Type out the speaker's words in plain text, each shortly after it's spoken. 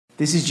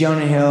This is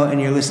Jonah Hill, and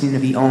you're listening to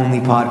the only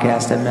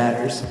podcast that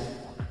matters.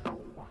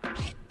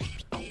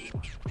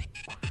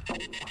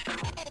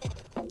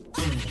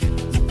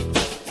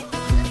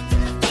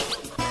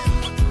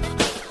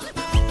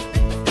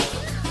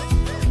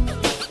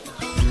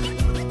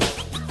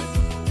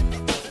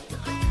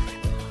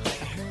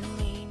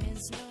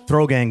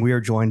 Throw Gang, we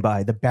are joined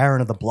by the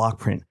Baron of the Block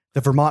Print,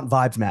 the Vermont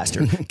Vibes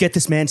Master. Get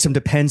this man some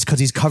Depends because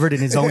he's covered in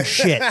his own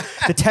shit.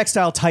 The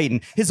Textile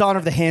Titan, his honor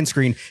of the hand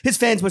screen. His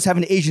fans must have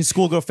an Asian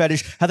schoolgirl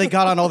fetish, how they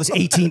got on all this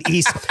 18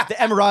 East. The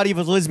Emirati of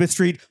Elizabeth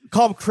Street.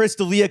 Call him Chris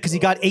D'Elia because he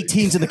got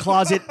 18s in the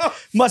closet.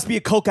 Must be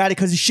a coke addict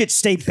because his shit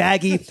stay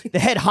baggy. The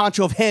head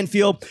honcho of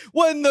Hanfield.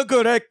 When the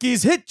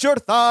Gureckis hit your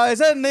thighs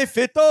and they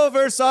fit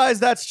oversized,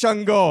 that's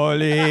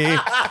Ciongoli.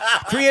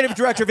 Creative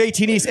director of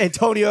 18 East,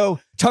 Antonio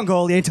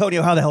Ciongoli.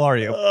 Antonio, how the hell are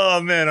you? Oh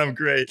man, I'm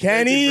great.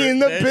 Kenny in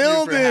the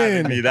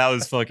building. Me. That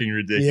was fucking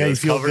ridiculous. Yeah, you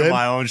feel Covered good? in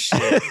my own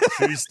shit.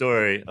 True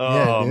story.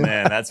 Oh Yeah,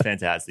 man, that's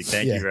fantastic.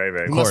 Thank you very,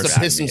 very He much. must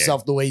have pissed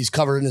himself the way he's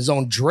covered in his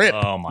own drip.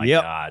 Oh my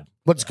Yep. god.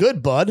 What's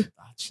good, bud?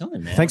 Oh,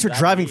 chilling, man. Thanks for Glad to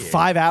driving be here.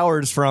 5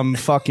 hours from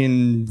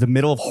fucking the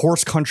middle of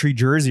horse country,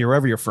 Jersey, or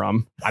wherever you're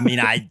from. I mean,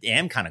 I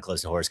am kind of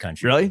close to horse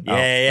country. Really? Yeah, Oh,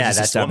 yeah. this is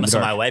That's stab in what. the So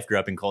dark. my wife grew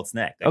up in Colts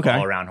Neck. Like, Okay.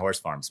 all around horse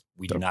farms.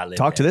 We do not live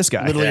Talk to there. this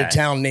guy. Literally Yeah. a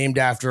town named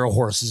after a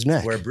horse's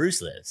neck. Where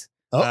Bruce lives.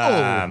 Oh,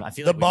 I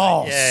feel the like we might-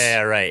 balls.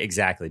 yeah, right,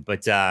 exactly.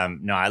 But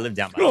no, I live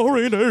down by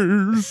Glory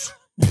days.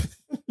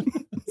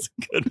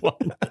 good one.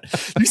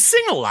 You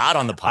sing a lot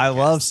on the podcast. I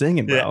love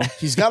singing, bro. Yeah.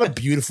 He's got a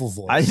beautiful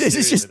voice. This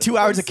is just 2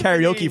 hours of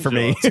karaoke for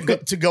me.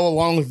 to go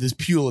along with this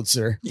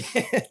Pulitzer.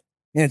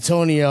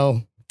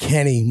 Antonio,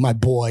 Kenny, my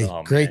boy.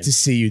 Oh, Great man. to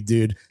see you,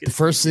 dude. Good The to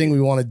first see thing you.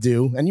 we want to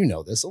do, and you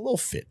know this, a little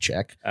fit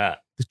check. Uh,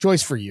 The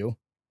choice for you.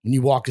 When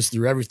you walk us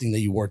through everything that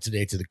you wore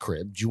today to the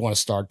crib, do you want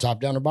to start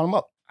top down or bottom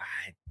up?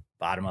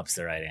 Bottom up's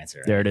the right answer.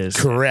 Right? There it is.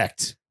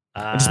 Correct.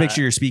 And just make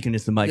sure you're speaking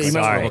into the mic. Yeah, you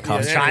like might Sorry. as well-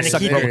 Robocop. yeah, trying to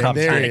Suck keep Robocop. it,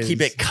 there trying it to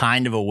keep is. it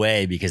kind of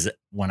away because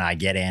when I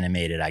get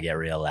animated, I get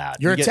real loud.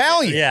 You're You get-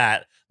 Italian.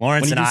 Yeah,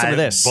 Lawrence When you and do some I of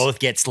this. both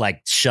gets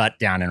like shut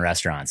down in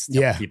restaurants.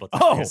 Yeah. People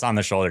Oh. us on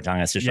the shoulder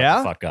telling us to shut Yeah?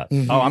 the fuck up.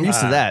 Mhm. Oh, I'm used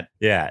to that.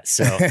 Yeah,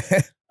 so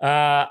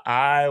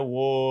I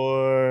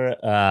wore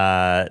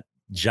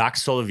Jacques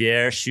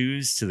Solivier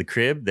shoes to the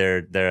crib.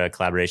 They're a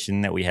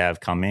collaboration that we have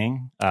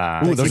coming. Ooh,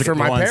 those Thank you are for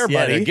my ones- pair, Yeah,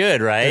 buddy. they're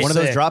good, right? One of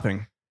those sick.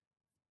 dropping.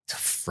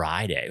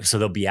 Friday. So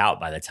they'll be out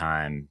by the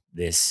time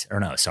they're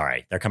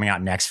coming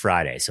out next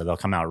Friday. So they'll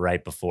come out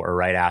right before or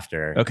right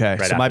after. Okay,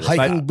 Right so my after this.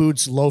 Hiking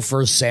boots,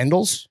 loafers,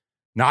 sandals.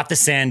 Not the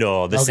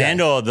sandal. The Okay.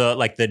 sandal,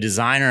 the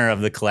designer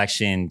of the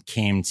collection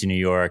came to New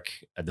York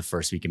the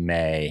first week of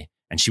May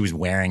and she was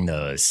wearing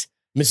those.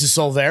 Mrs.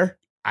 Solver.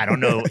 I don't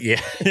know. Yeah,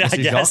 I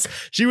Mrs. guess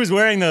she was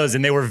wearing those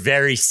and they were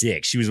very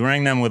sick. She was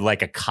wearing them with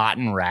like a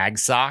cotton rag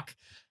sock.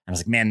 And I was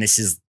like, man,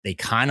 they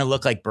kind of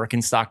look like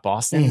Birkenstock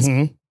Bostons,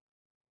 Mhm.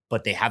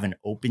 but they have an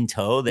open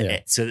toe. Yeah.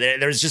 So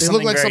there's just They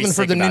something look like very something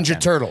for sick the about Ninja them.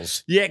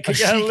 Turtles. Yeah, A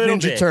chic little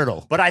Ninja bit.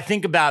 Turtle. But I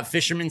think about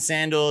fisherman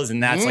sandals,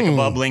 and that's like a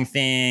bubbling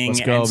thing.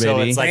 Let's go, and so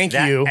baby. It's like Thank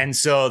that, you. And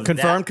so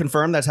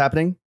Confirm that's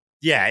happening.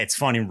 yeah, it's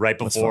funny. Right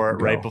Let's before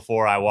fucking go.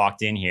 I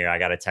walked in here, I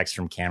got a text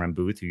from Cameron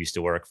Booth, who used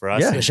to work for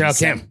us. Yeah. And Shout out he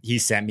sent- Cam. He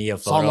sent me a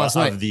Saw him photo last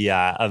night.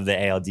 of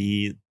the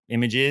ALD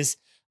images,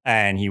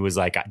 and he was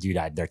like, "Dude,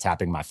 they're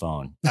tapping my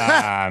phone."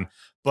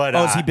 But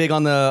Oh, is he big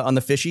on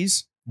the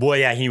fishies? boy,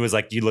 yeah, he was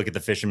like, "Do you look at the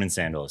fisherman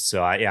sandals?"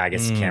 So I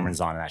guess Cameron's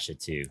on that shit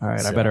too. All right,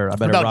 So- I better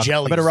about rock.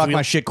 jellies? I better rock Do we-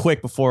 my shit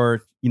quick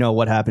before you know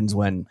what happens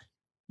when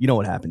you know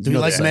what happens. Do You you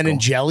know like the men in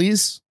cycle.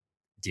 jellies?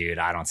 Dude,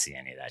 I don't see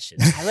any of that shit.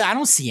 I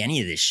don't see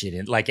any of this shit.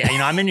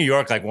 I'm in New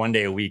York like one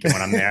day a week, and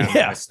when I'm there, I'm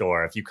Yeah. in a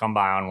store. If you come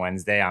by on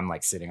Wednesday, I'm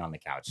like sitting on the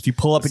couch. If you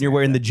pull up and you're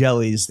wearing the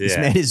jellies, this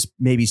Yeah. man is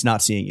maybe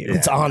not seeing you.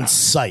 It's on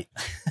site.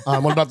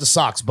 What about the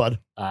socks, bud?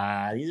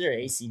 These are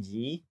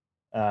ACG.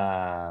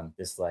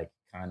 This like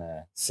kind of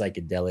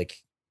psychedelic.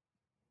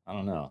 I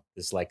don't know.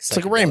 This like It's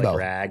like a psychedelic rainbow.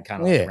 rag,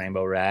 kind of like Yeah. a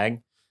rainbow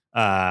rag.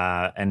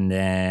 And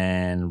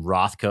then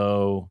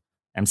Rothko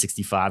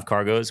M65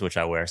 cargos, which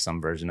I wear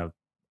some version of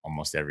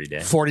almost every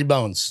day. 40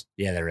 bones.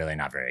 Yeah, they're really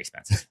not very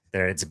expensive.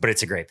 But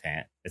it's a great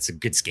pant. It's a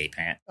good skate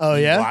pant. Oh,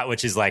 yeah?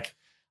 Which is like,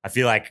 I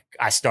feel like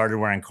I started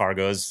wearing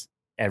cargos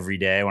every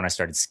day when I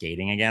started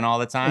skating again all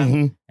the time.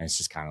 Mhm. And it's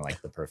just kind of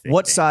like the perfect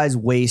What thing. size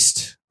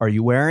waist are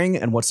you wearing,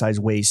 and what size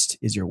waist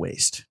is your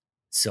waist?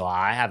 So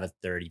I have a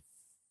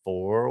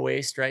 34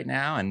 waist right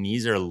now, and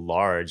these are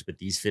large, but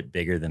these fit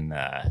bigger than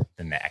the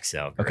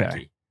XL. Okay.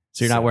 Gucci.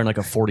 So you're not wearing like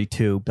a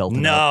 42 belt.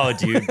 No,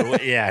 dude.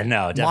 Yeah,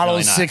 no, definitely Model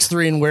not.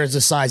 6'3" and wears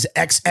a size You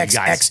guys-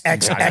 you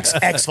guys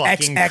are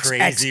fucking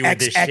crazy with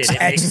this shit. It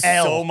makes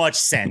so much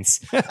sense.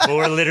 But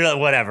we're literally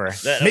whatever.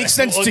 Makes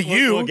sense to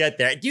you. We'll get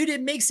there, dude.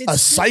 It makes it a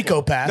simple.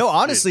 psychopath. No,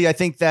 honestly, I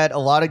think that a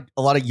lot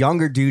of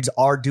younger dudes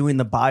are doing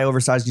the buy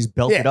oversized, just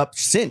belt it Yeah. up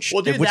cinch.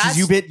 Well, dude, which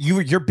is that's-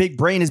 your big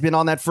brain has been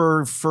on that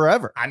for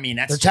forever. I mean,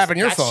 They're that's tapping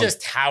your phone.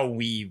 Just how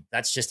we.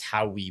 That's just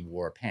how we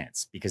wore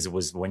pants because it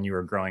was when you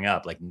were growing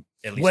up. Like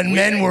at least when we-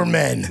 men were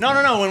men.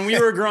 No. When we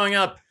were growing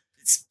up,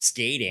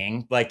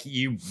 skating, like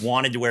you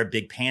wanted to wear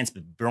big pants,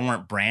 but there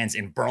weren't brands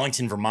in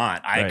Burlington,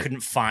 Vermont. I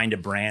couldn't find a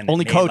brand. That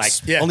Only made,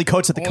 coats. Only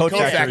coats at the coat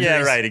factory.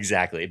 Yeah, right,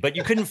 exactly. But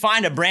you couldn't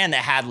find a brand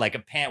that had like a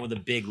pant with a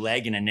big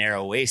leg and a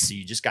narrow waist, so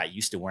you just got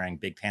used to wearing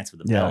big pants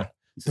with a belt.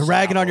 They're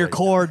ragging on your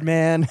cord,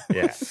 man.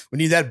 Yeah. We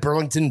need that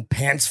Burlington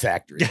Pants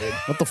Factory, dude.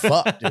 What the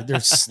fuck, dude? They're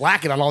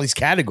slacking on all these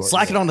categories.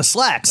 Slacking on the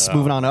slacks.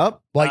 Moving on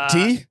up. White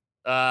tee?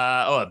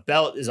 A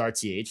belt is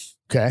RTH.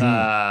 Okay.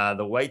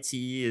 The white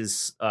tee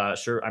is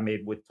shirt I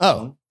made with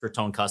Tone for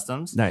Tone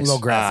Customs. Nice. A little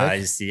graphic.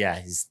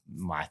 He's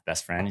my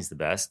best friend. He's the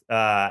best.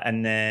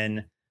 And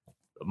then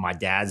my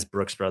dad's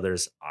Brooks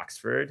Brothers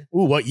Oxford.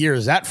 Ooh, what year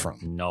is that from?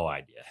 No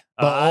idea.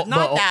 But-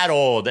 not that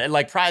old.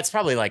 Like it's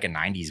probably like a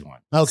 90s one.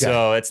 Okay.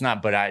 So it's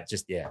not, but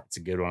it's a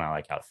good one. I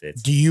like how it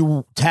fits. Do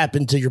you tap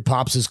into your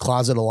pops'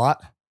 closet a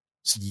lot?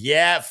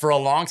 Yeah, for a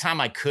long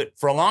time I could.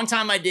 For a long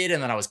time I did,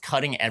 and then I was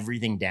cutting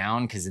everything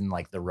down because in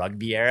like the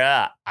rugby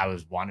era, I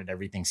wanted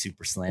everything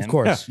super slim. Of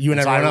course, you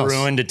and So everyone I else.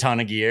 ruined a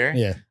ton of gear.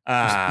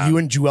 Yeah, you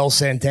and Joel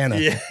Santana.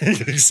 Yeah,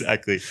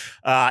 exactly.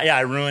 I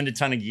ruined a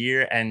ton of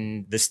gear,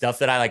 and the stuff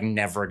that I like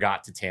never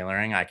got to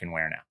tailoring, I can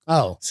wear now.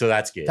 Oh, So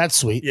that's good. that's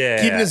sweet.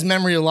 Yeah. Keeping his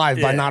memory alive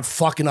by Yeah. not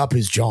fucking up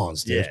his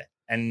Johns, dude. yeah.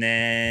 And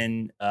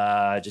then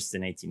just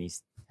an 18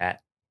 East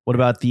hat. What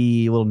about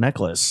the little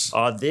necklace?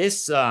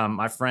 This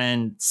my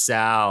friend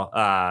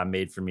Sal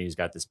made for me. He's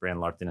got this brand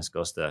Larkton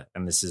Escosta,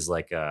 and this is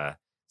like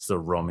it's the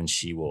Roman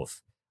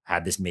she-wolf.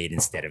 Had this made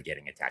instead of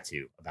getting a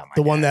tattoo about my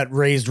The one dad. that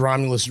raised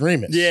Romulus and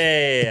Remus.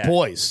 Yeah. The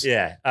boys.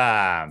 Yeah.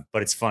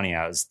 But it's funny.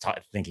 I was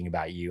thinking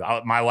about you.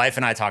 My wife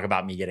and I talk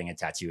about me getting a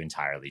tattoo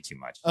entirely too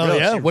much. Oh,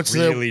 yeah? She What's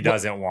the- really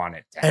doesn't want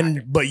it to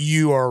happen. But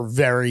you are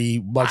very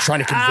much trying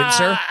to convince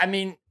her. I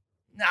mean,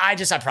 I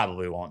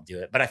probably won't do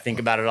it, but I think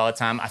about it all the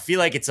time. I feel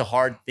like it's a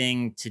hard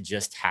thing to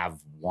just have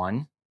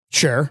one.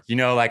 Sure. You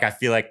know, like I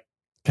feel like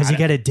Because you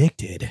get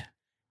addicted.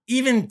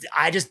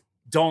 I just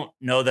don't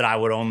know that I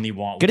would only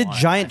want Get a one.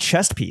 giant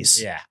chest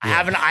piece. Yeah. I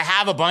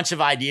have a bunch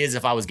of ideas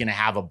if I was going to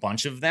have a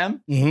bunch of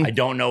them. Mhm. I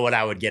don't know what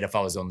I would get if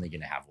I was only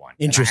going to have one.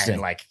 Interesting.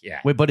 And like,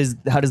 yeah. Wait, but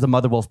how does the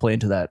mother wolf play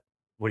into that?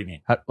 What do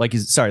you mean?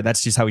 Sorry,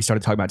 that's just how we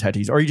started talking about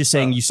tattoos. Or are you just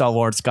saying you saw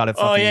Lawrence got a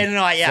fucking Oh yeah,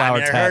 no, yeah. I flower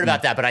mean, I tat heard and-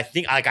 about that, but I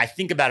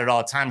think about it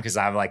all the time because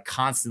I'm like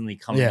constantly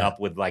coming Yeah. up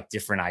with like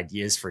different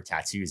ideas for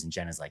tattoos, and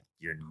Jen is like,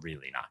 "You're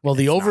really not." Well,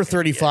 the it's not over gonna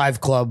be 35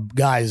 club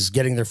guys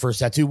getting their first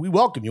tattoo, we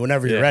welcome you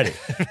whenever it." you're ready.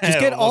 Yeah. Just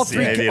get We'll all see.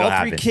 three Maybe it'll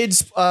happen.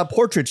 kids'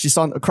 portraits just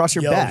on across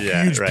your Yo, back.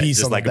 yeah. huge piece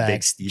Just on the like a back.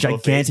 big Steve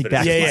Gigantic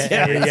back.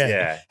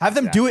 Yeah. Have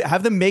them do it.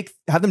 Have them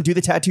do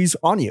the tattoos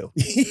on you.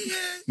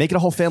 Make it a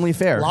whole family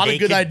affair. A lot of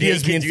good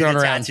ideas being thrown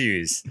around.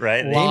 Tattoos,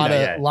 right?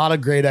 A lot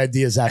of great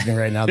ideas happening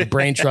right now. The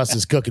brain trust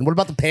is cooking. What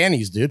about the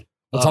panties, dude?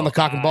 What's on the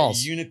cock and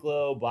balls?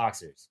 Uniqlo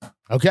boxers.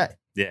 Okay.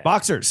 Yeah.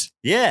 Boxers.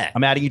 Yeah.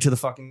 I'm adding you to the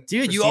fucking Dude,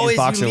 you prestigious always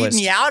boxer leave list.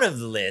 me out of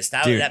the list.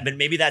 Dude. But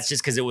maybe that's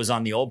just because it was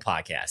on the old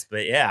podcast.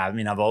 But yeah, I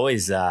mean, I've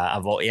always. I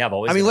mean, been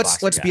a let's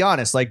boxer be guy.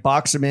 honest. Like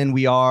boxermen,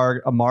 we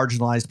are a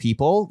marginalized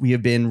people. We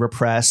have been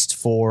repressed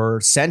for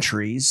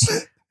centuries.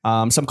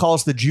 Some call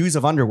us the Jews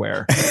of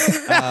underwear.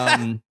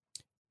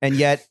 And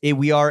yet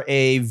we are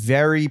a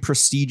very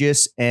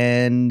prestigious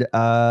and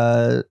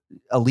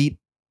elite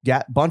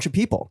bunch of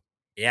people.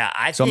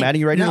 Yeah, So I'm adding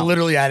you right You're now.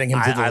 literally adding him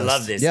to the list. I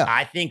love this. Yeah.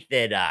 I think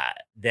that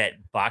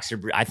boxer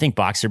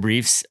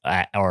briefs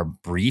or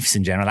briefs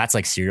in general, that's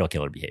like serial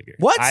killer behavior.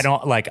 What? I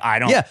don't.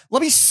 Yeah,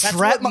 let me That's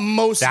strap what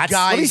most that's-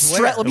 guys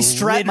let me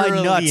strap my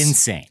Literally nuts.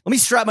 insane. Let me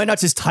strap my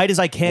nuts as tight as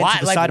I can Why?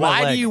 to the side of my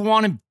Why leg. do you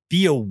want to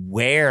be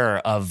aware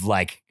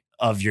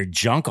of your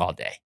junk all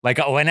day? Like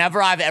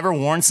whenever I've ever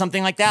worn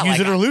something like that, Use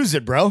like, it or lose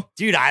it, bro.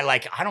 dude, I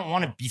don't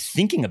want to be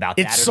thinking about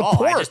that It's at all. I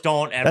support. just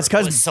don't ever. That's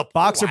because it's support.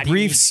 boxer Why do you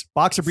brief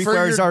For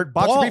wearers your are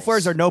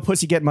balls. no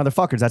pussy getting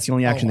motherfuckers. That's the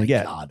only action Oh they my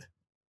get. God.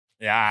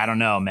 Yeah, I don't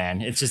know,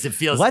 man. It's just it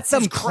feels. Let it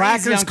them feels crazy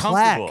crackers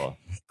clack. uncomfortable.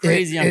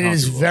 Crazy It is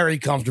uncomfortable. very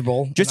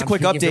comfortable. Just a And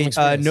quick I'm speaking from update.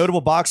 experience.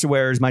 Notable boxer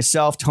wearers: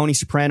 myself, Tony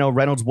Soprano,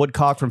 Reynolds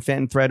Woodcock from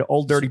Phantom Thread,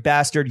 Old Dirty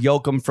Bastard,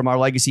 Yoakum from Our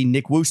Legacy,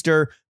 Nick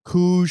Wooster,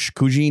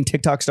 Kujin,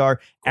 TikTok star,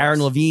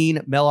 Aaron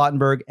Levine, Mel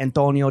Ottenberg,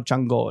 Antonio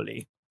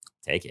Ciongoli.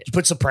 Take it. You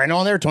put Soprano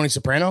on there? Tony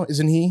Soprano?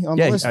 Isn't he on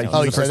Yeah, the list? he's Oh,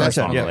 the you first said one that?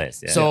 I on yeah. the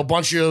list. Yeah. So a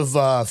bunch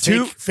of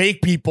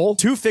fake people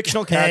Two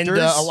fictional characters,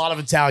 and a lot of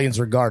Italians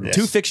regardless.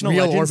 two fictional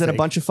Real or legends, and a fake.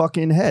 bunch of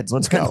fucking heads.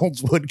 Let's go.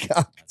 Reynolds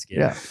Woodcock. That's good.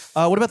 Yeah.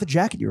 What about the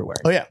jacket you were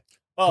wearing? Oh, yeah.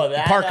 Oh, The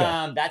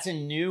parka. that's a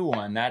new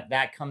one.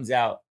 That comes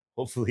out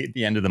hopefully at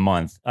the end of the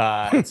month.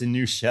 It's a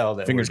new shell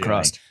that Fingers we're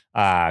doing,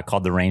 crossed.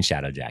 called the Rain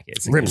Shadow Jacket.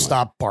 It's a good one.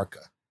 Ripstop parka.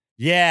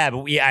 Yeah,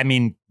 but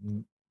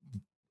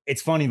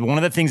it's funny. One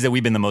of the things that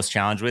we've been the most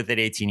challenged with at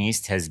 18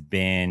 East has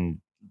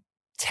been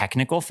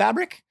technical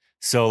fabric.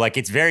 So like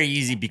it's very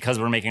easy because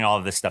we're making all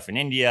of this stuff in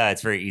India.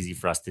 It's very easy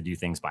for us to do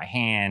things by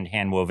hand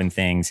woven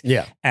things.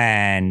 Yeah.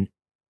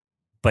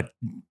 But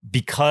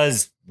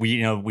because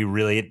we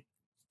really,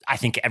 I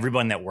think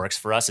everyone that works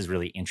for us is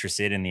really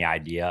interested in the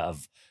idea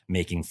of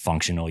making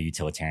functional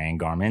utilitarian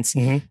garments.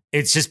 Mhm.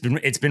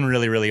 It's been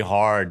really, really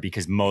hard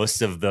because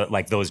most of the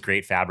like those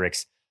great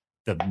fabrics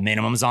the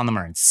minimums on them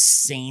are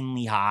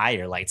insanely high,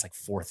 or like it's like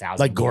 4,000,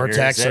 like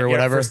Gore-Tex or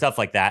whatever, for stuff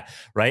like that,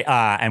 right?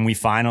 And we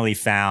finally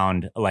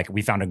found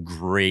a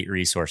great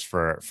resource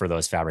for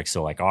those fabrics.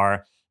 So like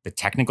the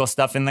technical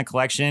stuff in the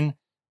collection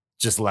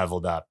just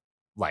leveled up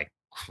like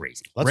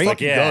crazy. Let's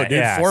fucking go,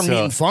 dude. Form,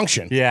 mean, and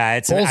function. Yeah,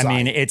 it's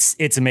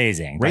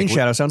amazing. Rain like,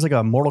 Shadow sounds like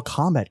a Mortal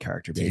Kombat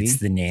character, baby. It's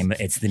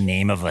the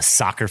name of a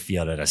soccer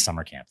field at a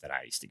summer camp that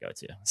I used to go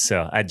to.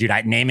 So, dude,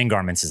 naming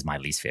garments is my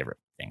least favorite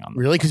thing on.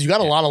 Really? Because you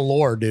got a lot of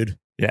lore, dude.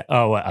 Yeah.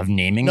 Oh, of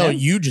naming? No, them?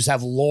 you just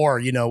have lore.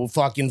 You know,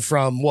 fucking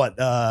from what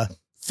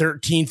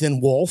 13th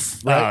and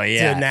Wolf, right? Oh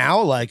yeah. To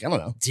now, like I don't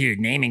know, dude.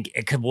 Naming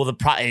it could. Well,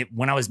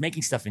 when I was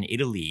making stuff in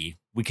Italy,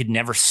 we could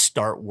never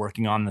start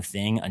working on the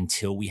thing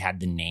until we had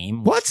the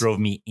name. What which drove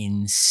me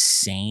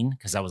insane?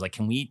 Because I was like,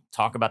 can we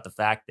talk about the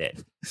fact that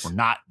we're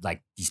not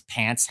like these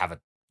pants have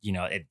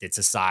it's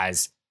a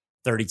size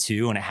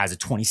 32 and it has a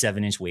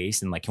 27-inch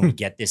waist, and like, can we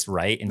get this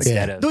right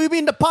instead of? Do you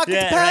mean the pocket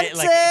pants? Right?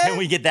 Like, can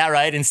we get that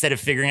right instead of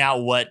figuring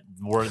out what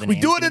were the names?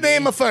 We do it the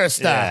name of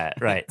first. Yeah,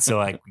 right. So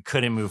like, we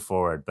couldn't move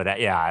forward, but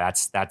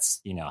that's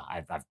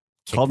I've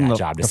called him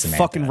the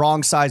fucking that.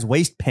 wrong size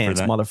waist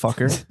pants,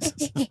 motherfucker.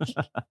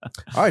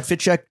 All right, Fit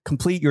Check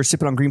complete. You're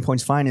sipping on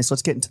Greenpoint's finest.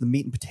 Let's get into the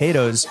meat and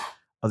potatoes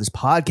of this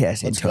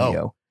podcast, Antonio.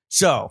 Go.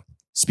 So,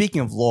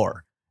 speaking of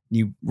lore,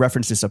 you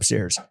referenced this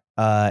upstairs,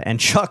 and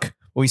Chuck,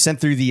 when we sent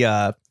through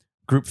the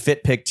group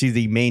fit pick to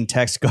the main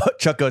text,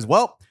 Chuck goes,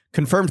 "Well,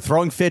 confirmed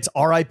throwing fits.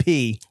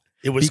 R.I.P."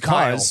 It was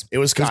Kyle. It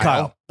was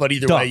Kyle. But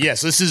either way, yes.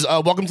 This is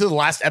welcome to the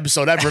last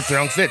episode ever of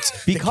Throwing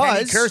Fits.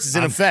 Because the curse is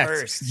in effect.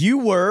 Cursed. You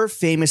were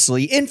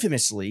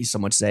infamously,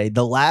 some would say,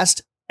 the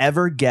last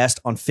ever guest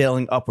on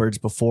Failing Upwards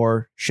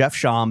before Chef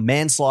Sham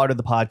manslaughtered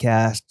the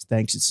podcast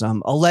thanks to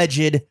some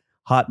alleged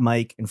hot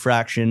mic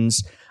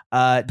infractions.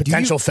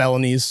 Potential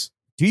felonies.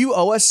 Do you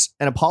owe us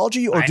an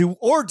apology,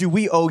 or do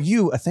we owe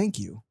you a thank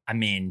you? I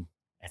mean,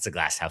 it's a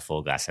glass half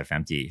full, glass half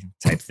empty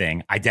type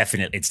thing.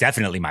 It's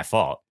definitely my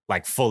fault.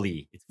 Like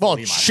fully. Well,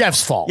 it's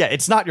Chef's fault. Yeah,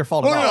 it's not your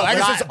fault. No, I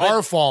guess it's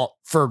our fault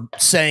for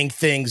saying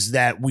things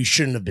that we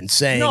shouldn't have been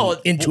saying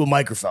into a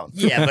microphone.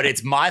 Yeah, but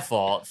it's my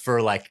fault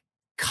for like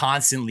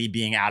constantly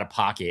being out of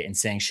pocket and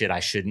saying shit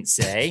I shouldn't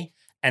say.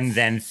 And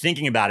then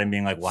thinking about it and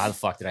being like, why the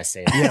fuck did I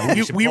say that?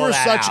 Yeah, we were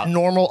such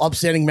normal,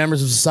 upstanding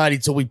members of society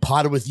until we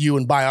potted with you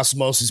and by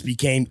osmosis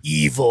became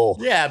evil.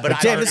 Yeah, but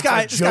damn, this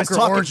guy's talking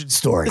origin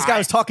story. This guy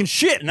was talking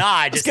shit. No,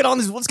 let's get on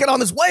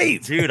this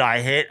wave, dude.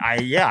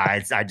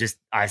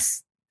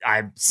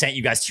 I sent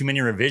you guys too many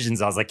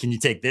revisions. I was like, can you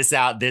take this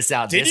out, this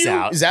out, Did this you?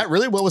 out? Is that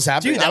really what was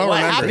happening? Dude, I don't what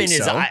remember.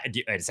 happened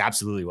is it's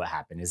absolutely what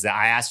happened. Is that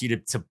I asked you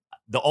to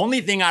the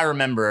only thing I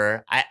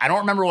remember, I don't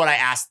remember what I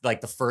asked like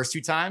the first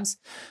two times.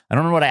 I don't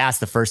remember what I asked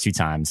the first two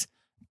times,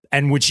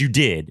 and which you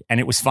did, and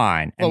it was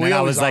fine. And then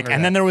I was like,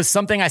 and then there was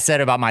something I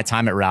said about my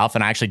time at Ralph,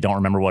 and I actually don't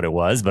remember what it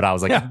was, but I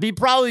was like, it'd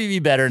probably be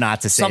better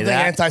not to say something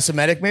that.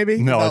 anti-Semitic, maybe?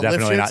 No,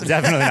 definitely not.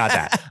 Definitely not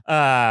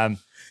that.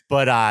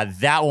 But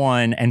that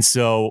one, and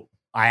so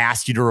I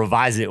asked you to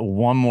revise it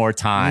one more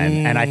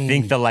time, and I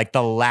think the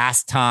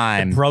last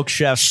time broke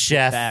Chef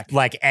back.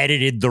 Like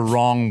edited the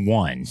wrong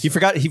one. He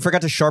forgot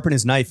to sharpen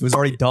his knife. It was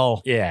already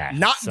dull. Yeah,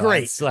 not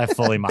great. It's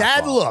fully my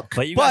bad fault. look.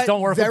 But you guys don't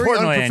work very for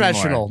Portnoy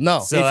unprofessional. anymore.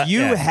 No, So, if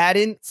you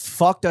hadn't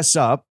fucked us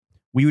up,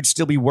 we would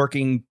still be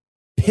working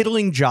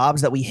piddling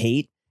jobs that we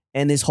hate,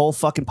 and this whole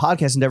fucking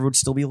podcast endeavor would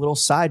still be a little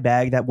side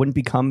bag that wouldn't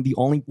have become the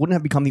only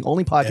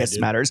podcast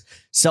that matters,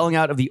 selling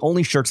out of the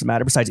only shirts that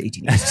matter besides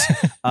 18 East.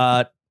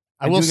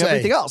 I will say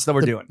everything else that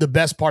we're doing. The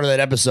best part of that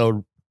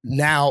episode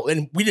now,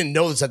 and we didn't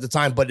know this at the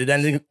time, but it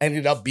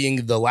ended up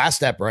being the last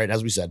step, right?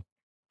 As we said.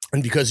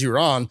 And because you were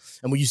on,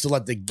 and we used to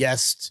let the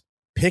guest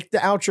pick the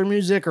outro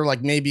music or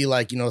like maybe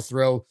like,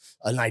 throw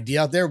an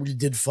idea out there. We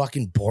did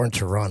fucking Born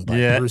to Run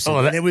by Bruce.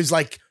 And it was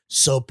like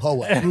so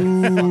poetic.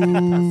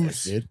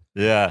 Dude.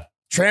 Yeah.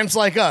 Tramps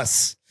like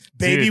us.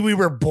 Baby, Dude. we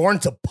were born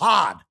to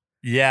pod.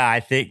 Yeah, I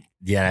think,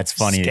 that's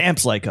funny.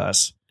 Scamps like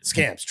us.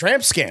 Scamps.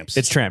 Tramp scamps.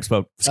 It's tramps,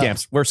 but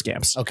scamps. We're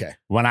scamps. Okay.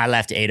 When I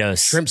left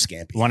Ados, Shrimp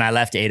scampy. When I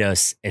left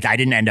Ados, I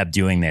didn't end up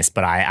doing this,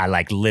 but I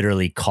like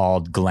literally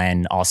called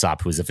Glenn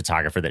Alsop, who was the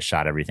photographer that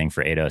shot everything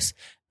for Ados.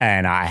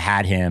 And I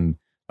had him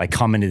like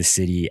come into the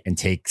city and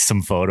take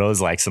some photos,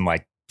 like some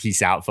like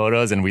peace out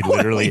photos. And we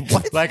literally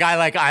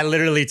I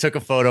literally took a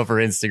photo for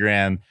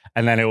Instagram.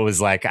 And then it was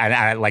like,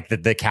 I like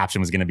the caption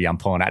was going to be, I'm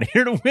pulling out of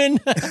here to win.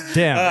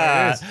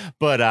 Damn.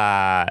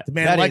 The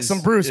man likes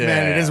some Bruce,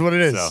 man. It is what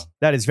it is. So.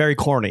 That is very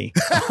corny.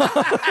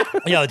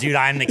 Yo, dude,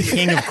 I'm the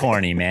king of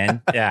corny,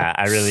 man. Yeah,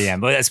 I really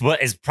am. But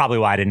it's probably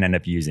why I didn't end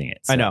up using it.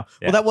 So, I know.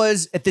 Yeah. Well, that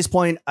was, at this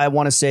point, I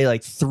want to say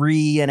like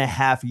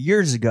 3.5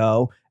 years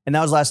ago. And that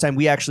was the last time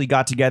we actually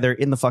got together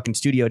in the fucking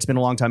studio. It's been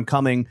a long time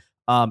coming.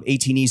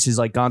 18 East has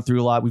like gone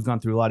through a lot. We've gone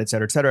through a lot, et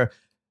cetera, et cetera.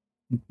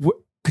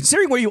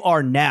 Considering where you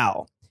are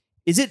now,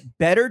 is it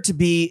better to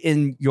be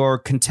in your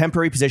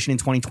contemporary position in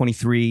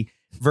 2023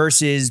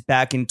 versus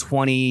back in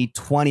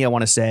 2020, I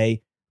want to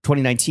say,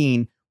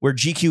 2019, where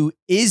GQ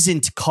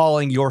isn't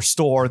calling your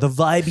store the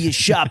vibiest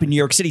shop in New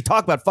York City?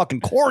 Talk about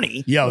fucking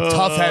corny. Yo,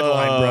 tough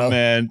headline, bro.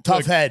 Man.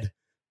 Tough head.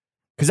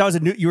 Because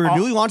you were a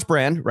newly launched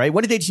brand, right?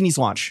 When did 18 East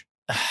launch?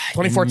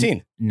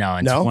 2014. No,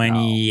 in No?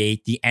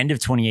 28, the end of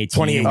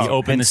 2018. We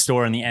opened the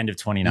store in the end of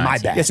 2019. My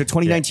bad. Yeah, so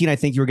 2019, I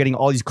think you were getting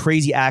all these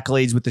crazy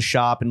accolades with the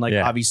shop, and like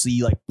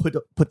obviously like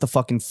put the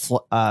fucking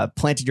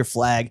planted your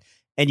flag,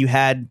 and you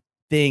had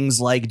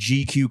things like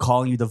GQ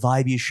calling you the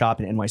vibiest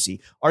shop in NYC.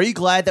 Are you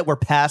glad that we're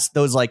past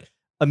those like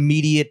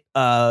immediate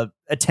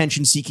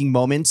attention seeking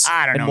moments?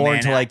 I don't and know, more man.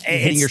 into like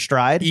hitting your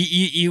stride.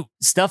 You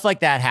stuff like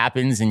that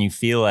happens, and you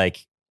feel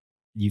like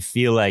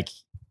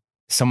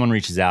someone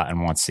reaches out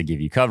and wants to give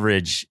you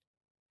coverage,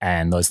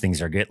 and those things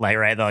are good.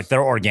 Like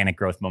they're organic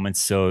growth moments.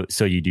 So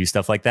you do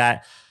stuff like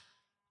that.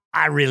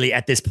 I really,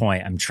 at this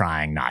point, I'm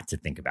trying not to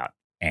think about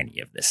any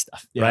of this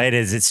stuff. Yeah. Right?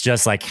 It's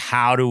just like,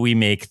 how do we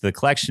make the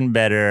collection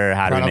better?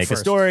 How do we make the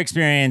store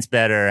experience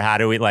better? How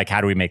do we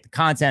make the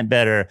content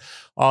better?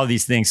 All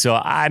these things. So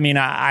I mean,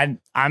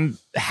 I'm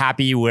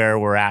happy where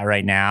we're at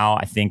right now.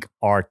 I think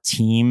our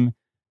team.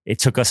 It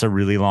took us a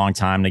really long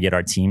time to get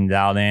our team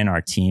dialed in.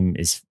 Our team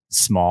is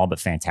small but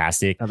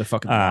fantastic. Now they're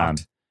fucking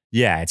blocked.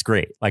 Yeah, it's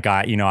great. Like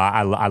I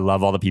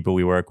love all the people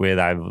we work with.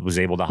 I was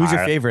able to hire. Who's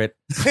your favorite?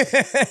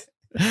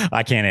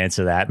 I can't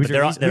answer that. Who's but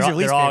your least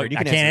favorite? You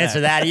I can can't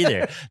answer that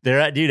either.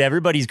 Dude,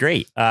 everybody's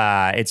great.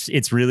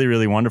 It's really,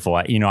 really wonderful.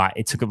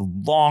 It took a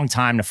long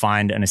time to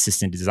find an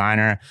assistant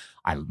designer.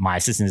 My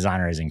assistant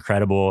designer is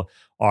incredible.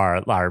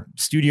 Our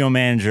studio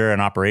manager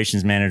and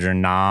operations manager,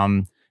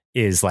 Nam,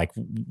 is like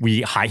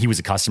he was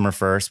a customer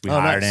first. We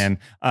hired him.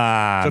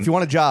 So if you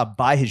want a job,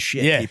 buy his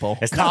shit, people.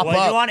 It's not,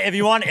 if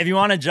you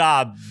want a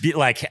job, be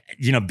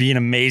an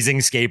amazing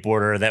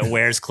skateboarder that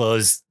wears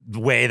clothes the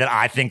way that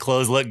I think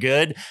clothes look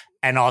good,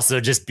 and also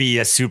just be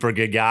a super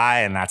good guy.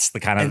 And that's the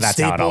kind of that's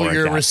how it all works.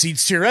 Staple your out.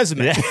 receipts to your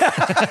resume.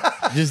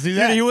 Yeah. Just do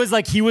that. Dude,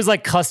 he was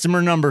like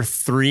customer number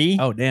 3.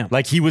 Oh damn!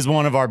 Like he was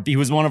one of our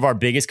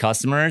biggest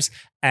customers,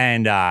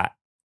 and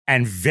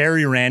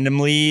very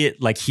randomly,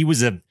 like he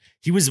was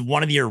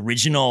one of the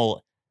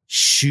original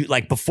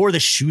before the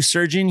shoe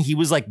surgeon, he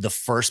was like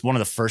one of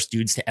the first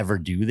dudes to ever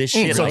do this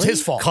shit. So like, it's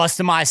his fault.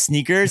 Customized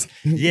sneakers.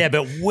 Yeah,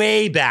 but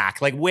way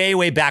back, like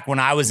way back when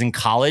I was in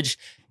college,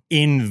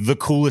 in the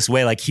coolest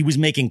way. Like he was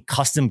making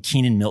custom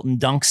Keenan Milton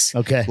dunks.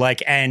 Okay.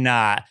 Like, and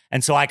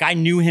so like I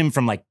knew him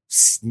from like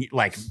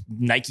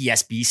Nike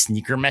SB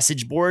sneaker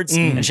message boards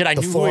and shit. I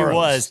knew who he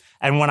was.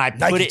 And when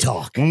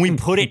we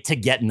put it to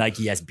get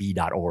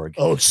NikeSB.org.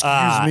 Oh,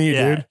 excuse me,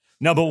 dude.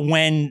 No, but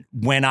when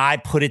I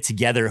put it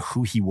together,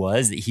 who he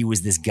was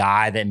this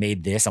guy that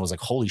made this, I was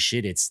like, holy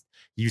shit, he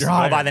used to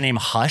go by the name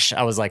Hush.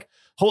 I was like,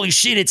 holy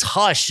shit, it's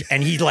Hush.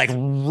 And he like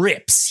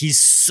rips. He's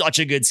such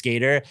a good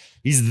skater.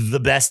 He's the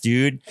best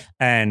dude.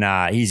 And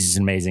he's just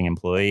an amazing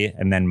employee.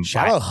 And then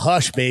shout out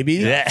Hush, baby.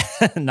 Yeah.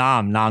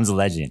 Nam's a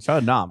legend.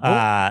 Shout out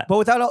Nam. But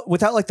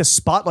without like the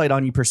spotlight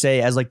on you per se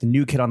as like the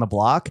new kid on the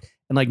block.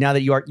 And like now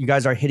that you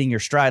guys are hitting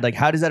your stride, like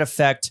how does that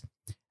affect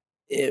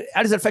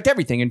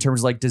everything in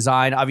terms of like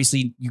design?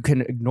 Obviously, you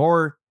can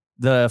ignore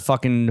the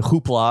fucking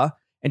hoopla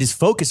and just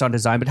focus on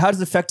design, but how does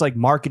it affect like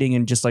marketing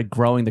and just like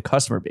growing the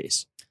customer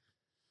base?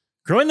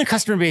 Growing the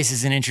customer base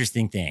is an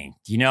interesting thing.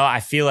 I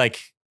feel like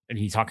when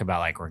you talk about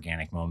like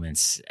organic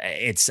moments,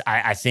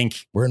 I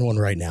think we're in one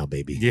right now,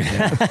 baby.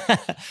 Yeah.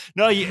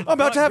 No, I'm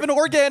about to have an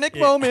organic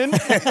moment.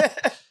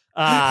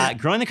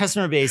 Growing the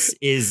customer base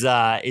is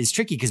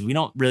tricky because we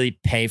don't really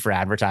pay for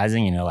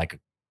advertising, like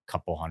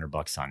couple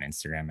 $100 on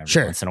Instagram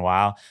every once in a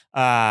while.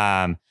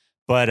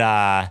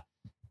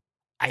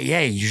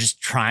 You're just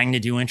trying to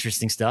do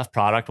interesting stuff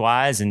product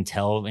wise and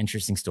tell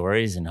interesting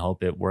stories and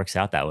hope it works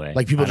out that way.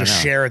 Like people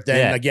just share it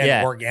then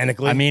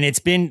organically. I mean,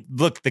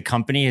 the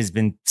company has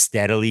been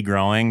steadily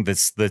growing.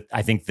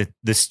 I think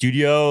the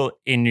studio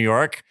in New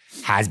York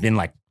has been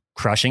like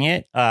crushing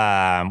it,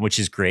 which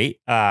is great.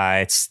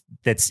 It's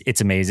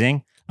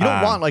amazing. You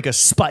don't want like a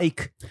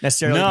spike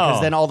necessarily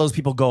because then all those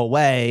people go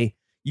away.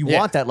 You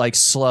want that like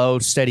slow,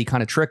 steady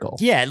kind of trickle.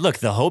 Yeah, look,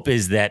 the hope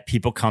is that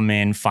people come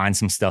in, find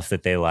some stuff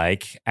that they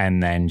like,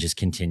 and then just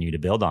continue to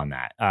build on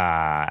that.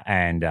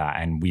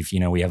 And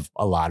we have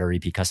a lot of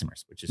repeat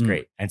customers, which is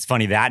great. And it's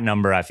funny, that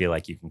number I feel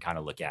like you can kind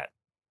of look at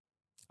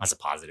as a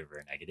positive or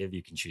a negative.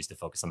 You can choose to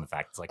focus on the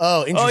fact it's like,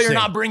 you're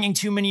not bringing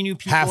too many new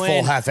people half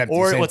full, half empty.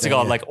 Or what's it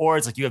called? Like, or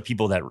it's like you have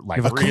people that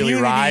like really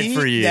ride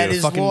for you. That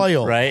is fucking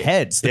loyal. Right?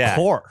 Heads, the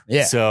core.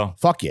 Yeah. So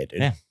fuck it.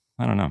 Yeah.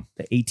 I don't know.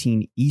 The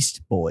 18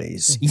 East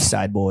boys, East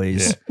Side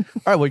boys.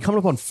 All right, well, you're coming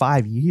up on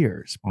 5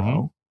 years, bro.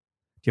 Mm-hmm. Do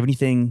you have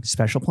anything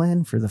special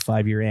planned for the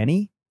 5-year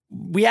Annie?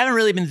 We haven't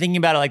really been thinking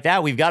about it like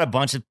that. We've got a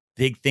bunch of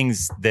big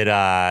things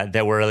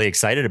that we're really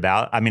excited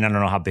about. I mean, I don't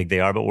know how big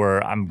they are, but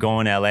I'm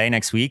going to LA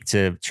next week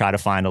to try to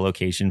find a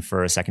location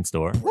for a second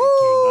store.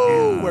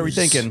 Where are we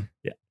thinking?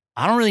 Yeah,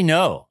 I don't really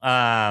know.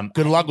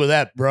 Good luck with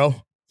that, bro.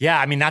 Yeah,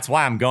 I mean, that's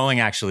why I'm going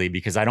actually,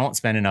 because I don't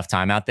spend enough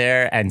time out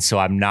there. And so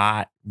I'm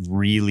not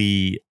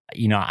really,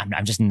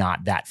 I'm just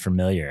not that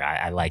familiar.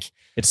 I like.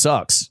 It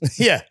sucks.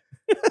 Yeah.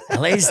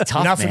 LA's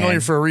tough. Not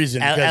familiar for a reason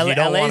because you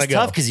don't want to go.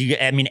 LA's tough because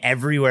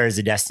everywhere is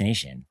a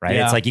destination, right?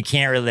 Yeah. It's like you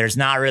can't really. There's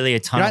not really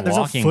a ton of there's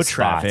walking no foot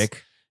spots.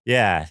 traffic.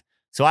 Yeah.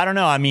 So I don't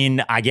know. I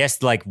mean, I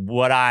guess like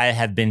what I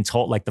have been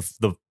told, like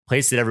the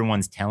place that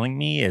everyone's telling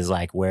me is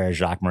like where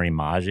Jacques-Marie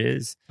Mage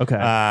is. Okay.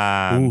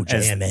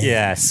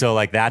 Yeah. So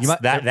like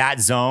that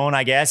zone,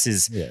 I guess,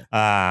 is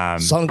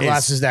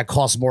sunglasses that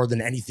cost more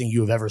than anything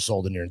you have ever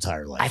sold in your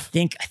entire life. I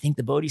think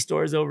the Bodhi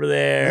store is over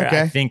there.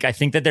 Okay. I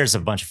think that there's a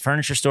bunch of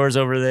furniture stores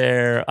over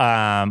there.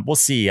 We'll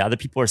see. Other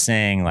people are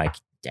saying like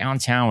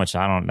downtown, which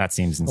that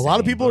seems insane. A lot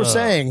of people are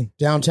saying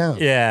downtown.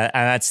 Yeah,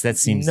 that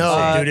seems no,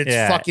 insane. dude.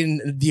 It's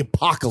fucking the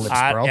apocalypse,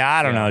 bro. Yeah,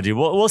 I don't know, dude.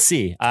 We'll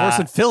see. Worse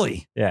than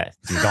Philly. Yeah,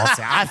 dude,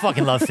 I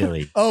fucking love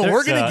Philly. Oh,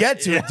 we're gonna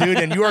get to it, dude,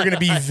 and you are gonna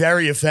be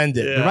very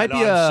offended.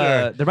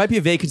 Yeah, there might be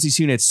a vacancy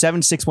soon at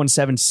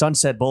 7617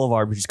 Sunset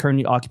Boulevard, which is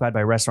currently occupied by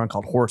a restaurant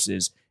called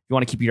Horses. If you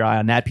want to keep your eye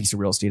on that piece of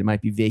real estate, it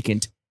might be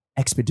vacant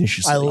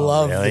expeditiously. I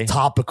love the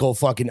topical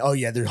fucking. Oh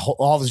yeah, there's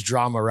all this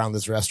drama around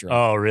this restaurant.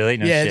 Oh really?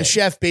 No yeah, shit. the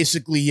chef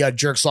basically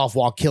jerks off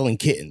while killing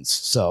kittens.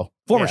 So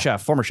former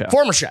chef.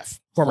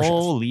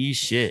 Holy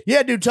shit.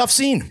 Yeah, dude, tough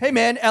scene. Hey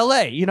man,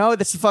 LA, you know,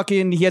 that's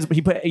fucking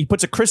he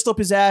puts a crystal up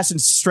his ass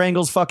and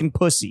strangles fucking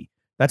pussy.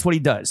 That's what he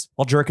does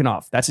while jerking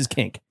off. That's his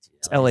kink.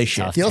 It's LA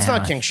shit. Let's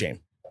not kink shame.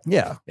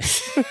 Yeah.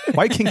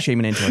 Why are you kink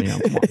shaming Antonio?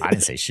 Come on. I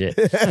didn't say shit.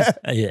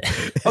 Yeah.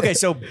 Okay,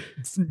 so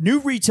new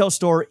retail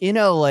store in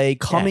LA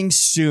coming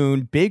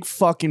soon. Big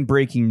fucking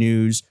breaking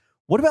news.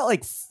 What about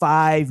like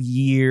 5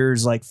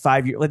 years, like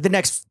the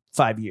next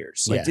 5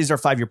 years? Like, is there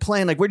a 5-year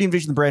plan? Like, where do you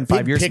envision the brand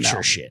 5 years from now?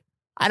 Picture shit.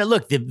 I don't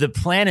look. The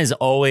plan has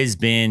always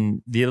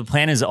been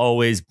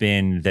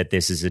that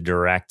this is a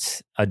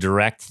direct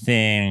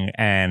thing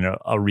and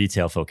a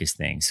retail focused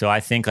thing. So I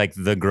think like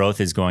the growth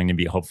is going to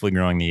be hopefully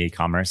growing the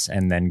e-commerce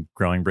and then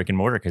growing brick and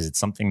mortar, because it's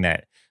something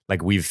that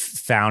like we've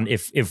found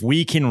if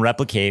we can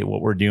replicate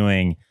what we're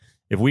doing,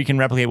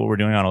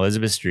 on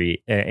Elizabeth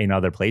Street in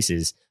other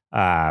places,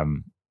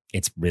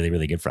 it's really,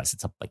 really good for us.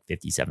 It's up like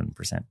 57%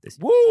 this year.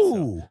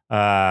 Woo!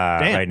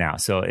 Right now.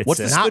 So it's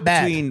what's the split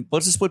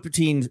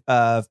between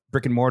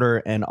brick and mortar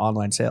and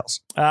online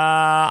sales?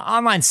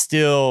 Online's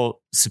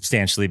still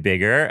substantially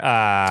bigger.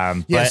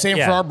 Same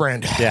for our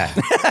brand. Yeah.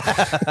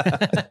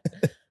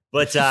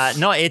 But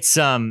no, it's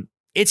a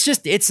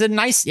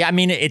nice. Yeah, I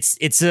mean, it's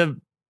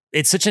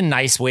such a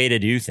nice way to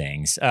do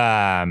things.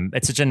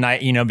 It's such a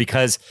nice,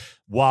 because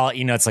while,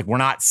 it's like we're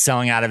not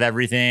selling out of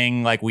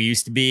everything like we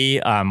used to be.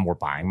 We're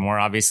buying more,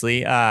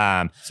 obviously.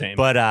 Same.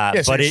 But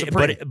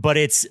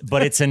it's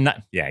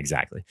a yeah,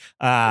 exactly.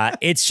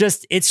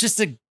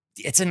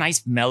 It's a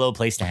nice mellow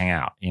place to hang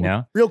out,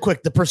 Real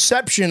quick, the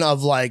perception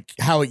of like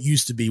how it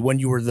used to be when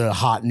you were the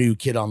hot new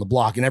kid on the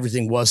block and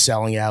everything was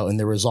selling out and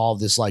there was all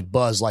this like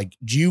buzz. Like,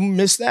 do you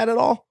miss that at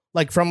all?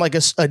 Like from like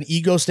an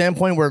ego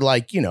standpoint where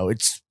like,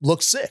 it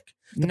looks sick.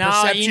 The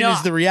perception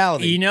is the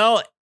reality.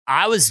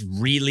 I was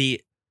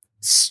really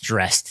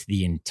stressed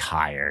the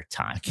entire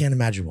time. I can't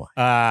imagine why.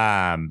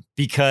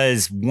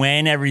 Because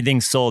when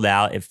everything sold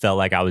out, it felt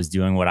like I was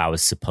doing what I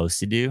was supposed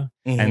to do.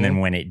 Mm-hmm. And then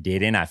when it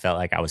didn't, I felt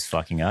like I was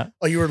fucking up.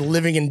 Oh, you were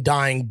living and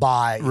dying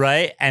by.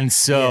 Right. And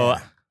so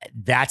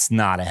that's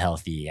not a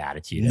healthy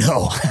attitude.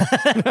 No.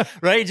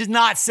 Right. Just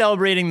not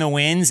celebrating the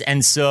wins.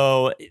 And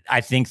so I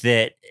think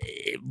that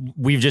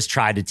we've just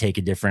tried to take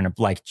a different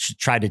approach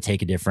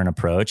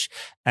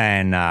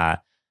and,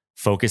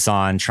 focus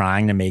on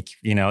trying to make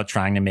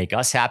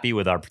us happy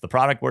with the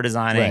product we're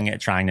designing,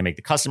 trying to make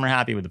the customer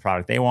happy with the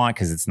product they want,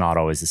 because it's not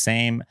always the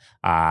same.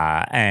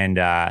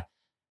 I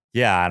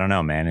don't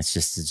know, man. It's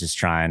just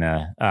trying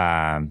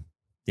to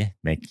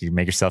make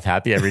yourself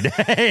happy every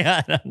day.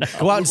 I don't know.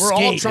 Go out and We're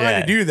skate. all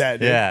trying to do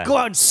that, dude. Yeah. Go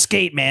out and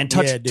skate, man.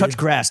 Touch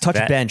grass,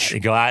 touch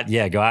bench. Go out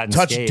and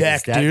touch skate.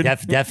 deck, dude.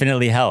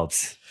 Definitely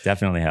helps.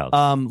 Definitely helps.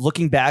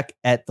 Looking back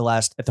at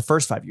the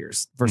first 5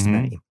 years, first of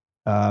many.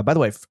 By the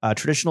way,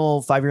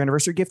 traditional 5-year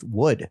anniversary gift,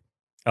 wood.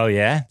 Oh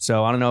yeah.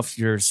 So I don't know if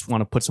you just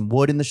want to put some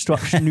wood in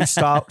the new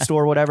store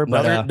or whatever.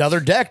 But another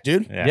deck,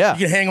 dude. Yeah.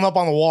 You can hang them up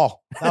on the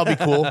wall. That'll be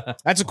cool.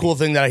 That's a cool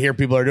thing that I hear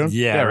people are doing.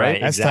 Yeah, right.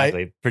 That's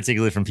exactly. tight.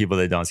 Particularly from people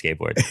that don't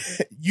skateboard.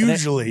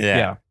 Usually.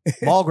 Yeah.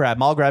 Mall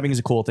grabbing is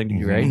a cool thing to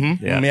do, right?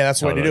 Mm-hmm. Yeah,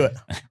 that's the way to do it.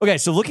 Okay,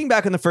 so llooking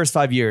back on the first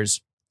 5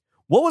 years,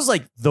 what was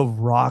like the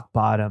rock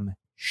bottom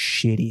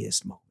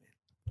shittiest moment?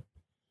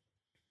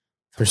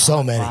 There's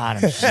so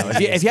many.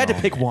 If you had to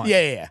pick one.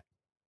 Yeah.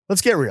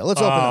 Let's get real. Let's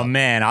open up. Oh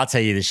man, I'll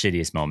tell you the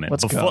shittiest moment.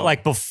 Let's go.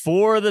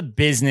 Before the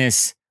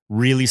business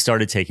really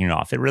started taking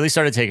off. It really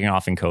started taking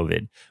off in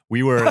COVID.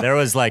 There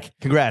was like,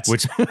 congrats.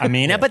 Which I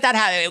mean, but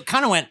it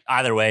kind of went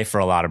either way for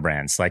a lot of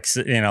brands. Like,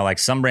 like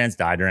some brands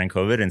died during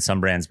COVID and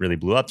some brands really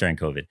blew up during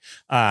COVID.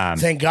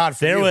 Thank God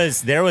for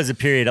there was a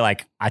period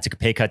like I took a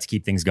pay cut to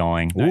keep things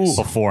going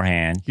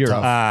beforehand.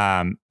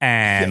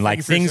 And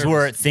like things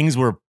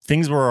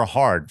were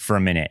hard for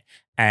a minute.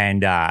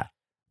 And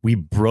we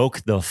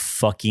broke the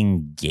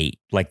fucking gate,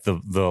 like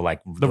the roll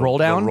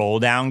down? The roll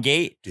down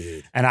gate.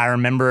 Dude. And I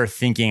remember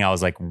thinking, I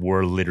was like,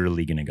 we're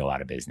literally going to go out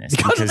of business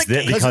because of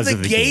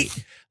the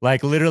gate.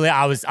 Like literally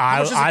How much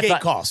does the gate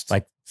cost?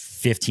 Like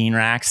 15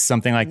 racks,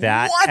 something like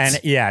that. What?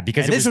 And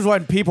because this was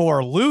when people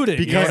were looting.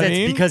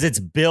 Because it's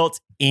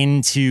built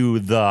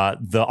into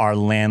our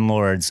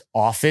landlord's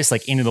office,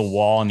 like into the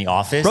wall in the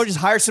office. Bro, just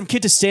hire some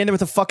kid to stand there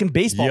with a fucking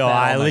baseball Yo, bat.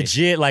 I all night.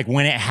 legit, like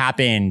when it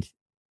happened.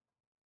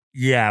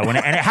 Yeah, and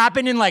it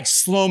happened in like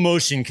slow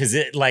motion because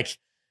it like,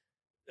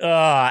 dude,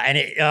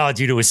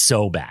 it was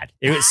so bad.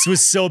 It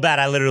was so bad.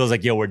 I literally was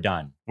like, yo, we're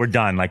done. We're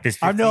done. Like this.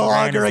 I'm no 15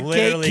 grand longer is a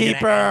literally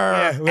gatekeeper.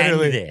 gonna end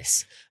Literally.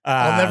 this.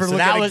 I'll never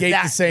look at a gate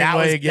the same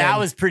way again. That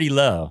was pretty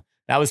low.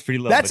 That's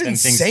but then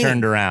things insane.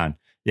 turned around.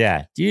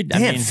 Yeah, dude.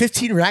 Damn, I mean,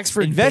 15 racks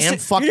for a invest damn in-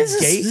 fucking this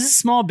gate. is a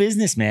small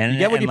business, man. You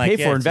get what And you like, pay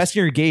for. yeah, Invest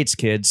in your gates,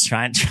 kids.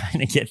 trying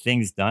to get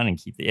things done and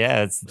keep it.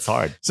 Yeah, it's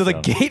hard. So the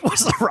gate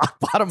was the rock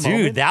bottom dude,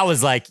 moment. that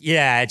was like,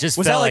 yeah, it just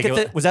Was that felt like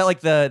it was that like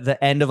the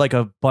end of like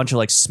a bunch of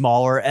like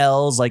smaller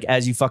L's, like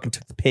as you fucking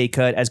took the pay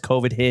cut, as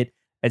COVID hit,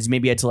 as you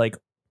maybe had to like,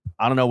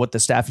 I don't know what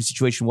the staffing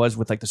situation was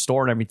with like the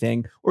store and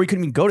everything, or you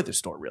couldn't even go to the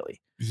store really.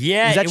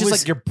 yeah, Is that it just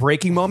was, like your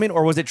breaking moment,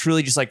 or was it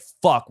truly just like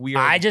fuck? We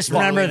are. I just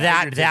Well, remember yeah,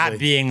 that figuratively.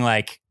 being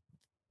like,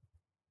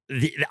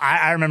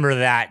 I remember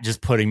that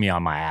just putting me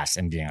on my ass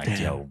and being like,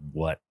 yo,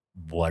 what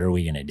are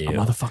we gonna do? a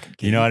motherfucking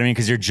gate. You know what I mean?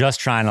 Because you're just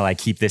trying to like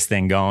keep this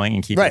thing going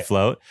and keep it Right.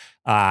 afloat,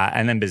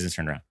 and then business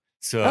turned around.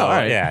 So all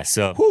right. yeah,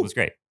 so Whew. it was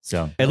great.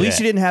 So At least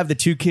yeah. you didn't have the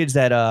two kids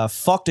that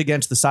fucked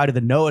against the side of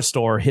the Noah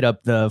store hit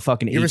up the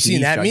fucking. You ever 18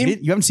 seen that truck. meme?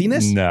 You haven't seen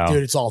this? No,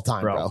 Dude, it's all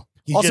time, Bro. bro.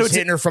 He's Also, just it's-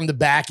 hitting her from the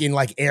back in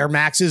like Air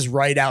Maxes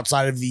right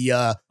outside of the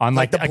on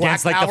like the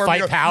against Black like the Power fight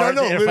mirror. power.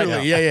 No, fight literally.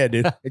 power. Yeah,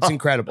 dude. It's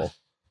incredible.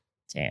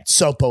 Damn.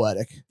 So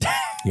poetic.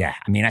 Yeah,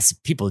 I mean,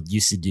 people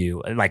used to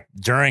do like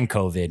during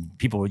COVID.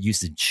 People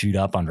used to shoot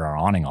up under our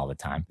awning all the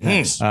time.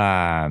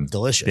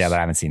 Delicious. Yeah, but I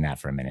haven't seen that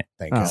for a minute.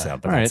 Thank Oh. God. So,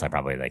 but All that's right. like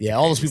probably like Yeah, the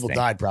all those craziest people thing.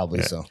 died probably.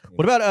 Yeah. So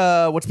What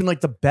about what's been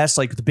like the best,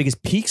 like the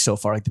biggest peak so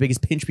far, like the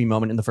biggest pinch me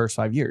moment in the first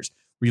 5 years,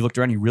 where you looked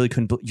around, you really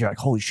couldn't. You're like,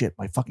 holy shit,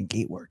 my fucking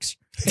gate works.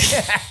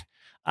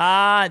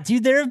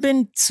 Dude, there have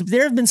been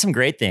some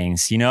great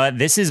things. You know,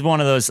 this is one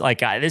of those like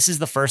this is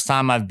the first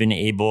time I've been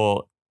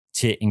able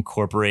to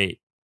incorporate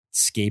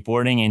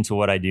skateboarding into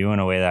what I do in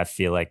a way that I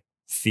feel like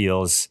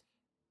feels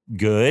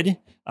good, in a way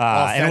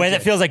that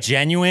Authentic. feels like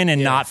genuine and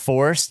Yeah. not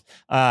forced.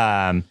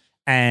 And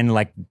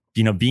like,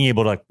 you know, being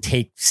able to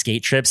take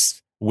skate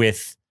trips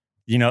with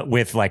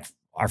like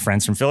our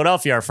friends from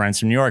Philadelphia, our friends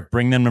from New York,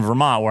 bring them to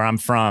Vermont where I'm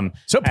from.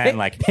 So And,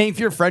 like- paying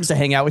for your friends to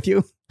hang out with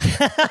you.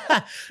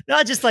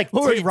 No, just like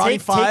Who are you, Ronnie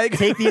Feig?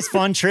 take these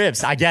fun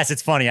trips. I guess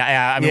it's funny.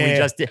 I mean, we Yeah.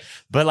 just did,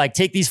 but like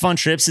take these fun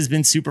trips has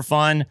been super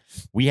fun.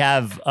 We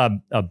have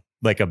a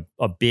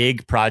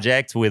big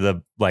project with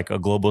a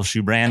global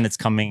shoe brand that's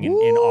coming in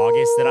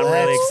August that I'm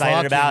really let's excited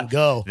fucking about.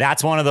 go.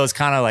 That's one of those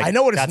kind of like I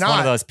know what it's that's not. one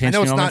of those I pinch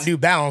know it's moments. not New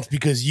Balance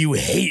because you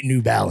hate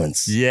New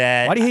Balance.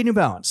 Yeah, Why do you hate New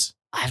Balance?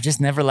 I've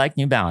just never liked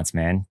New Balance,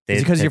 man. Is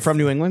it because you're from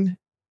New England?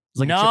 It's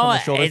like a chip on no, the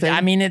shoulder thing?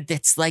 I mean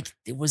it's like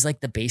it was like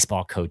the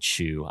baseball coach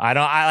shoe. I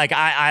don't know.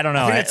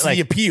 I think it's like,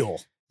 the appeal.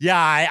 yeah,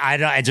 I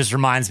don't. It just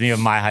reminds me of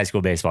my high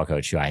school baseball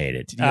coach who I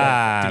hated. Did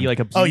he like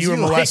abuse oh, you were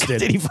Like, molested.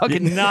 did he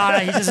fucking? No,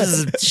 he just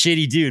is a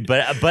shitty dude.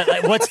 But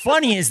like, what's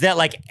funny is that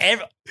like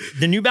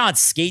the New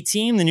Balance skate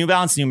team, the New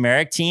Balance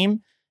numeric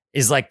team,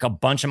 is like a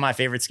bunch of my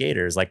favorite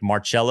skaters, like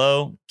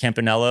Marcello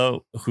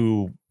Campanello,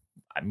 who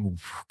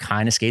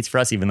kind of skates for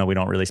us, even though we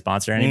don't really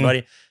sponsor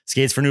anybody.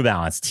 Skates for New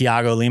Balance.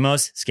 Tiago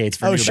Limos skates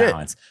for Oh, New shit.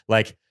 Balance.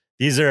 Like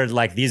these are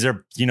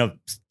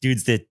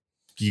dudes that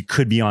you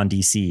could be on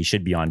DC,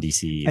 should be on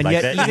DC. And like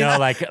yet, that, even- you know,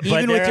 like but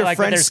Even they're with your like,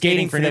 but friends they're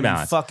skating for New them, you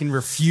Balance. fucking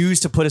refuse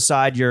to put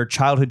aside your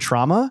childhood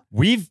trauma.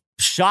 We've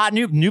shot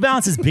New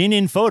Balance has been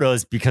in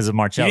photos because of You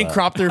Marcello. didn't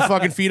crop their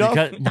fucking feet off?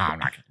 Because, no, I'm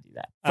not gonna do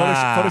that.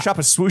 Photoshop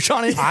a swoosh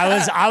on it.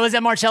 I was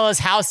at Marcello's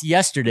house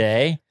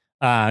yesterday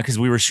because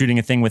we were shooting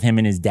a thing with him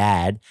and his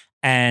dad,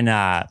 and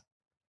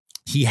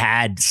he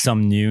had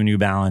some new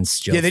Balance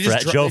Joe, Yeah, they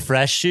just Joe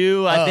Fresh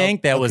shoe. I Oh,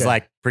 think that was okay.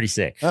 like pretty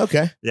sick.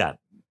 Okay. Yeah, It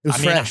was I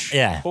mean, fresh.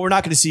 yeah, But we're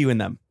not going to see you in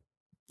them.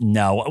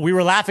 no, we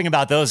were laughing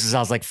about those because I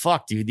was like,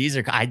 "Fuck, dude, these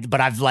are."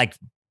 But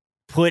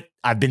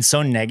I've been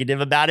so negative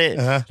about it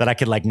Uh-huh. that I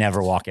could like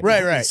never walk it. Right,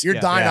 back. right. You're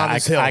Yeah. dying on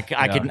this hill.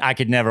 I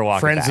could never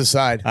walk. Friends it back.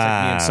 aside. Me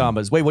and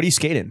Sambas. Wait, what are you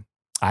skating?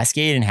 I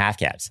skate in half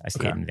caps. I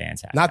skate Okay. in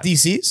Vans half Not caps.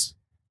 DCs?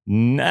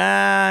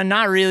 Nah,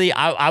 not really.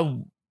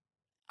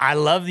 I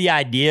love the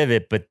idea of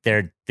it, but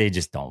they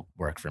just don't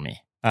work for me.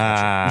 We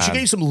should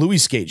get you some Louis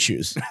skate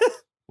shoes.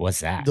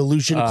 What's that? The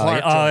Lucian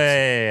Clark. Oh, joints.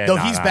 yeah. No,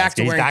 he's back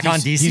to he's wearing back on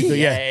DC. DC.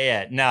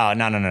 Yeah. Yeah.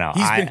 No.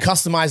 He's been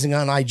customizing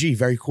on IG.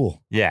 Very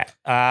cool. Yeah.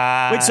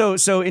 Wait,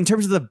 so in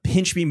terms of the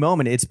pinch me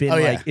moment, it's been Oh,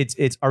 yeah. like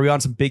it's. Are we on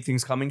some big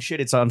things coming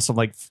shit? It's on some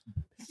like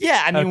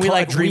yeah. I mean, we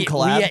like dream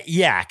collab?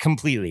 Yeah,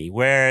 completely.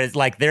 Whereas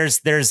like there's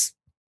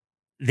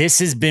this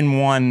has been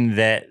one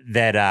that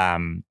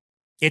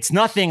it's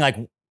nothing like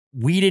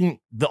we didn't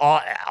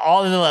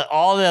all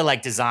the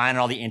like design and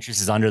all the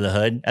interest is under the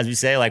hood, as we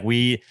say. Like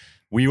we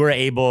were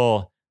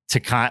able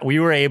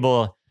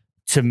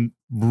to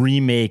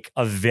remake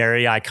a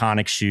very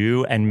iconic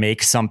shoe and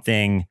make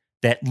something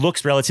that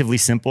looks relatively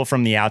simple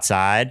from the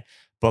outside,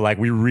 but like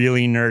we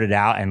really nerded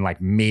out and like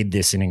made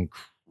this an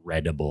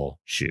incredible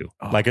shoe,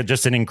 like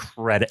just an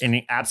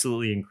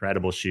absolutely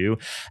incredible shoe.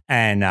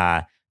 And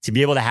to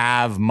be able to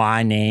have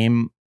my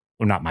name,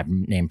 well, not my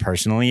name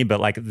personally, but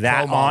like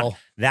that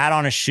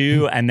on a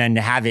shoe, and then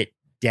to have it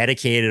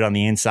dedicated on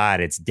the inside,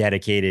 it's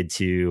dedicated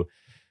to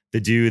the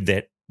dude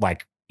that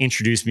like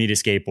introduced me to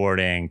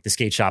skateboarding, the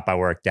skate shop I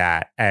worked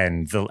at,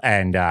 and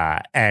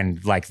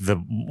like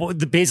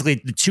the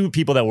basically the two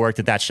people that worked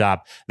at that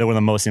shop that were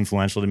the most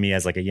influential to me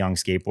as like a young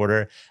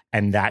skateboarder,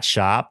 and that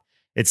shop.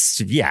 It's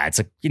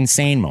an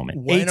insane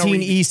moment.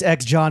 18 East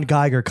X John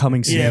Geiger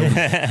coming soon.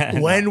 Yeah.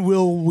 When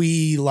will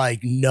we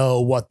like know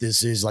what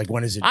this is? Like,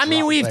 when is it? I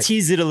mean, we've like,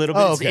 teased it a little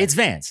bit. Oh, okay. It's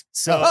Vans.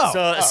 So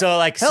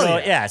like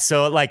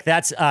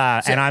that's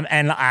and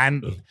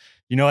I'm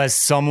you know, as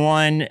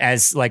someone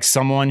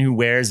who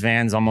wears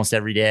Vans almost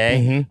every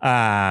day,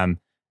 and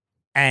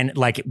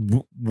like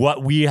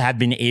what we have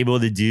been able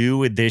to do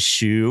with this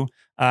shoe,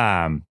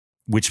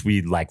 which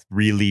we like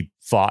really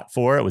fought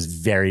for. It was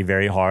very,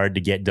 very hard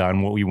to get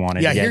done what we wanted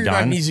to get done. You're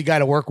not an easy guy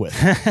to work with.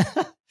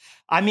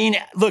 I mean,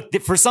 look,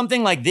 for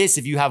something like this,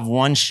 if you have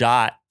one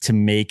shot to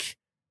make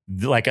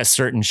like a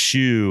certain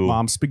shoe,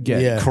 mom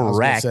spaghetti,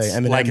 correct,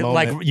 like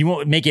you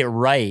won't make it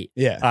right.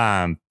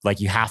 Yeah.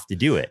 Like you have to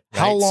do it. Right?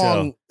 How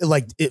long?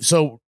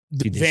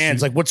 Dude,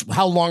 Vans, shoe,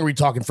 how long are we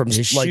talking from?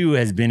 This shoe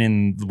has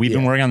been we've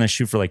been working on this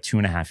shoe for like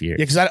 2.5 years.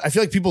 Yeah, because I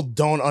feel like people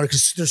don't,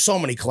 because there's so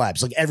many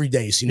collabs. Like every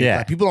day you see new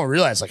collab. People don't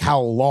realize like how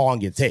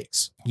long it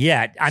takes.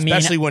 Yeah,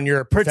 especially when you're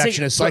a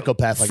perfectionist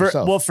psychopath like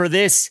yourself. Well, for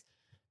this,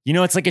 you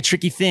know, it's like a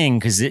tricky thing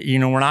because you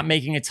know we're not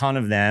making a ton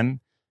of them,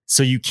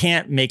 so you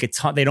can't make a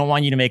ton. They don't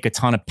want you to make a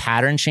ton of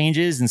pattern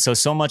changes, and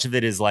so much of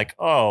it is like,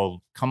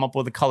 oh, come up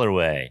with a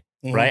colorway,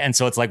 right? And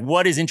so it's like,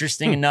 what is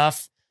interesting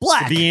enough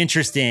to be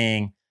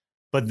interesting?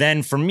 But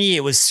then for me,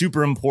 it was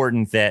super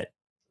important that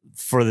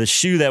for the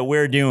shoe that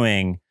we're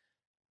doing,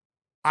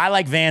 I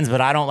like Vans,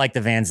 but I don't like the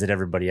Vans that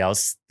everybody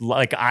else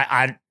like.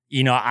 I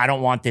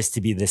don't want this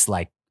to be this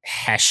like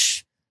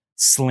Hesh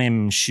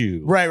slim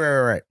shoe.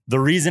 Right. The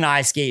reason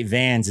I skate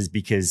Vans is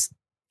because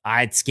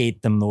I'd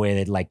skate them the way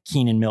that like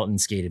Keenan Milton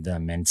skated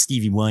them and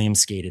Stevie Williams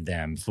skated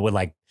them. So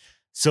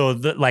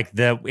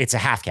it's a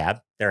half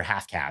cab. They're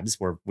half cabs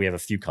where we have a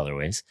few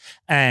colorways,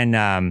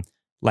 and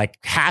like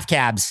half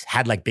cabs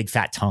had like big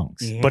fat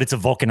tongues, but it's a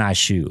vulcanized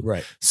shoe.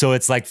 Right. So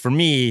it's like, for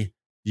me,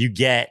 you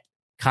get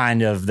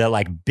kind of the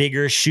like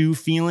bigger shoe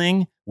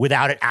feeling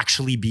without it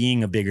actually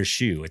being a bigger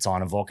shoe. It's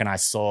on a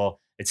vulcanized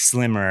sole. It's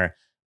slimmer,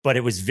 but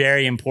it was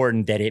very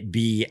important that it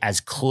be as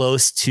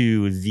close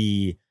to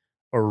the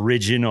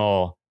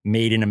original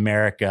made in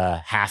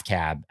America half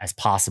cab as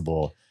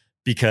possible,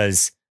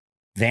 because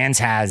Vans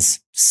has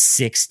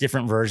 6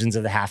 different versions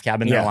of the half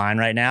cab in their line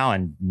right now,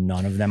 and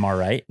none of them are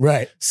right.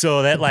 Right.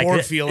 So that like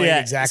board feeling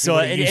exactly. So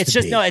it's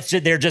just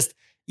they're just,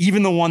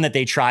 even the one that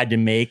they tried to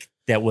make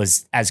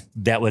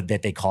that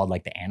they called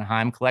like the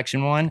Anaheim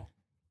collection one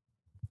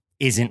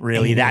isn't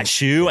really that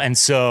shoe. And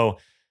so,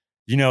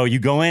 you know, you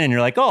go in and you're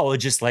like, oh,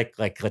 just like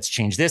let's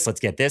change this, let's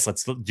get this,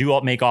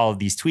 make all of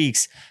these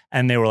tweaks,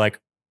 and they were like,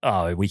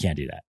 oh, we can't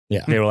do that.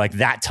 Yeah. They were like,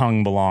 that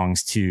tongue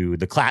belongs to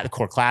the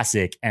core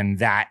classic, and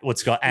that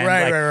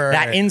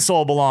that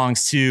insole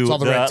belongs to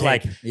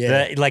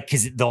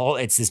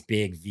it's this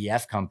big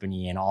VF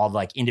company, and all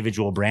like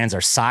individual brands are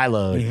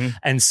siloed.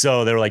 And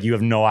so they were like, you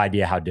have no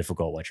idea how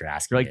difficult what you're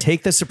asking. You're like,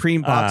 take the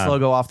Supreme box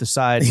logo off the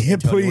side. Yeah,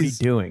 please. What are you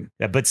doing?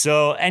 Yeah, but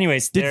so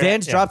anyways, did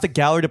Vans drop the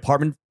gallery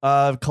department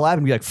collab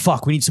and be like,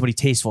 fuck, we need somebody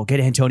tasteful. Get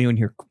Antonio in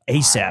here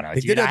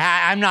ASAP.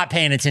 I'm not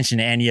paying attention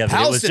to any of it.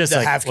 Pals it was just the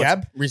like half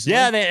cab recently.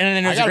 Yeah,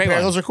 and it was a great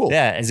one. Those are cool.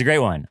 Yeah, it's a great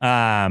one.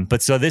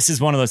 But so this is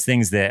one of those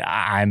things that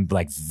I'm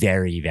like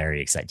very,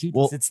 very excited. Dude,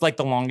 it's like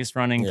the longest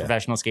running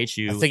professional skate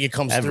shoe. I think it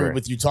comes through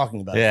with you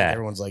talking about it.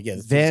 Everyone's like, yeah.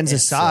 Vans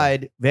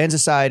aside,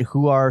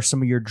 who are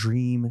some of your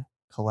dream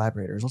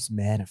collaborators? Let's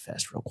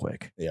manifest real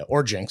quick. Yeah,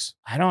 or Jinx.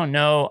 I don't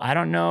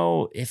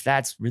know if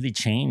that's really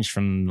changed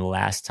from the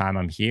last time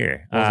I'm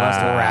here. The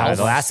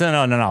last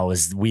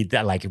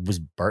it was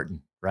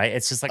Burton. Right?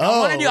 It's just like, I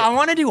want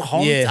to do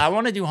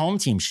home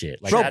team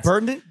shit. Like, bro,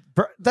 Burton,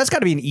 that's got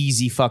to be an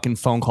easy fucking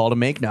phone call to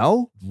make.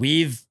 No,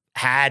 we've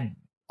had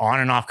on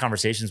and off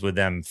conversations with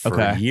them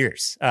for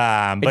years.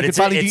 But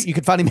you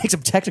could finally make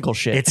some technical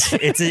shit.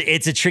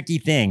 It's a tricky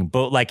thing.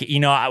 But like, you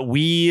know,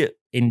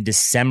 in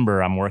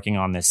December, I'm working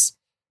on this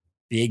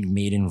big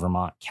made in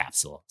Vermont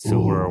capsule. So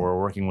we're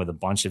working with a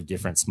bunch of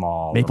different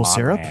small maple Vermont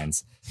syrup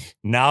brands.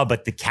 No,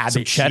 but the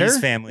Cabot Cheese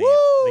family.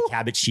 The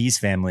Cabot Cheese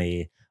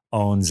family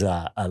owns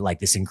like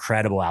this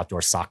incredible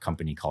outdoor sock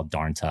company called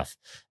Darn Tough,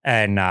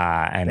 and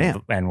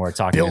we're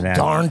talking to them.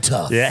 Darn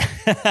Tough, yeah.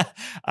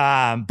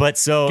 But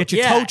so get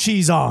your toe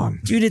cheese on,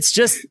 dude. It's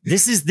just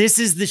this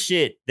is the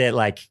shit that,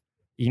 like,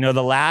 you know,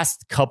 the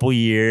last couple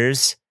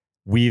years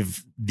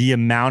the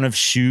amount of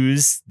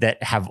shoes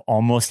that have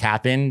almost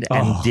happened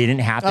and didn't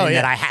happen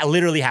that I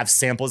literally have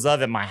samples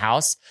of at my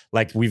house.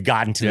 Like, we've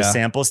gotten to the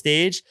sample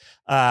stage.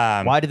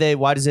 Why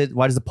does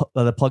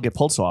the plug get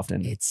pulled so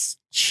often? It's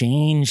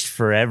changed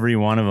for every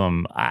one of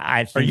them.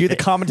 I think are you the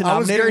common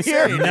denominator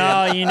here?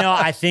 No, you know,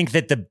 I think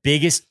that the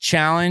biggest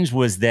challenge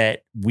was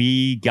that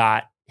we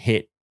got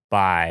hit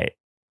by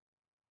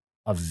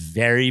a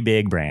very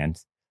big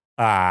brand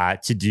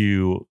to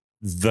do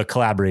the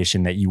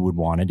collaboration that you would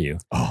want to do.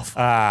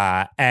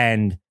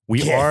 And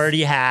we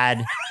already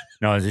had,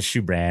 no, it's a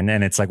shoe brand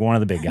and it's like one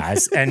of the big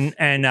guys. And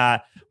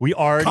we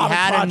already Common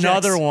had projects.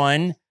 another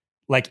one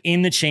like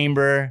in the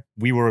chamber.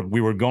 We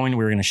were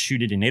going to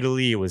shoot it in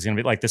Italy. It was going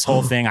to be like this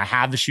whole thing. I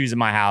have the shoes in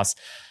my house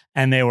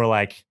and they were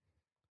like,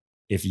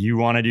 if you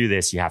want to do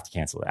this, you have to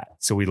cancel that.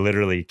 So we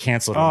literally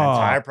canceled an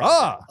entire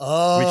project. We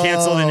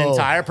canceled an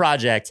entire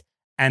project.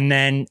 And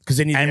then,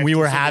 and we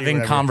were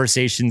having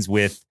conversations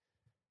with,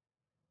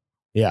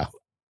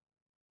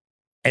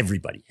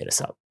 everybody hit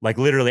us up, like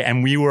literally.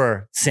 And we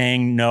were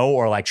saying no,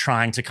 or like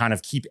trying to kind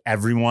of keep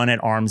everyone at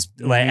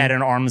at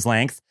an arm's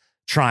length,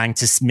 trying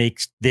to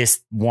make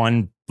this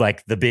one,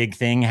 like the big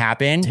thing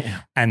happen.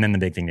 Damn. And then the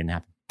big thing didn't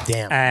happen.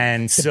 Damn.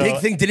 And the so big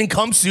thing didn't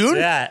come soon?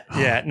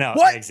 Yeah. No,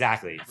 What?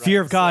 exactly. Right.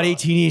 Fear of God,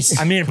 18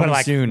 East. I mean, but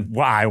like, soon.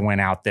 well, I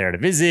went out there to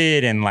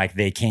visit and like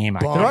they came.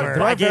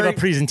 Bummer. I gave a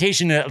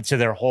presentation to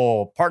their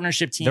whole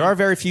partnership team. There are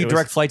very few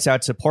direct flights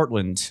out to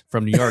Portland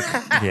from New York.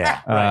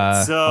 Yeah.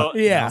 Right. So,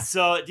 yeah.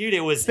 So, dude,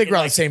 it was. I think we're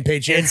on the same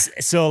page here.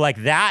 So,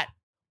 like, that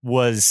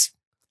was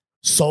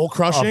soul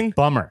crushing. A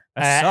bummer.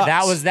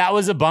 That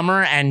was a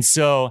bummer. And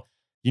so,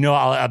 you know,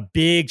 a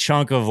big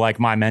chunk of like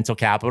my mental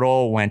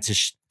capital went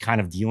to kind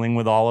of dealing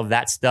with all of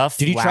that stuff.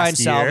 Did you try and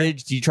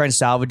salvage? Did you try and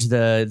salvage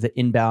the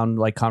inbound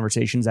like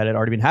conversations that had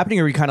already been happening,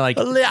 or were you kind of like,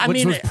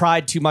 was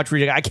pride too much? Where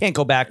you're like, I can't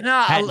go back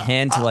hat in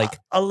hand to like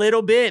a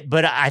little bit,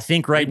 but I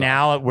think right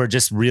now we're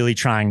just really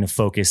trying to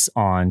focus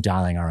on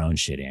dialing our own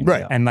shit in,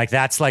 right? And like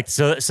that's like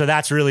so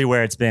that's really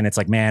where it's been. It's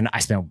like, man, I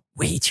spent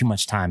way too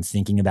much time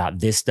thinking about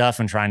this stuff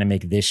and trying to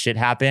make this shit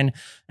happen,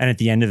 and at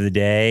the end of the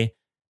day,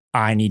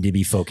 I need to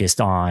be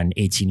focused on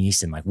 18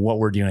 East and like what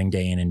we're doing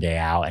day in and day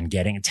out and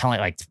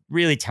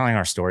really telling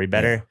our story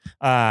better.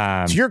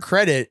 To your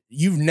credit,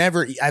 you've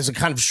never, as a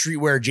kind of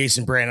streetwear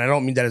adjacent brand, I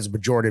don't mean that as a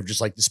pejorative,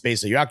 just like the space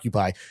that you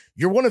occupy,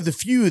 you're one of the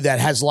few that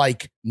has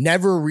like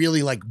never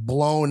really like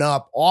blown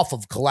up off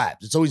of collabs.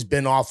 It's always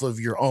been off of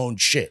your own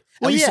shit,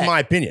 at least in my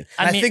opinion.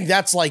 And I think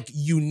that's like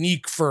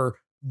unique for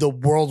the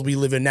world we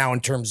live in now in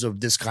terms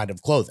of this kind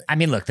of clothing. I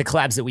mean, look, the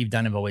collabs that we've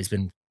done have always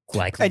been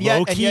like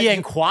low key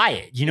and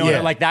quiet, you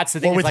know, like that's the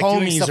thing. Or with like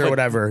homies or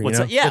whatever.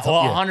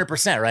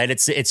 100%, right?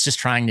 It's just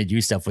trying to do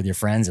stuff with your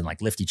friends and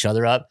like lift each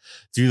other up,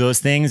 do those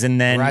things,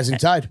 and then rising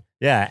tide.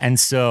 Yeah, and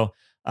so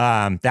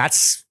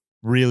that's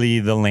really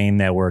the lane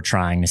that we're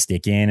trying to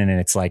stick in, and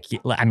it's like,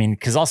 I mean,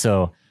 because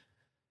also,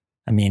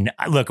 I mean,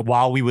 look,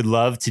 while we would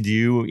love to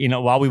do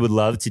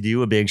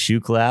a big shoe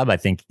collab, I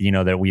think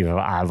that we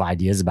have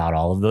ideas about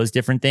all of those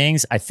different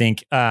things. I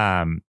think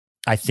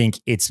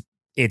it's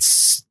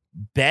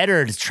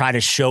better to try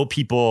to show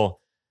people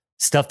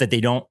stuff that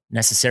they don't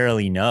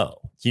necessarily know.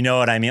 You know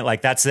what I mean?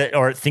 Like that's it,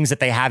 or things that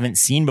they haven't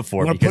seen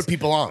before. Want to put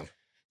people on.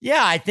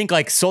 Yeah, I think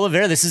like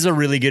Solavera, this is a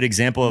really good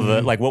example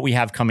of like what we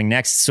have coming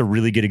next. It's a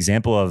really good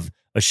example of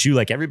a shoe.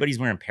 Like everybody's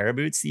wearing para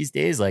boots these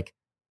days. Like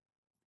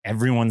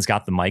everyone's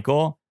got the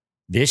Michael.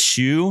 This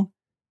shoe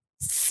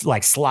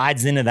like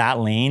slides into that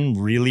lane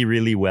really,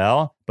 really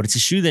well. But it's a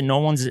shoe that no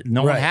one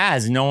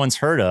has, no one's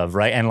heard of,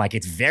 right? And like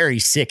it's very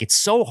sick. It's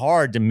so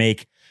hard to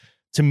make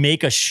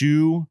a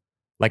shoe,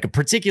 like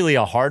particularly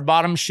a hard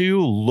bottom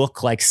shoe,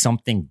 look like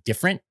something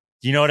different.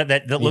 You know what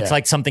that looks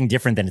like something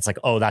different than it's like,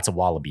 oh, that's a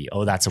Wallaby.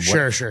 Oh, that's a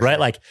sure. Right.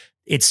 Like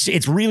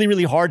it's really,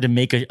 really hard to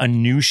make a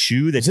new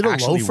shoe that's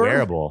actually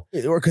wearable.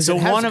 Or because it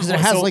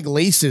has like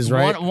laces,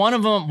 right? One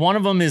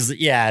of them is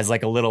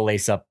like a little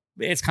lace up.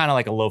 It's kind of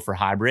like a loafer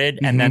hybrid.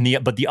 And then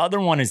the other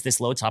one is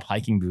this low top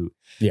hiking boot.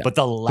 Yeah. But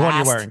the one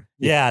you're wearing.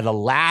 Yeah. The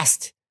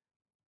last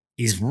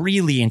is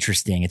really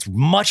interesting. It's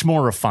much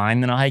more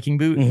refined than a hiking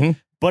boot,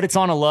 but it's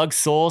on a lug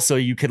sole. So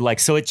you could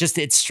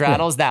it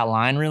straddles that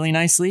line really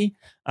nicely.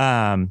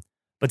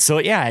 But so,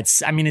 yeah,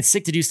 it's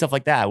sick to do stuff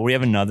like that. We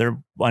have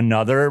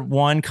another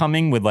one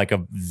coming with like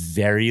a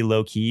very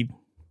low key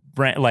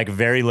brand, like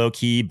very low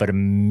key, but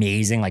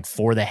amazing, like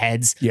for the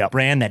heads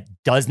brand that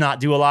does not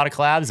do a lot of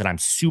collabs that I'm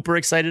super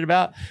excited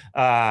about.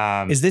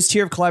 Is this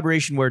tier of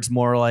collaboration where it's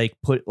more like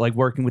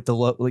working with the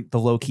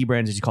low key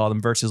brands, as you call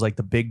them, versus like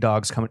the big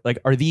dogs coming? Like,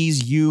 are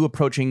these you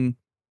approaching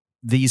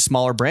these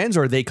smaller brands,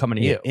 or are they coming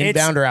to you?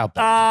 Inbound or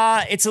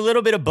outbound? It's a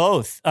little bit of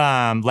both.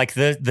 Like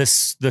the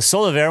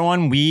Solavera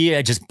one, we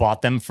just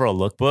bought them for a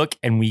lookbook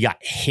and we got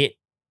hit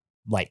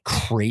like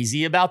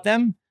crazy about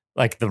them.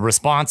 Like the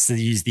response to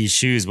these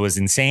shoes was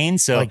insane.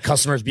 So like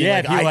customers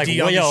being like,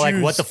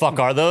 what the fuck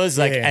are those?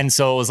 Like, and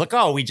so it was like,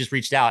 oh, we just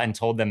reached out and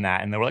told them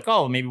that, and they were like,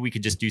 oh, maybe we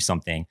could just do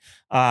something.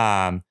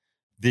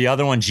 The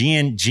other one,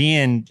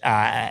 Gian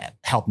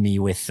helped me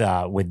with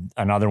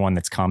another one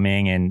that's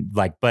coming, and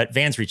like, but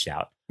Vans reached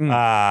out,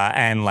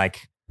 and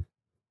like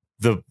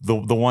the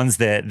ones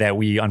that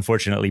we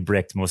unfortunately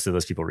bricked, most of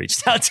those people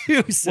reached out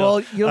to. So, well,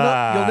 you'll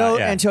know,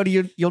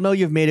 Antonio, you'll know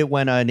you've made it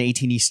when an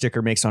 18E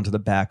sticker makes onto the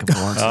back of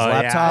Lawrence's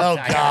laptop. Oh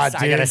God,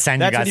 dude. I gotta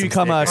send you guys. That's when you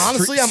become a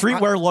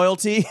streetwear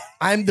loyalty.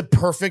 I'm the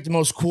perfect,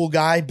 most cool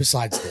guy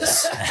besides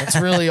this. That's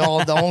really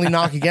all. The only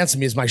knock against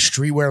me is my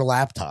streetwear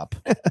laptop.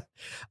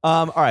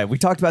 All right, we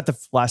talked about the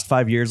last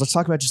 5 years. Let's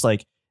talk about just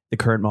like the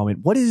current moment,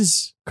 what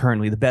is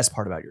currently the best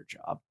part about your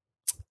job?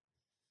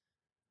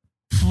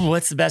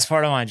 What's the best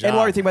part of my job? And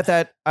while you think about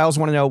that, I also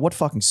want to know what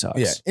fucking sucks.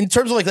 Yeah. In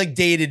terms of like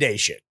day-to-day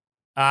shit.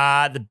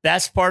 The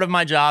best part of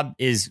my job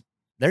is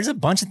there's a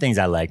bunch of things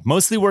I like.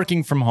 Mostly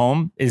working from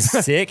home is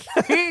sick.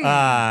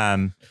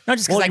 No,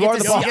 just because I get to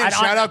see.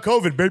 Shout out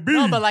COVID, baby.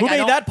 No, but like, Who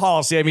made that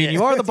policy? I mean,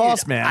 you are the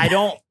boss, man. I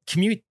don't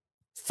commute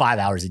 5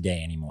 hours a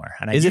day anymore,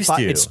 and Is I it used five?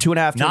 to. It's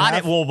 2.5.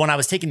 Not well. When I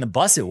was taking the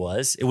bus, it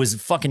was a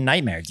fucking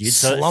nightmare, dude.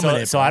 Slumming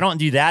it, So bro. I don't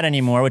do that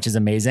anymore, which is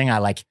amazing.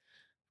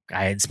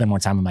 I spend more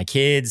time with my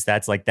kids.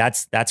 That's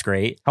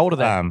great. How old are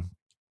they?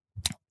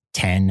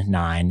 10,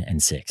 9,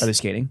 and 6. Are they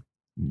skating?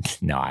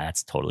 No,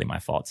 that's totally my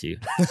fault too.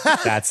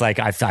 That's like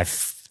I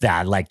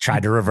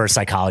tried to reverse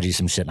psychology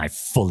some shit and I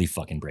fully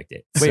fucking bricked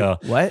it. Wait, So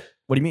what?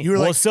 What do you mean? You were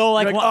like,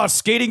 oh,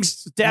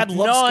 skating's dad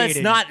loves no, skating. it's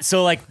not.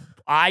 So like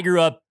I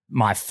grew up.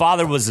 My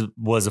father was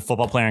a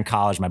football player in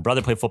college. My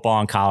brother played football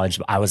in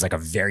college. I was like a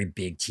very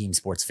big team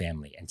sports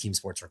family, and team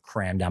sports are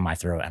crammed down my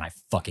throat, and I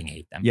fucking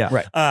hate them. Yeah,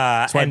 right.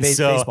 That's why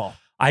so baseball.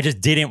 I just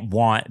didn't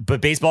want.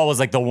 But baseball was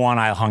like the one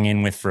I hung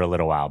in with for a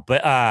little while.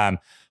 But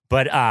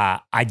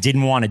I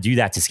didn't want to do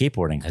that to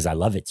skateboarding because I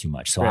love it too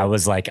much. So Right. I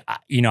was like,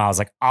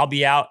 I'll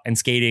be out and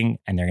skating,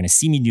 and they're gonna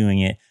see me doing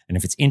it, and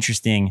if it's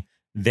interesting,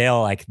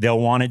 they'll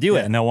want to do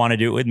it, and they'll want to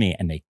do it with me,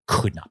 and they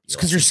could not. it's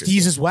because your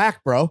skis is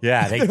whack, bro.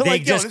 Yeah, they They're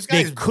like, yo, this just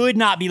guy's could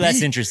not be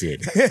less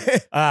interested.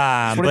 What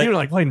are But you doing?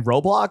 Like playing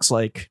Roblox?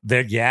 Like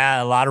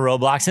a lot of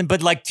Roblox,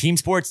 but like team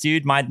sports,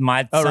 dude. My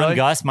son really?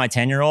 Gus, my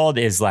 10-year-old,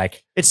 is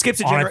like it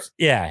skips a on generation.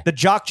 yeah, The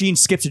jock gene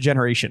skips a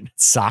generation.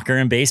 soccer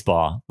and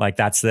baseball. Like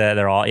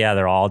they're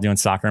all doing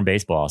soccer and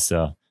baseball.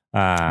 So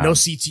No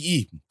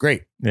CTE.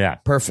 Great. yeah,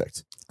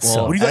 Perfect.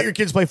 So Would you let your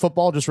kids play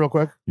football just real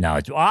quick? no,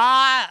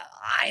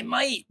 I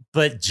might,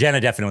 but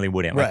Jenna definitely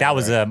wouldn't. Like Right, that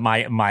was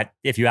my.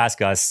 If you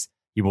ask us,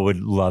 he would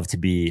love to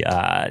be.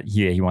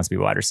 He wants to be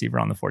a wide receiver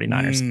on the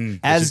 49ers.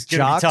 As Which is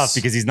gonna be jocks, tough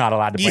because he's not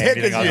allowed to play Yeah,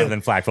 anything 'cause other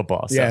than flag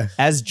football. So.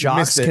 as jocks,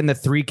 missed it. can the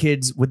three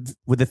kids would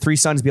the three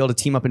sons be able to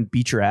team up and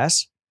beat your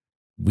ass?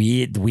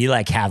 We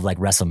like have like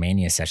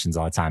WrestleMania sessions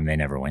all the time. They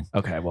never win.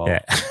 Okay, well, Yeah,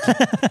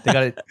 they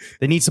got it.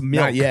 They need some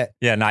milk. Not yet.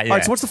 yeah, not yet. All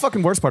right, so what's the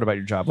fucking worst part about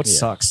your job? What Yeah.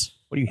 sucks?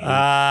 What do you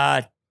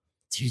hate?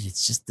 Dude,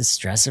 it's just the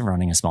stress of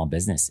running a small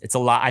business. It's a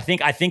lot. I think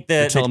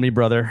You're telling me,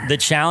 brother. the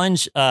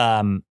challenge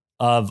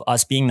of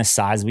us being the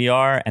size we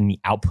are and the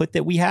output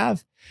that we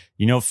have.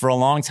 For a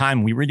long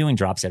time we were doing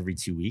drops every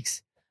 2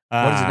 weeks.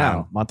 What is it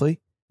now?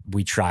 Monthly?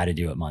 We try to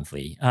do it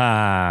monthly.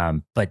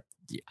 But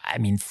I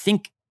mean,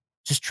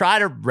 just try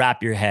to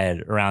wrap your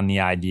head around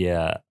the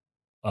idea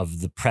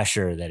of the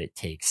pressure that it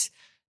takes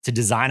to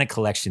design a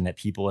collection that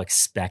people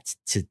expect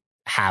to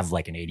have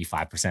like an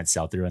 85%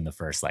 sell through in the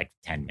first like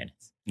 10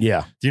 minutes.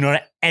 Yeah. Do you know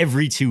what?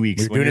 Every 2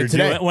 weeks We're doing it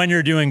today. when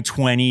you're doing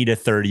 20 to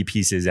 30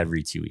 pieces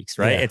every 2 weeks,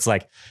 right? Yeah. It's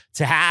like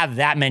to have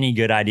that many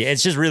good ideas.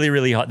 It's just really,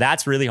 really hard.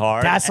 That's really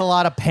hard. That's a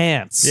lot of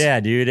pants. Yeah,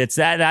 dude.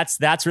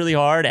 That's really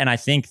hard. And I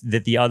think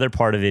that the other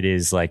part of it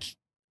is like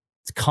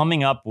it's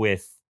coming up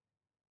with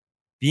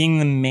being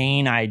the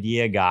main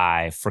idea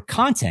guy for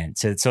content.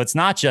 So it's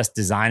not just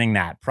designing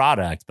that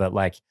product, but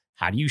like,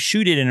 how do you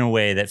shoot it in a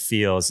way that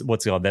feels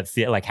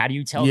like, how do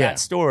you tell that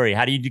story?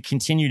 How do you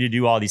continue to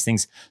do all these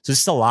things? So it's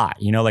just a lot,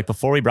 like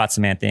before we brought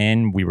Samantha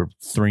in, we were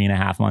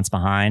 3.5 months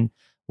behind.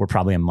 We're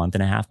probably a month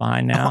and a half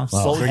behind now.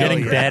 Oh, We're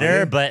getting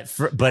better, but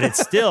it's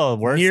still,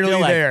 we're Nearly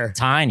still like there.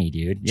 tiny,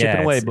 dude. Chipping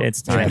Yeah, away, bro.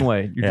 it's tiny. Chipping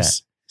away. You're Yeah.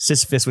 just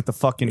Sisyphus with the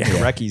fucking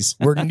Reckies.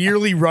 We're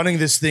nearly running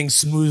this thing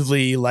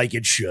smoothly like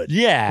it should.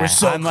 Yeah. We're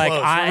so I'm like,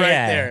 close. We're right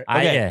there.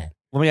 Okay.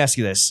 Let me ask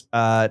you this.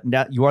 Now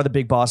you are the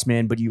big boss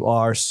man, but you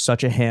are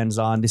such a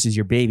hands-on. This is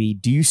your baby.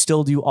 Do you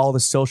still do all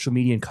the social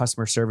media and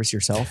customer service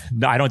yourself?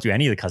 No, I don't do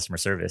any of the customer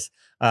service.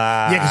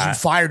 Yeah, because you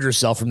fired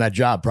yourself from that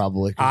job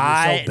probably. 'Cause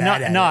you're so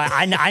bad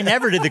at it. I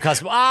never did the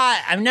customer.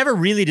 I never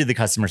really did the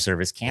customer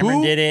service. Cameron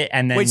Who? did it,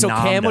 and then Wait, so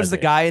Nam Cam was does the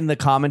it. guy in the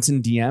comments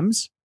and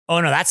DMs? Oh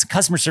no, that's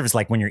customer service.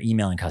 Like when you're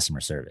emailing customer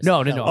service.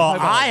 No. Oh,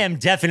 I am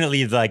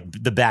definitely like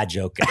the bad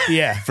joke guy.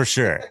 Yeah. for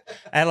sure.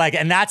 And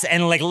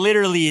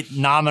literally,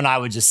 Nam and I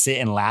would just sit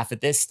and laugh at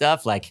this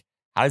stuff. Like,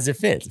 how does it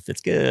fit? It fits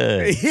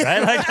good,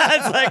 right? Like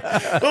that's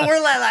like. But we're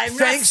like, I'm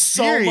Thanks not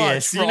so serious.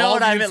 much for You know all what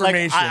the I mean? Like,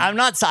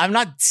 information. I'm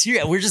not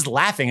serious. We're just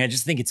laughing. I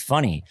just think it's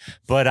funny.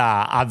 But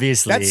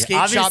obviously, That's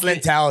skate shop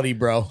mentality,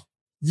 bro.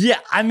 Yeah,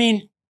 I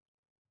mean,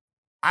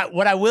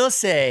 what I will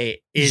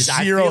say is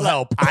Zero I feel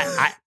help.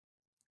 Like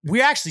we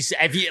actually,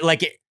 if you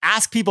like,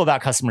 ask people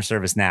about customer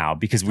service now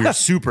because we're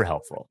super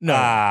helpful. No.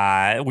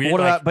 What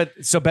about?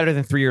 But so better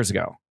than 3 years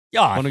ago.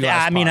 Yeah, When we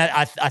last I mean,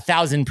 pod.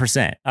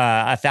 1,000%,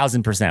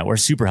 1,000%. We're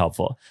super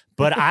helpful.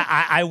 But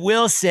I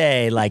will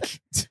say, like,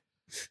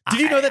 Did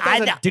you know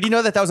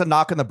that that was a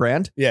knock on the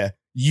brand? Yeah.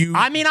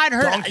 I mean, I'd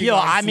heard. Dunking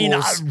on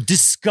fools.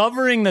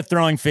 Discovering the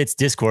Throwing Fits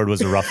Discord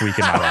was a rough week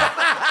in my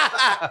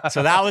life.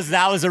 So that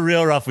was a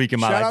real rough week in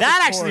my Shout life. out That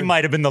to actually Cord.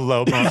 might have been the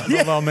low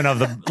moment of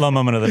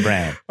the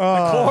brand.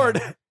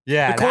 Cord.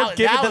 Yeah, The Corp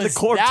give it, then the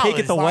Corp take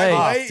it away.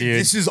 Tough, dude.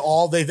 This is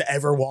all they've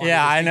ever wanted.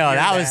 Yeah, I know.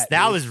 Hear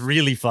That was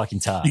really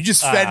fucking tough. You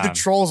just fed the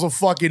trolls a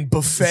fucking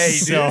buffet,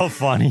 dude. So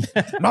funny.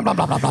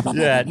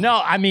 Yeah.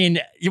 No, I mean,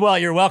 well,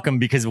 you're welcome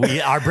because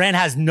our brand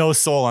has no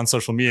soul on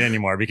social media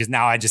anymore because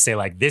now I just say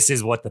like, this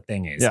is what the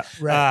thing is. Yeah.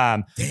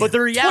 Right. But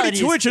the reality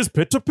 22 is, inches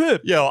pit to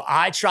pit. yo,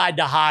 I tried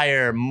to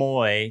hire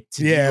Moy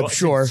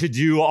to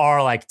do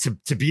our like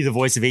to be the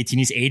voice of 18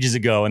 East ages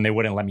ago, and they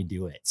wouldn't let me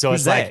do it. So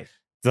Who's it's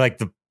like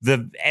the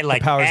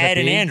powers Ed that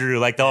and be? Andrew,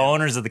 like the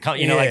owners of the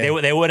company, like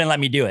they wouldn't let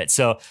me do it.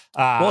 So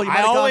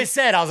I always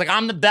said, I was like,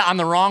 I'm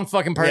the wrong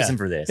fucking person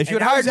for this. If you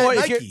had hired more,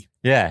 if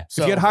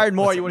you had hired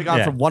more, you would have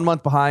gone from 1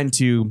 month behind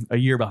to a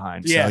year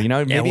behind. Yeah. So, you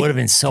know, maybe it would have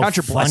been so count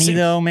your funny blessings.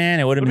 though, man.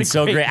 It would have been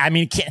so great. great. I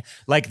mean,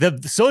 like the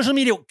social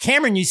media,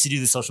 Cameron used to do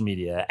the social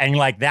media, and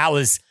like that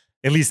was,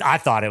 at least I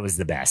thought it was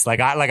the best.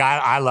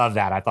 I love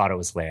that. I thought it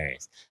was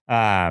hilarious.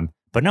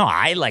 But no,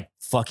 I like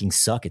fucking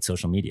suck at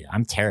social media.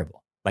 I'm terrible.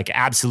 Like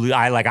absolutely,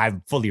 I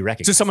fully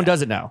recognize. So someone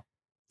does it now.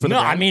 No,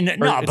 I mean, no,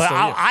 but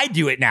I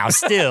do it now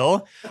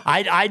still.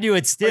 I do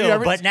it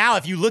still. But now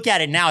if you look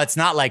at it now, it's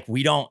not like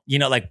we don't,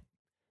 like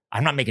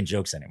I'm not making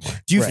jokes anymore.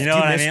 Do you, you know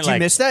what I mean? Do you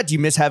miss that? Do you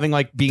miss having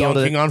like being able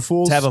Dunking on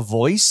fools? to have a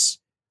voice?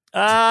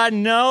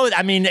 No,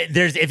 I mean,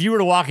 if you were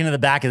to walk into the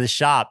back of the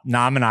shop,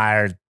 Nam and I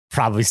are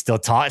probably still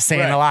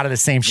saying a lot of the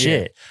same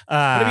shit. But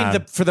I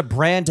mean, for the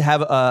brand to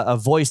have a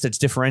voice that's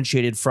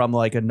differentiated from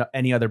like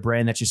any other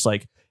brand that's just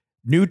like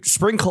new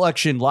spring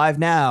collection live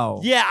now.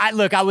 Yeah, I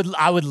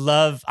would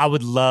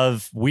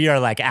love. We are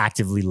like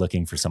actively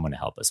looking for someone to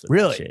help us with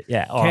Really? that shit.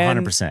 Yeah,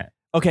 100%.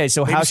 Okay,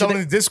 so Maybe how should someone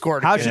they, in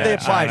Discord. how should they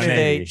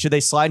apply? Should they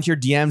slide into your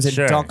DMs and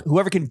Sure. dunk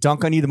whoever can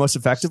dunk on you the most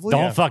effectively?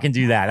 Don't fucking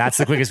do that. That's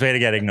the quickest way to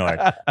get ignored.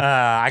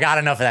 I got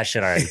enough of that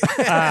shit already.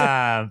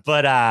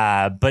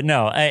 But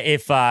no,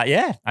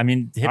 I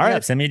mean, hit me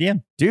up, send me a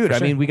DM. Dude, For I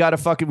sure. mean, we had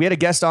a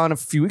guest on a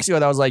few weeks ago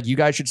that was like, you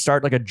guys should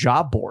start like a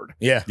job board.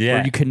 Yeah.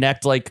 Where you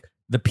connect like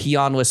the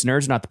peon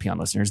listeners, not the peon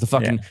listeners, the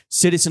fucking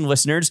citizen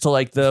listeners to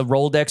like the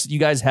Rolodex that you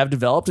guys have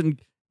developed and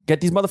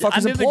get these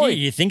motherfuckers employed.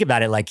 You think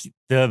about it, like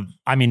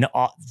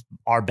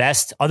our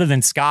best, other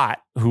than Scott,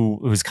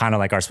 who's kind of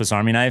like our Swiss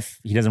Army knife.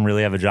 He doesn't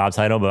really have a job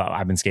title, but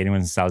I've been skating with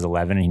him since I was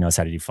 11, and he knows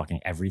how to do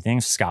fucking everything.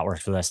 So Scott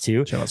works with us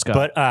too. Shout out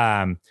Scott.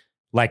 But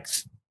like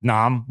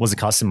Nam was a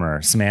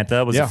customer,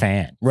 Samantha was a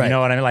fan. Right. You know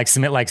what I mean? Like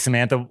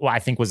Samantha, I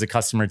think was a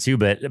customer too.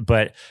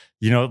 But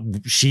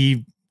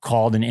she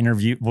called an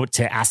interview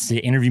to ask to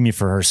interview me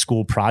for her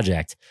school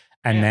project,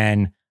 and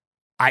then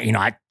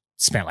I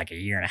spent like a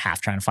year and a half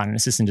trying to find an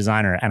assistant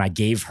designer, and I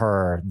gave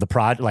her the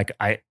project.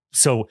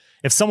 So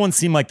if someone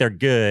seemed like they're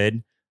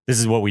good, this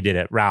is what we did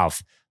at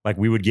Ralph. Like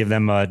we would give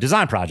them a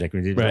design project.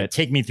 We did like,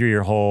 take me through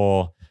your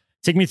whole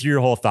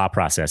thought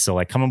process. So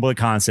like come up with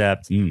a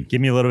concept, give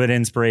me a little bit of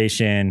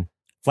inspiration,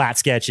 flat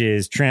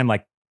sketches, trim,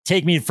 like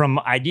take me from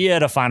idea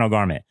to final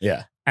garment.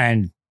 Yeah.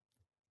 And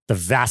the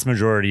vast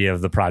majority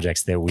of the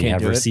projects that we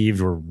have received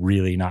were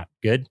really not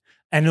good.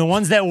 And the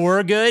ones that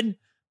were good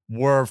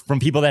were from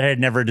people that had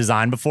never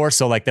designed before.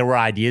 So like there were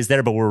ideas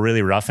there, but were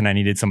really rough, and I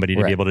needed somebody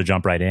to be able to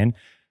jump right in.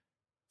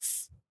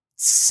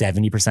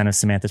 70% of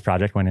Samantha's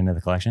project went into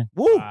the collection.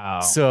 Woo.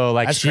 Wow. So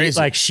like That's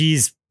crazy.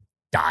 she's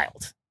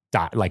dialed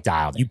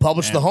in. You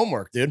published the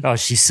homework, dude. Oh,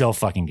 she's so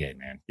fucking good,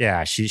 man.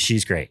 Yeah,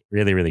 she's great.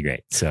 Really, really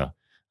great. So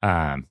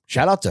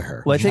shout out to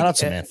her. Well, I Shout think- out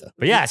Samantha.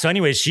 but yeah, so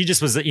anyways, she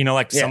just was,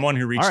 someone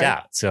who reached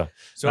out. So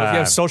So if you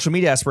have social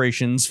media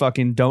aspirations,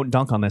 fucking don't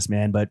dunk on this,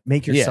 man, but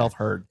make yourself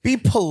heard. Be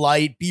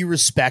polite, be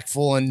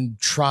respectful, and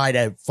try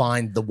to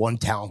find the one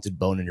talented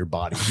bone in your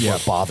body before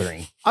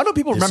bothering. I don't know if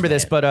people remember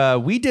this,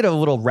 but we did a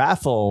little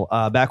raffle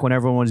back when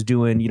everyone was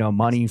doing,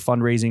 money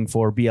fundraising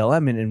for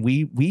BLM, and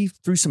we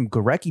threw some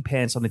Gorecki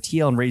pants on the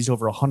TL and raised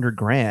over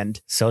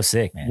 $100,000. so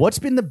sick, man. What's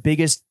been the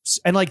biggest,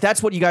 and like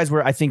that's what you guys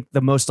were, I think,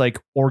 the most like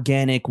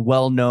organic,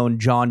 well-known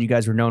John you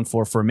guys were known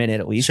for a minute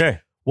at least. Sure.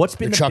 What's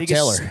been The the Chuck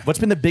biggest, Taylor. What's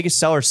been the biggest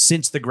seller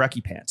since the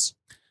Grecky pants?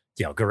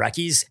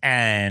 Goreckis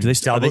and Do they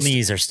still- are they double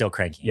knees are still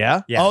cranking.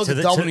 Yeah. Yeah. Oh, to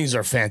the double knees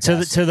are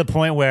fantastic. to the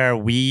point where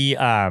we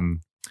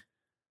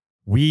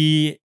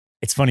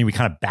it's funny, we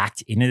kind of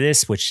backed into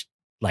this, which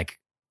like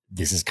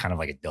this is kind of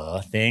like a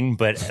duh thing,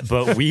 but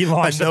we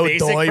launched a no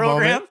basic doy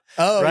program. moment.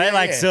 Oh, right. yeah,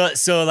 Like yeah.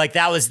 so like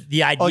that was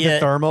the idea. Like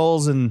the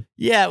thermals and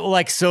Yeah, well,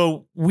 like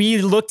so we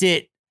looked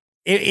at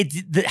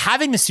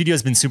having the studio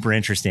has been super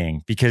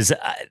interesting because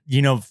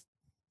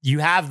you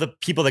have the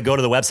people that go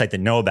to the website that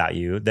know about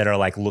you that are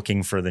like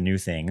looking for the new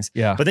things.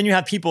 Yeah. But then you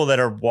have people that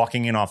are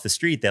walking in off the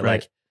street that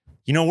Right.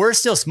 like, we're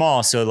still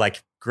small. So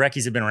like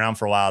Goreckis have been around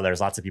for a while. There's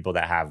lots of people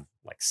that have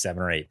like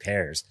 7 or 8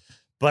 pairs,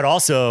 but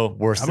also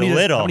we're still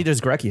little. How many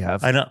does Grecky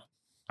have? I know.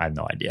 I have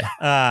no idea.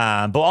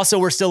 But also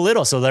we're still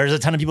little. So there's a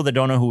ton of people that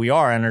don't know who we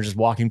are and are just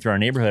walking through our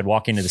neighborhood,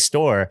 walk into the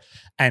store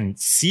and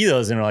see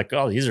those and are like,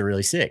 oh, these are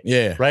really sick.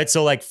 Yeah. Right.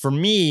 So like for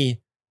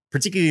me,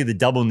 particularly the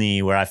double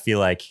knee, where I feel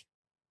like,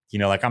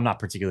 like I'm not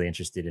particularly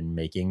interested in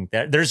making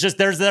that.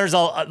 There's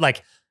all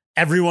like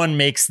everyone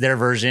makes their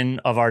version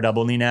of our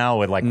double knee now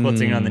with like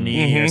quilting on the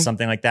knee or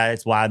something like that.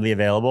 It's widely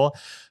available.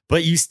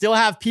 but you still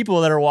have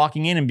people that are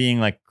walking in and being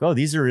like, oh,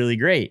 these are really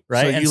great.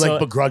 Right. So and you like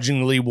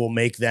begrudgingly will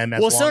make them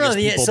as long as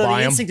people so buy the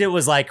them. instinct, it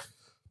was like,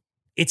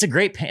 it's a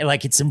great pant.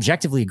 Like it's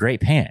objectively a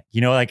great pant, you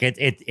know, like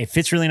it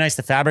fits really nice.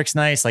 The fabric's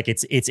nice. Like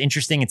it's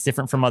interesting. It's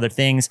different from other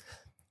things.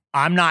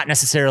 I'm not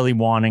necessarily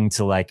wanting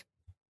to like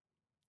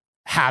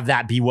have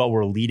that be what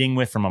we're leading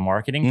with from a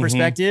marketing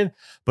perspective,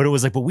 but it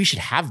was like, but we should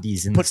have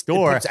these in the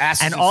store,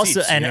 and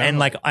also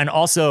and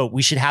also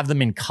we should have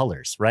them in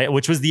colors, right?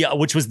 Which was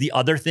the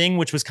other thing,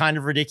 which was kind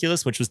of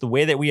ridiculous, which was the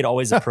way that we had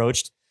always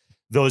approached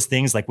those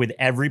things. Like with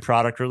every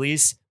product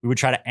release, we would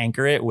try to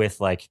anchor it with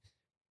like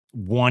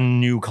one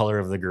new color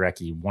of the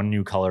Gorecki, one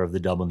new color of the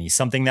double knee,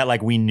 something that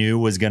like we knew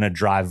was going to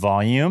drive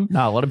volume.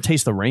 No, let them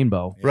taste the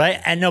rainbow.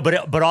 Right. And no,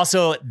 but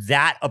also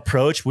that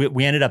approach,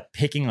 we ended up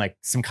picking like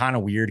some kind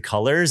of weird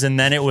colors. And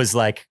then it was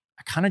like,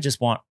 I kind of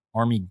just want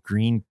army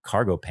green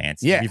cargo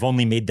pants. Yeah. We've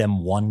only made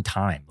them one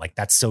time. Like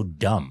that's so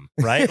dumb.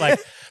 Right.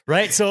 Like,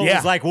 right. So it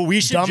was like, well, we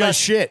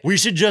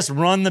should just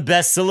run the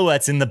best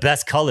silhouettes in the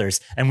best colors,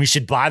 and we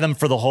should buy them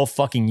for the whole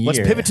fucking year. Let's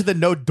pivot to the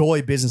no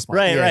doy business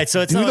model. Right. Right. So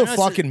it's do the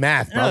fucking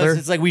math, brother.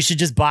 It's like, we should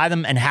just buy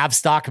them and have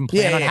stock and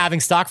plan on having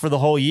stock for the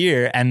whole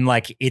year. And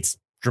like, it's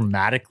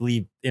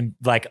dramatically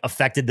like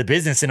affected the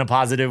business in a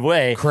positive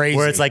way. Crazy.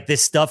 Where it's like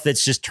this stuff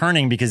that's just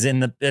turning, because in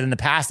the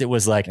past it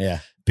was like,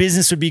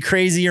 business would be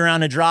crazy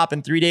around a drop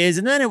in 3 days,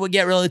 and then it would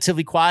get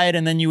relatively quiet,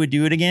 and then you would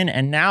do it again.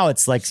 And now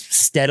it's like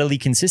steadily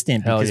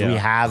consistant because we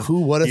have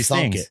who would have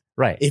thunk things. It?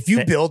 Right. If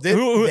you build it,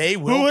 they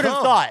will. Who would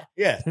have thought?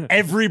 Yeah.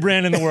 Every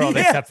brand in the world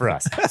except for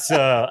us. So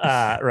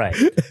right.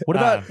 What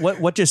about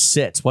what just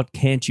sits? What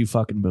can't you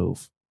fucking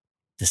move?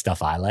 The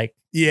stuff I like.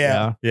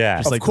 Yeah.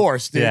 Yeah. Of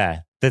course, dude. Yeah.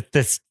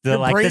 The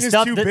like brain the is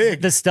stuff too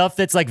big. the stuff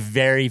that's like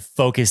very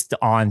focused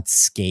on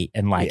skate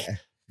and like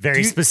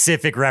very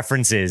specific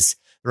references,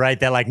 right?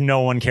 That like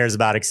no one cares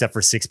about except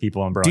for 6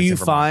 people in Burlington. Do you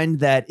find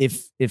that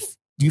if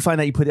you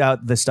put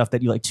out the stuff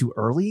that you like too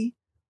early,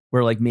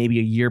 where like maybe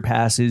a year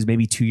passes,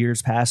 maybe 2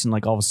 years pass, and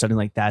like all of a sudden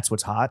like that's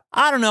what's hot?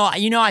 I don't know.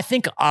 You know, I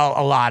think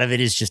a lot of it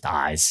is just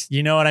eyes.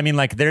 You know what I mean?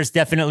 Like there's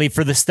definitely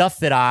for the stuff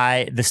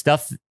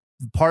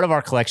part of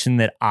our collection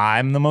that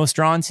I'm the most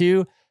drawn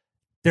to,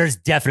 there's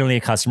definitely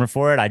a customer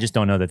for it. I just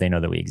don't know that they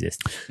know that we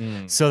exist.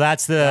 So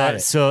that's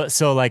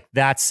so like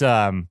that's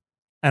and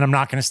I'm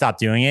not going to stop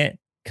doing it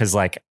because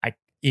like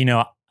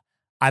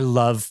I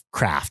love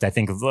craft. I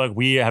think look,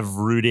 we've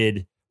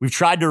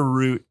tried to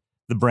root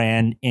the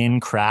brand in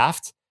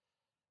craft,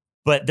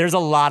 but there's a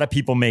lot of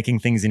people making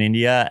things in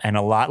India, and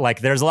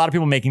there's a lot of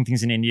people making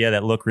things in India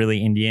that look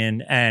really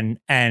Indian,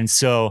 and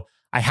so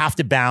I have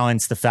to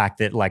balance the fact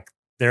that like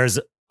there's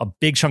a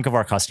big chunk of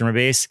our customer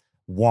base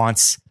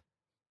wants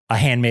a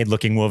handmade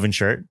looking woven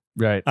shirt.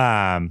 Right.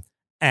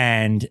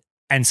 And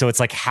so it's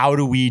like, how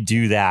do we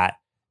do that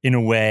in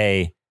a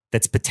way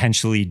that's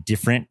potentially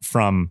different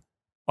from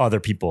other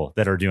people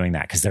that are doing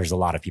that? Because there's a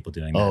lot of people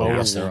doing that. Oh, now.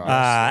 yes, there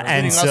are.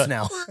 And so, us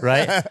now.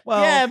 Right?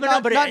 Well, yeah, but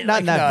not that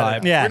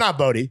vibe. Yeah. You're not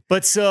Bodhi.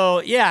 But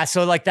so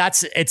like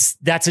that's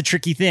a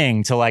tricky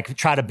thing to like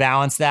try to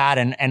balance that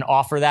and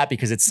offer that,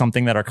 because it's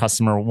something that our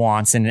customer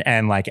wants and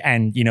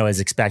is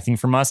expecting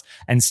from us,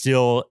 and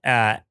still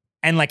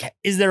and like,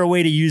 is there a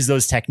way to use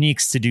those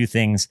techniques to do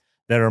things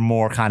that are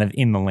more kind of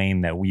in the lane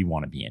that we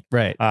want to be in?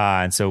 Right.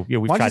 And so we've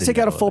Why tried don't to you take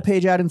out a bit. full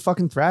page ad in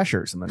fucking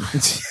Thrasher or something?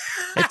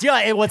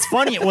 What's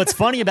funny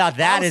about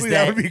that Honestly, is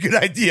that would be a good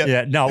idea.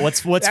 Yeah, no,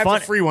 what's That's fun, a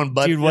free one,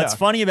 bud. dude, what's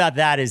funny about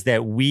that is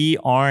that we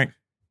aren't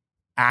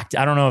I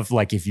don't know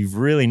if you've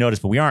really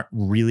noticed, but we aren't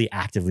really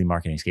actively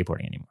marketing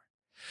skateboarding anymore.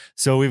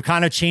 So we've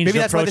kind of changed Maybe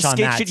the that's why approach the on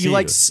skate that shit too. you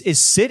like is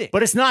sitting.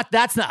 But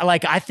that's not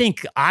like, I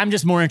think I'm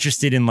just more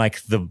interested in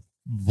like the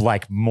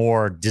like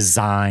more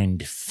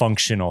designed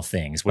functional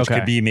things, which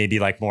could be maybe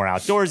like more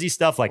outdoorsy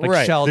stuff, like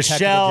Right. the shells,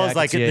 jackets.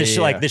 like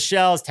like the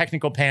shells,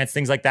 technical pants,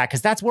 things like that.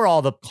 Cause that's where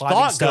all the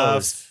thought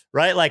goes,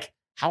 right? Like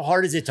how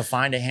hard is it to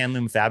find a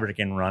handloom fabric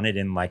and run it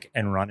in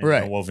in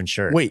a woven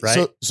shirt? Wait,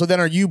 right? so then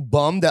are you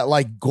bummed that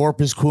like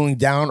Gorp is cooling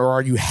down, or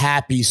are you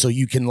happy so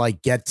you can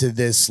like get to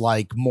this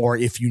like more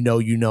if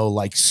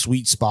like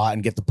sweet spot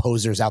and get the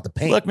posers out the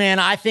paint? Look, man,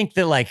 I think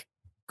that like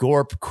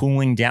Gorp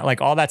cooling down,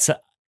 like all that stuff,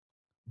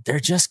 they're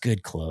just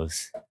good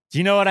clothes. Do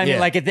you know what I mean?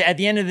 Yeah. Like at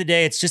the end of the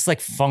day, it's just like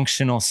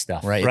functional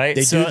stuff, right?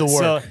 They do the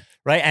work.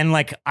 Right. And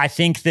like, I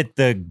think that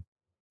the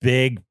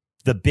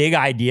big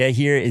idea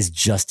here is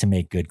just to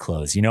make good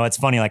clothes. You know, it's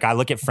funny. Like I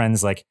look at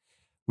friends, like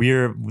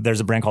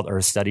there's a brand called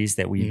Earth Studies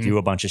that we do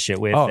a bunch of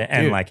shit with.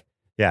 And dude. like,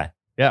 that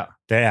they're-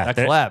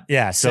 collab.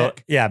 Yeah. So,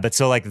 Sick. yeah. But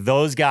so like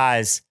those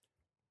guys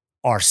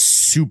are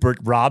super.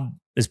 Rob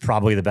is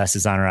probably the best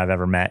designer I've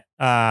ever met.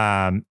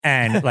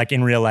 And like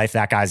in real life,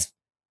 that guy's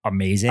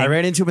amazing. I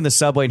ran into him in the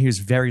subway and he was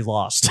very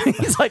lost.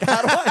 He's like,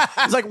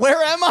 he's like, where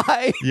am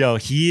I? Yo,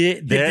 Did he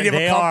have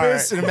a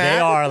compass and a they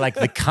map? are like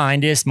the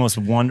kindest, most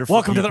wonderful.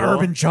 Welcome to the people.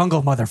 urban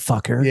jungle,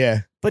 motherfucker. Yeah.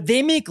 But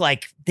they make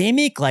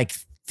like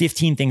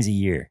 15 things a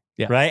year.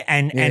 Yeah. Right.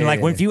 And like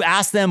when if you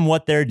ask them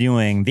what they're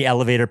doing, the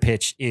elevator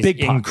pitch is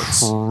Big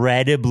pockets.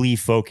 incredibly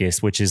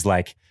focused, which is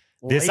like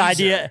this Laser.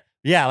 idea.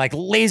 Yeah, like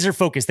laser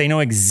focused. They know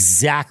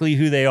exactly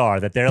who they are.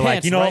 That they're Pants,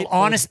 like, you know, right?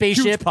 on a Those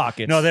spaceship. huge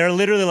pockets. No, they're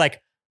literally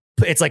like,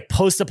 it's like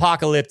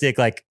post-apocalyptic,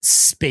 like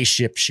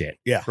spaceship shit.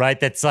 Yeah. Right.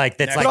 That's like,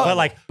 But very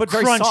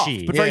crunchy,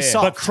 soft, but very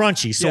soft. but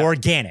crunchy. So Yeah.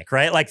 organic,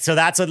 right? Like, so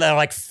that's what they're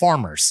like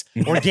farmers,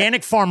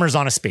 organic farmers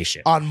on a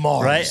spaceship. On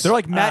Mars. Right? They're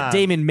like Matt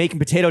Damon making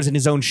potatoes in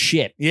his own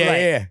shit. Yeah, Right.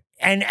 yeah.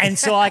 And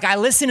so like I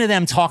listen to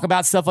them talk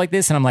about stuff like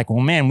this and I'm like, well,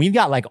 man, we've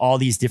got like all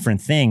these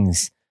different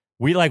things.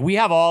 We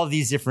have all of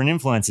these different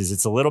influences.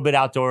 It's a little bit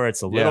outdoor.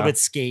 It's a little bit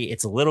skate.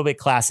 It's a little bit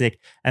classic.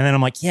 And then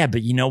I'm like, yeah,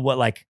 but you know what?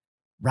 Like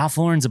Ralph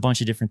Lauren's a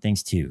bunch of different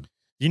things too.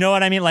 You know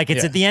what I mean? Like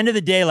it's at the end of the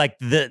day, like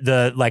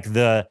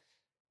the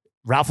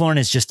Ralph Lauren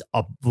is just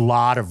a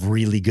lot of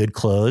really good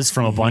clothes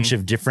from a bunch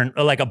of different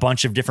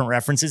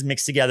references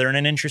mixed together in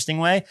an interesting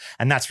way.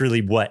 And that's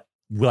really what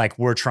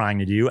we're trying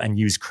to do and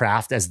use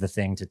craft as the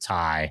thing to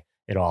tie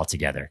it all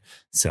together.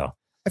 So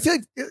I feel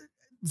like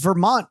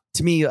Vermont,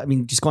 to me, I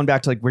mean, just going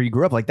back to like where you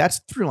grew up, like that's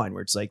the through line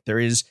where it's like there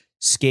is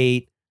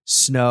skate,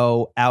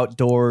 snow,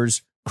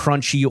 outdoors,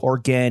 crunchy,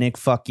 organic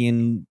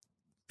fucking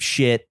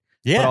shit.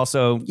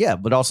 yeah,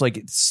 But also like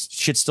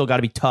shit's still got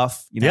to be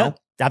tough, you know?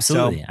 yeah,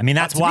 absolutely. So, I mean,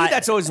 that's to why me,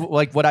 that's always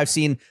like what I've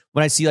seen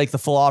when I see like the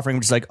full offering,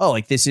 which is like, oh,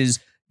 like this is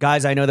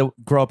guys I know that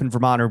grow up in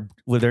Vermont or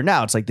live there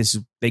now. It's like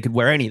they could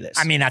wear any of this.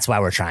 I mean, that's why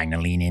we're trying to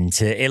lean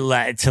into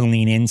it, to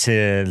lean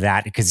into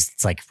that, because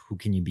it's like, who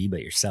can you be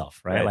but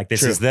yourself, right? Like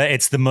this is that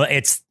is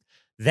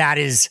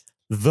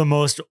the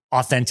most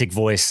authentic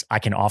voice I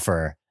can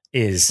offer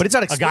is, but it's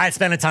not a guy that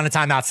spent a ton of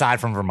time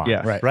outside from Vermont,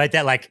 Yeah. right?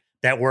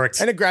 That worked.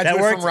 And a graduate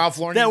from Ralph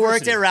Lauren That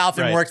worked University. at Ralph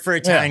and Right. worked for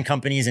Italian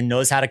companies and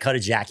knows how to cut a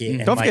jacket.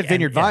 And Don't like, forget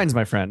Vineyard Vines,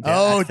 my friend.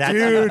 Oh, that's-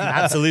 dude.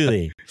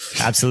 absolutely.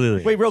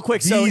 Wait, real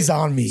quick. So These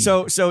on me.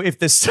 So if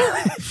this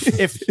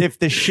if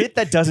the shit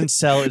that doesn't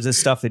sell is the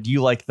stuff that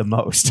you like the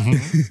most,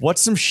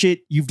 what's some shit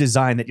you've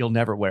designed that you'll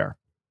never wear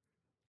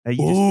that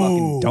you just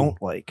fucking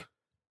don't like?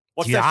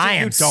 What's Dude, that I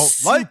shit am you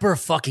don't like? super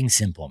fucking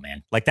simple,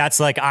 man. Like that's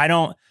like,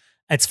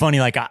 it's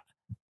funny. Like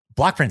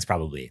block prints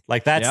probably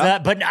like that's Yeah.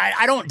 that, but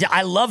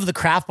I love the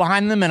craft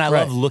behind them and I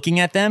love looking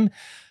at them,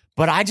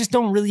 but I just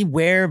don't really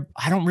wear,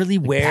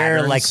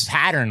 patterns. like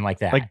pattern like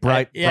that. Like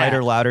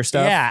brighter, louder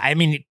stuff. Yeah. I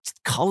mean, it's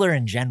color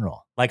in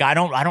general. Like I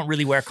don't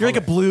really wear color. You're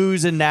like a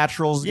blues and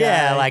naturals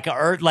yeah, guy. like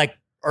earth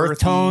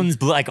Earthy.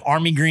 tones, like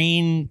army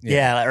green.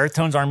 Yeah, like earth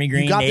tones, army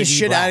green. You got navy, this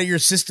shit black. out of your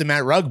system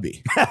at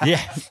rugby. Yeah,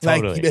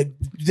 Like totally.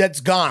 that's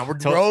gone.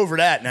 We're over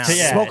that now.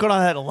 Yeah. smoking on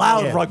that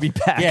loud Yeah. rugby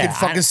pack. Yeah. You can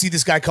fucking see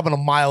this guy coming a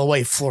mile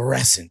away,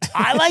 fluorescent.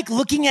 I like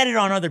looking at it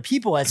on other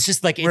people. It's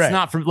just like, it's Right.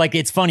 not from like,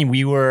 it's funny.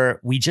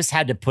 We just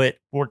had to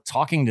we're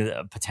talking to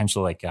a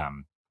potential like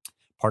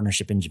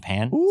partnership in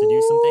Japan to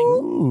do something.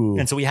 Ooh.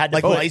 And so we had to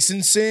Like put,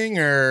 licensing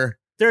or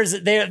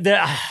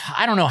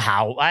I don't know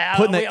how.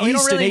 Putting the we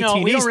don't East really in know.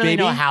 18 We don't East, really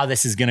know baby. how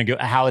this is gonna go,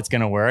 how it's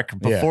gonna work.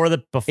 Before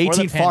the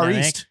 18 far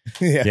pandemic, east.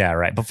 Yeah,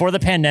 right. Before the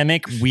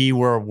pandemic, we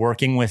were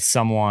working with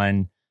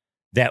someone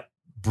that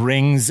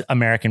brings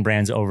American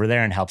brands over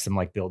there and helps them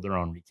like build their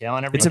own retail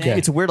and It's everything.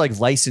 it's a weird like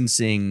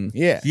licensing.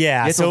 yeah.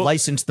 Yeah. You have to So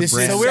license the This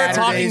brand. is So we were Saturdays,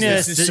 talking to-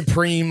 this is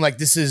Supreme. Like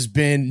this has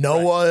been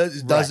Noah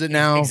does it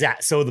now.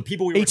 Exactly. So the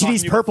people we were H&E's talking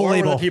to purple before were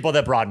label. the people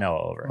that brought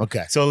Noah over.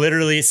 Okay. So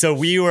literally,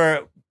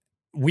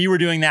 we were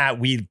doing that.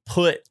 We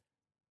put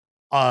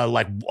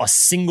like a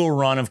single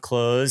run of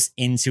clothes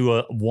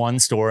into one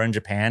store in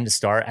Japan to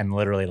start, and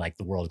literally like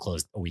the world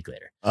closed a week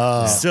later.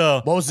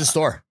 So What was the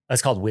store?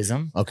 it's called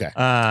Wisdom. Okay.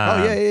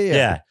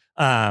 yeah.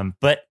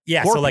 But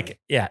yeah, so Gorpy. like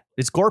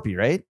It's Gorpy,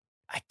 right?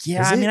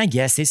 I mean, I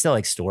guess they sell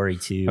like Story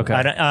too. Okay.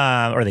 I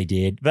don't, or they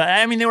did, but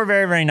I mean, they were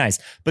very, very nice.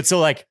 But so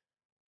like,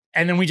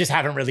 and then we just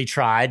haven't really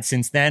tried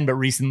since then. But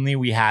recently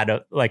we had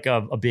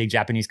a big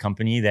Japanese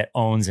company that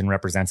owns and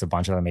represents a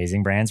bunch of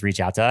amazing brands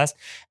reach out to us.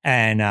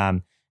 And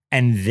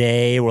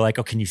they were like,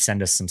 oh, can you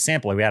send us some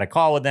sample? We had a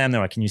call with them.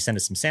 They're like, can you send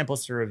us some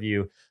samples to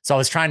review? So I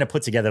was trying to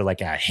put together like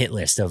a hit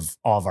list of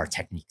all of our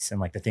techniques and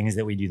like the things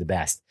that we do the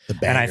best.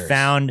 And I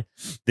found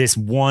this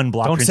one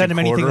block Don't printed send him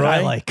anything that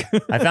I corduroy. like.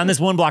 I found this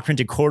one block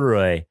printed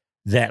corduroy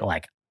that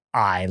like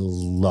I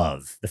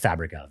love the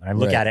fabric of. And I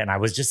look Right. at it and I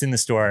was just in the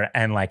store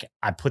and like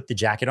I put the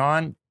jacket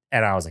on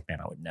and I was like, man,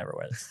 I would never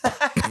wear this.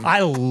 I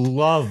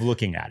love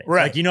looking at it.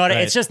 Right. Like, you know what? Right.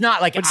 It's just not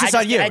like, But it's just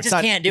not you. I It's just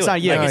not- can't do it's it.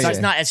 not you. Like,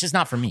 Yeah. it's just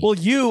not for me. Well,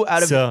 you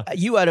out So-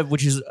 of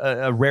which is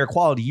a rare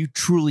quality, you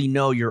truly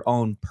know your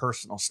own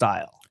personal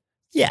style,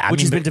 yeah.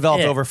 which has been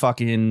developed yeah. over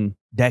fucking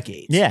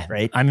decades. Yeah.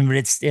 Right. I mean, but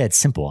it's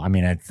simple. I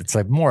mean, it's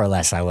like more or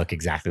less I look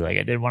exactly like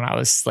I did when I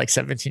was like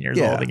 17 years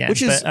Yeah. old again.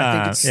 Which is, But, I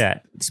think it's yeah.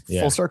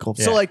 Yeah. full circle.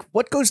 Yeah. So like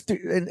what goes through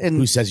Who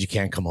and says you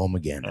can't come home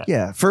again?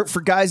 yeah, for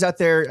guys out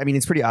there, I mean,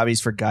 it's pretty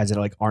obvious for guys that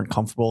like aren't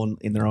comfortable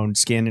in their own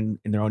skin and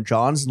in their own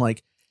johns. And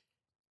like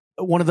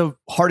one of the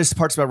hardest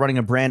parts about running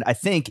a brand, I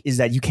think, is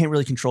that you can't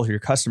really control who your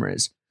customer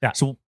is. Yeah.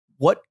 So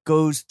what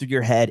goes through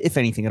your head, if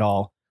anything at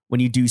all, when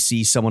you do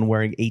see someone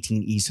wearing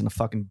 18 East in a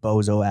fucking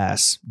bozo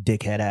ass,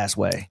 dickhead ass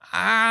way?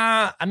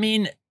 I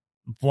mean,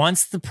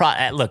 once the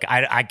look,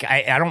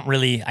 I don't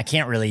really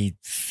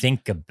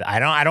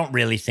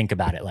think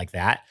about it like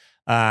that.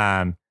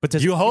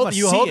 But you hope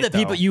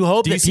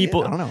that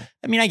people. I don't know.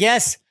 I mean, I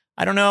guess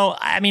I don't know.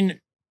 I mean,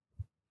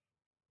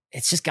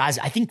 it's just guys.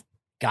 I think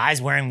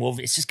guys wearing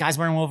woven. It's just guys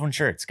wearing woven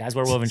shirts. Guys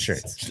wear woven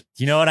shirts. Do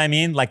you know what I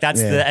mean? Like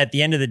that's at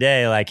the end of the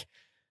day, like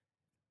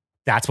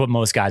that's what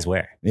most guys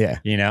wear. Yeah.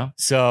 You know.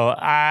 So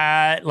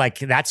like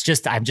that's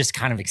just I'm just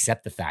kind of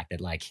accept the fact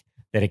that like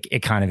that it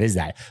kind of is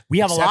that. We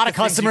have Accept a lot the of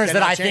things you customers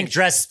that I cannot think change.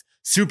 dress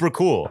super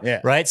cool. Yeah.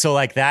 Right. So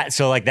like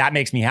that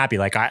makes me happy.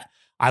 Like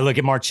I look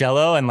at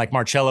Marcello and like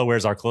Marcello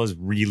wears our clothes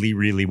really,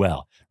 really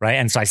well. Right.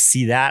 And so I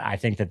see that. I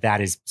think that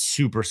is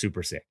super,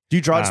 super sick. Do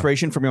you draw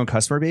inspiration from your own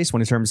customer base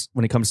when it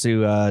comes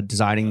to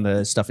designing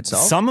the stuff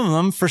itself? Some of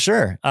them for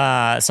sure.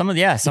 Some of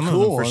them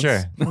for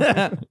sure.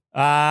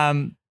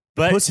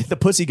 But the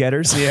pussy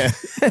getters. Yeah.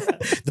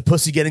 The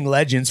pussy getting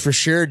legends for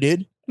sure,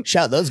 dude.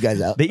 Shout those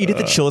guys out. They eat at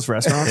the chillest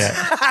restaurants.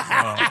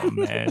 oh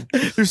man,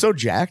 They're so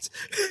jacked.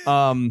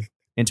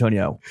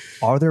 Antonio,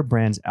 are there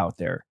brands out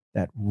there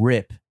that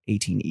rip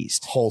 18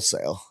 East?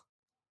 Wholesale.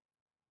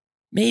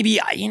 maybe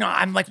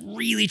I'm like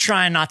really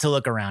trying not to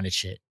look around at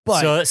shit.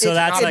 But so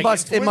that's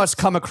like it must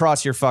come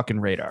across your fucking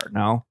radar.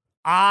 No,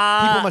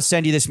 people must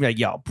send you this and be like,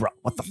 "Yo, bro,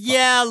 what the fuck?"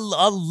 Yeah,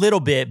 a little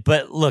bit,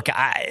 but look,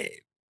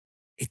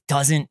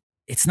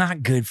 it's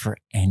not good for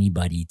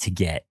anybody to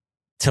get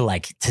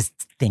to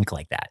think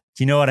like that.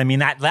 Do you know what I mean?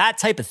 That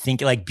type of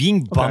thinking, like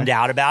being bummed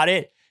out about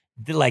it,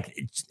 like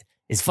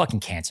is fucking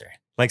cancer.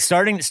 Like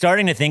starting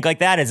to think like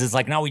that is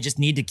like, no, we just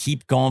need to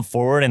keep going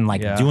forward and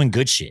doing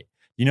good shit.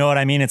 You know what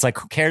I mean? It's like,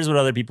 who cares what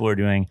other people are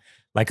doing?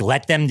 Like,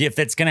 let them, if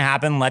it's going to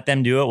happen, let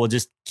them do it. We'll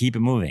just keep it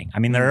moving. I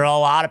mean, there are a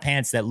lot of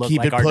pants that look Keep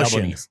like it our pushing.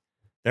 double knees.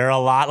 There are a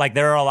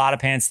lot of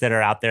pants that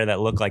are out there that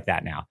look like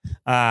that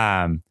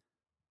now.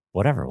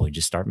 Whatever. We'll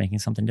just start making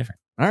something different.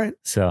 All right.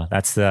 So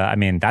that's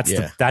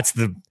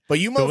the But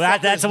you so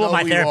that's what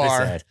my therapist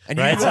said. And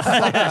right? you go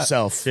fuck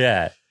yourself.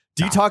 Yeah.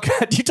 Do you talk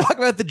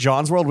about the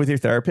John's World with your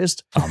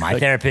therapist? Oh, my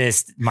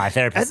therapist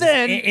And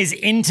then- is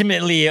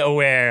intimately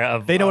aware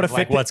of They know what a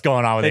like fit what's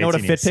going on with They know what a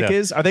 18s, fit pick so-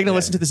 is? Are they going to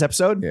listen to this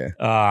episode?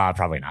 Yeah.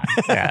 Probably not.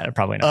 Yeah,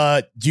 probably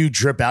not. Do you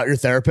drip out your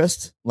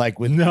therapist? Like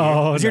with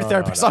Is your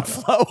therapist on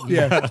flow?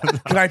 Yeah.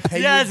 Can I pay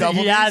you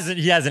double? He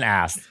hasn't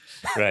asked.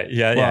 Right.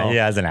 Yeah, he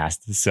hasn't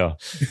asked. So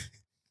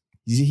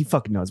He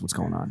fucking knows what's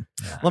going on.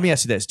 Yeah. Let me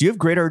ask you this. Do you have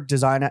greater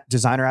designer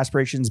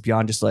aspirations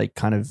beyond just like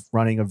kind of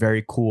running a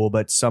very cool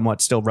but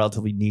somewhat still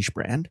relatively niche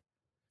brand?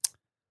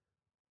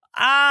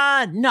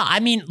 No. I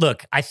mean,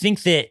 look, I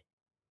think that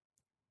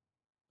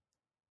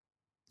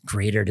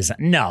greater design.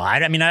 No,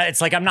 I mean,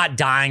 it's like I'm not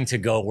dying to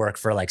go work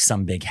for like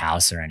some big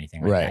house or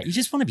anything like that. You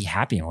just want to be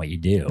happy in what you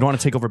do. You don't want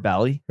to take over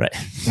Bally? Right.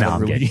 No,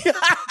 I'm good.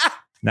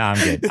 No, I'm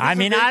good. I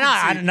mean,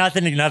 I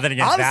nothing against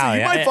Honestly, Bally.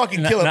 you might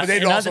fucking kill it, but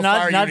they'd also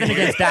fire you. Nothing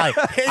against Bally.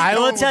 I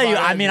will tell you.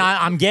 I mean,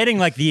 I'm getting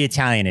like the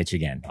Italian itch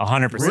again,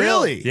 100%.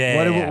 Really?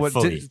 Yeah.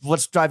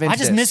 What's driving? I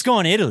just miss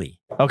going to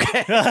Italy.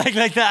 Okay.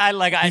 like that.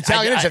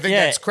 Italian itch. I think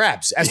that's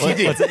craps.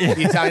 STD.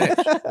 The Italian itch.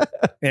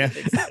 Yeah.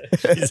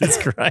 Jesus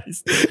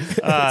Christ. No,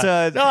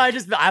 I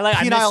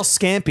penile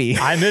scampi.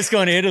 I miss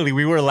going to Italy.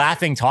 We were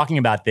laughing talking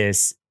about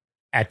this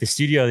at the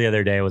studio the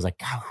other day. I was like,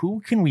 God,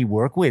 who can we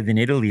work with in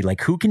Italy? Like,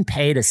 who can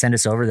pay to send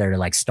us over there to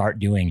like start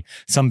doing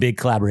some big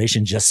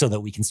collaboration just so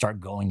that we can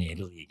start going to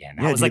Italy again?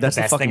 That was like the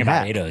best thing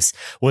about Ados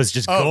was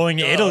just going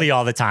to Italy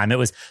all the time. It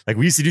was like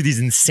we used to do these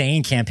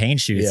insane campaign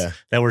shoots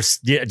that were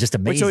just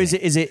amazing. Wait, so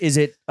is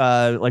it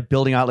like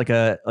building out like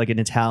an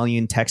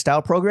Italian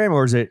textile program,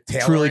 or is it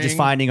truly just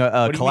finding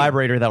a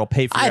collaborator that'll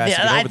pay for your ass to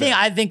get over there?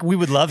 I think we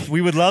would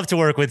love to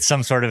work with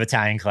some sort of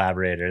Italian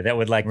collaborator that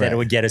would that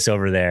would get us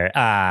over there.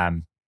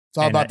 It's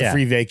all about the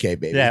free vacay,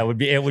 baby. Yeah, it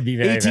would be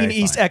very 18 very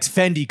East fun. X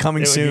Fendi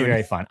coming soon. It would be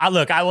very fun.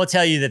 Look, I will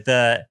tell you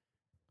that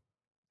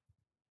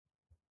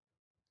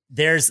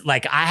there's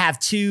like I have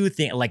two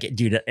things. Like,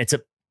 dude, it's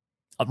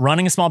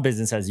running a small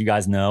business, as you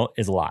guys know,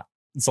 is a lot.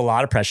 It's a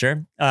lot of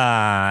pressure,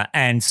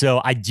 and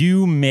so I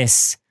do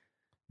miss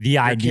the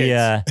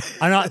idea.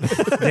 I'm not.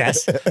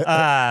 Yes.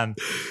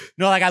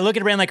 No, like I look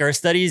at a brand like Earth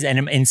Studies, and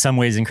I'm in some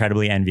ways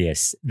incredibly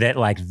envious that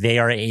like they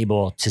are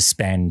able to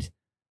spend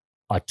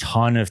a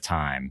ton of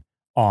time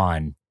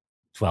on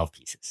 12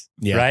 pieces,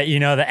 right? You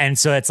know, and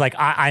so it's like,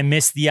 I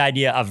miss the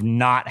idea of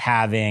not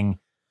having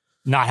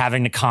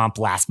to comp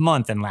last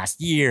month and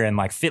last year and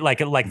like fit like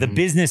the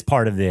business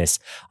part of this.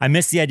 I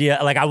miss the idea.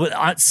 Like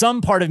some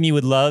part of me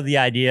would love the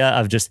idea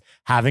of just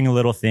having a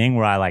little thing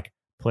where I like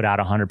put out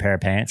 100 pair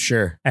of pants.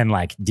 Sure. And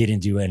like didn't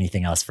do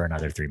anything else for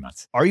another 3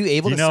 months. Are you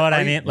able to, you know what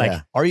I mean?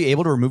 Like, are you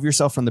able to remove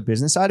yourself from the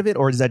business side of it?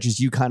 Or is that just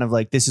you kind of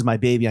like, this is my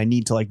baby. I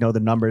need to like know the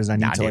numbers. I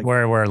need to like,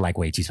 we're like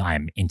way too,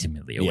 I'm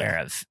intimately aware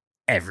of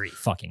every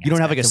fucking. You don't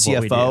have like a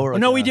CFO or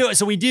like no, we do.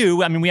 So we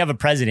do. I mean, we have a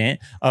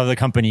president of the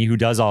company who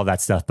does all of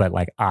that stuff, but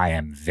like I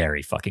am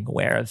very fucking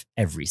aware of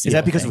every single. Is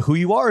that because thing. of who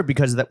you are or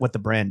because of that what the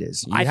brand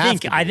is? I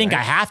think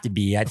I have to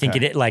be. I think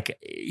it like,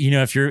 you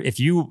know, if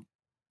you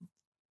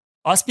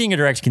us being a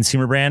direct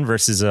consumer brand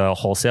versus a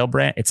wholesale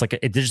brand, it's like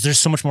there's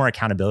so much more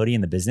accountability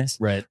in the business.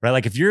 Right.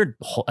 Like if you're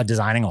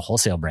designing a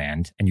wholesale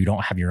brand and you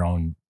don't have your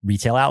own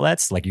retail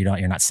outlets, like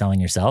you're not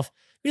selling yourself,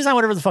 you design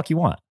whatever the fuck you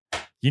want.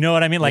 You know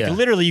what I mean? Like Yeah.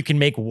 literally you can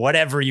make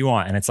whatever you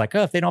want. And it's like,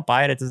 oh, if they don't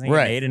buy it, it doesn't get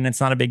Right. made and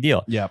it's not a big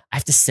deal. Yeah. I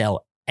have to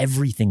sell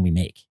everything we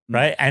make.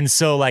 Right. And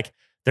so like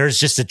there's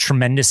just a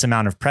tremendous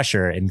amount of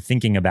pressure in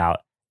thinking about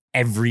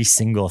every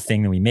single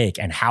thing that we make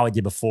and how it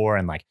did before.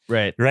 And like,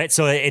 Right. right.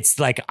 So it's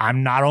like,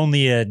 I'm not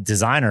only a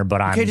designer,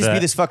 but I'm You can't just be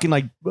this fucking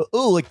like,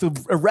 oh, like the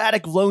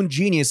erratic lone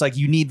genius. Like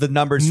you need the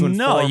numbers to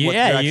inform what you're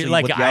actually,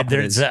 what the output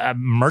there's is.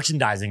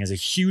 merchandising is a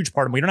huge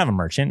part of, we don't have a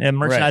merchant, and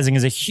merchandising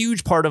is a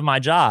huge part of my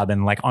job.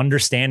 And like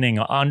understanding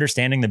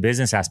the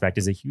business aspect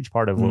is a huge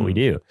part of what we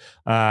do,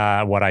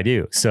 what I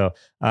do. So,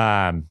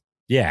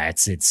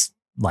 it's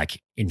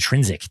like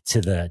intrinsic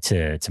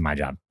to my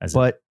job.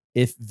 But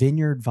if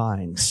Vineyard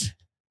Vines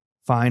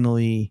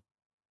finally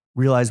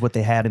realized what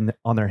they had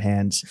on their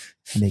hands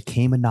and they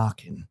came a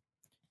knocking,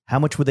 how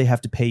much would they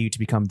have to pay you to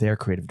become their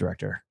creative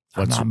director?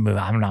 I'm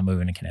not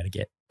moving to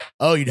Connecticut.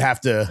 Oh, you'd have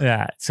to.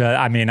 Yeah. So,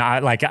 I mean,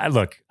 What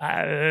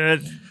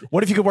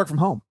if you could work from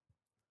home?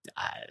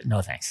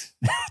 no, thanks.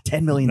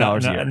 $10 million a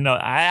year.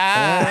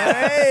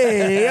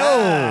 Hey, yo.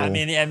 I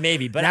mean, yeah,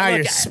 maybe, but now look,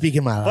 you're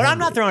speaking my but language. I'm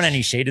not throwing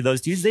any shade to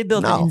those dudes. They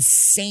built an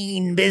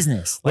insane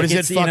business. What Like,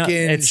 is it?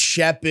 It's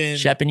Shep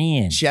and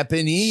Ian. Shep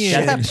and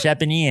Ian.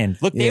 Shep and Ian.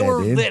 Look, they Yeah,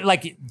 were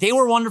dude. they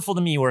were wonderful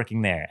to me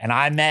working there. And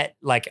I met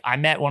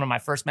one of my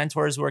first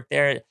mentors who worked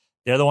there.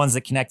 They're the ones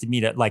that connected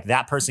me to, like,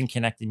 that person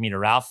connected me to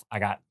Ralph.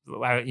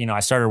 I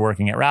started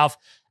working at Ralph.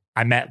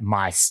 I met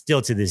my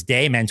still to this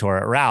day mentor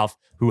at Ralph,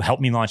 who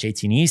helped me launch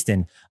 18 East.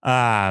 And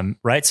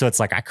right. So it's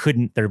like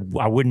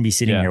I wouldn't be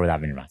sitting here without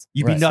Vineyard Vines.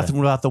 You'd be nothing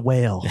without the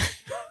whale.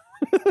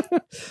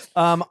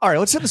 All right,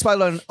 let's set the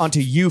spotlight onto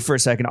you for a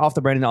second, off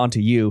the brand and onto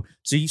you.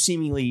 So you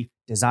seemingly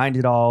designed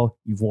it all,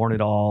 you've worn it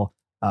all.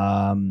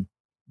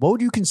 What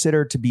would you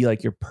consider to be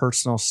like your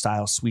personal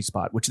style sweet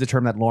spot, which is the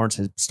term that Lawrence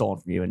has stolen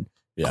from you and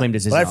claimed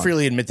as his But own? I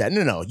freely admit that.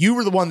 No. You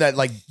were the one that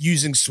like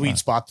using sweet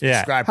spot to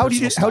describe How do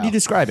you personal style.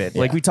 describe it?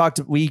 Yeah. Like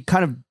we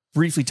kind of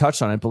briefly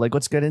touched on it, but like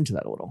let's get into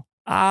that a little.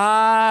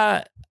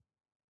 Oh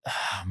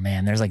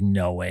man, there's like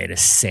no way to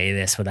say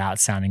this without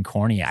sounding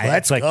corny.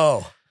 Let's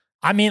go.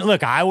 I mean,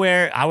 look, I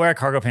wear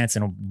cargo pants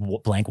and a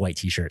blank white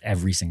t-shirt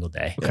every single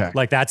day. Okay.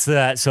 Like that's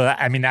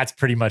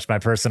pretty much my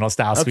personal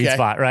style sweet Okay.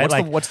 spot,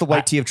 right? What's the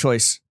white tee of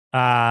choice?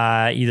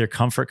 Either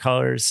Comfort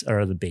Colors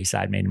or the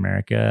Bayside Made in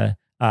America.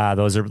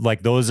 Those are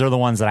the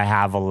ones that I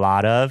have a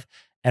lot of.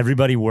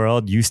 Everybody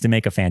World used to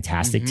make a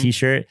fantastic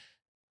t-shirt.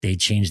 They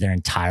changed their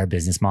entire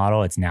business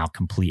model. It's now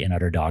complete and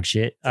utter dog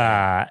shit.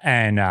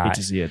 Hate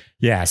to see it.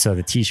 Yeah, so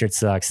the t-shirt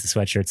sucks, the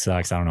sweatshirt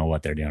sucks. I don't know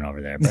what they're doing over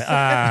there, but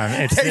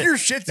Get your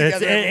shit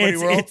together, everybody,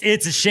 world.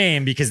 it's a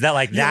shame because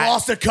that You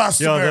lost a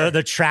customer. You know,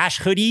 the trash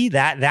hoodie,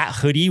 that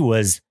hoodie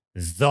was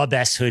the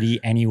best hoodie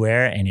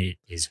anywhere, and it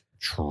is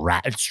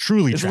trash. It's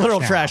truly It's trash literal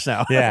now. trash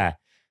now. Yeah,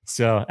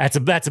 so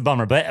that's a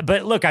bummer. But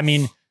look, I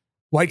mean,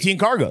 White tee and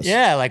cargos.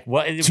 yeah, like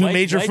what Two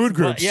major food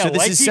groups. Yeah, So this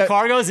white is tee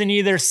cargos and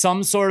either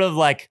some sort of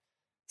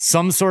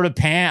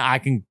pant I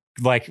can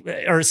like,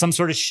 or some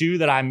sort of shoe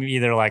that I'm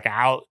either like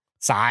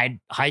outside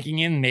hiking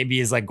in, maybe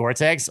is like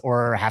Gore-Tex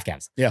or half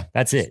calves. Yeah.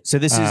 That's it. So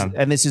this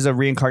is a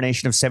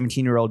reincarnation of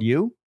 17-year-old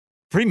you,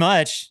 Pretty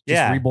much.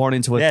 just reborn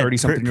into a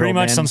 30-something. Pretty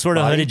much some sort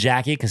of body? hooded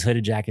jacket, because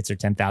hooded jackets are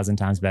 10,000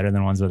 times better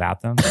than ones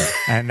without them.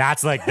 And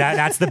that's like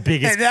that's the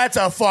biggest And that's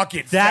a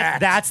fucking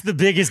fact. that's the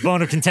biggest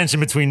bone of contention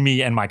between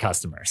me and my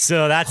customer.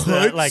 So that's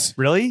Hoods? like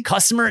Really?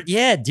 customer,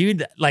 yeah,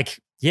 dude, like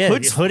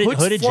Hoods hooded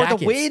for jackets.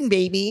 the win,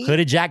 baby.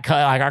 Hooded jacket,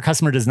 like our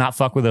customer does not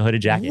fuck with a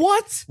hooded jacket.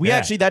 What? We Yeah.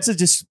 actually, that's a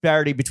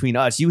disparity between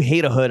us. You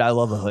hate a hood. I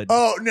love a hood.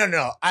 Oh,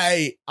 no.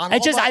 I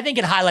think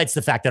it highlights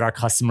the fact that our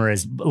customer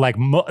is like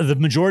the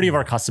majority of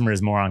our customer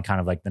is more on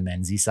kind of like the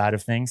mensy side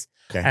of things,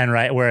 Okay. and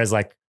right, whereas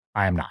like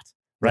I am not.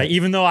 Right.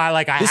 Even though I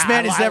like, This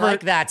man has never-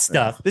 like that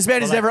stuff. This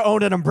man has But, like, never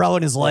owned an umbrella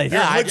in his life.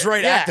 You're a I- hoods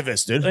right yeah.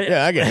 activist, dude.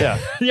 Yeah, I get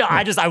it.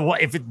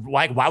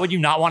 Yeah. Why would you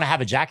not want to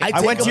have a jacket? I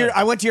went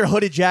to your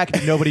hooded jacket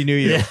and nobody knew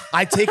you. Yeah.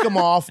 I take them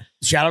off.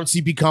 Shout out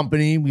CP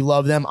Company. We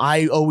love them.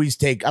 I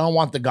don't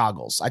want the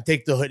goggles. I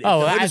take the hood. If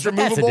Oh, the hood is that's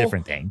removable. a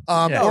different thing.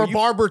 Or you-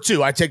 barber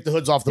too. I take the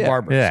hoods off the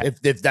barbers. Yeah.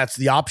 If that's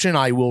the option,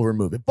 I will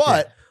remove it.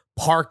 But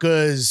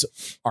parkas,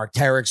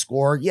 Arc'teryx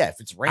score. Yeah, if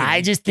it's raining.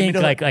 I just give me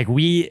think the like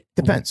we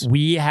Depends.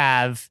 We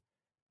have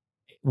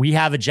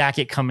a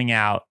jacket coming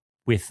out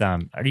with are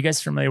you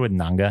guys familiar with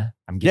Nanga?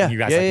 I'm giving you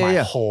guys my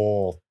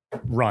whole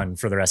run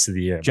for the rest of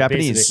the year. But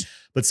Japanese. basically-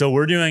 But so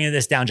we're doing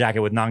this down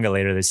jacket with Nanga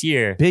later this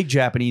year. Big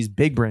Japanese,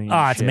 big brain.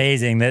 Oh, it's shit.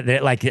 amazing.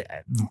 That like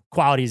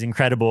quality is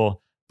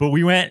incredible. But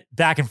we went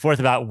back and forth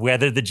about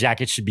whether the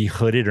jacket should be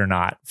hooded or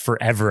not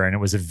forever, and it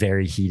was a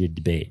very heated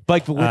debate.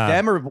 Like with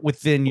them or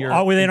within your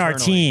All within our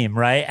internally? team,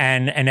 right?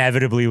 And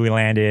inevitably we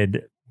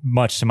landed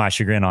much to my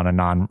chagrin on a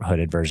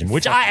non-hooded version,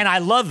 which I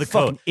love the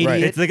coat.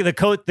 Idiot.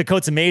 It's the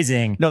coat's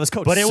amazing. No, this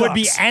coat but it would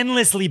be sucks.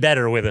 endlessly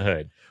better with a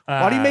hood.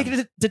 Why do you make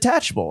it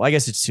detachable? I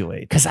guess it's too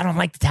late. Because I don't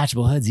like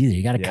detachable hoods either.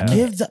 You got to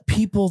Give the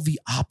people the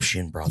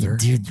option, brother.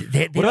 Dude,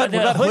 What about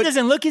the hood hood-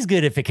 doesn't look as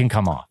good if it can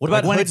come off. What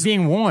about when hoods- it's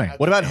being worn?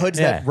 What about hoods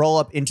Yeah. that roll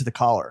up into the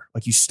collar?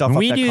 Like you stuff up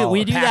We that do collar.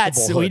 we do that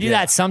Packable we hood, do yeah.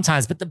 that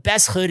sometimes, but the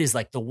best hood is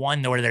like the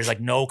one where there's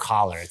like no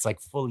collar. It's like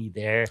fully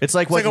there. It's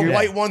like It's what like a you're-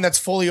 white one that's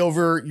fully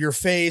over your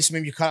face.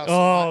 Maybe you cut out.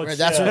 Oh, right?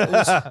 That's what it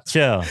was.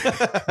 Chill.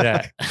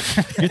 Yeah.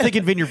 You're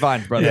thinking Vineyard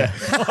Vines, brother.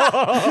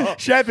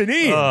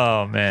 Japanese.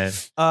 Oh man.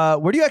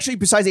 Where do you actually,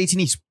 besides 18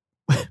 East,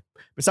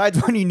 besides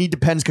when you need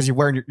Depends because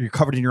you're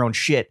covered in your own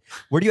shit,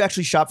 where do you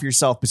actually shop for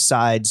yourself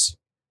besides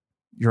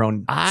your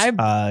own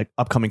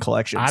upcoming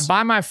collections? I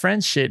buy my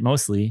friends shit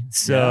mostly.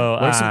 So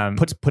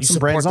put You some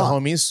brands the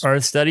on. homies.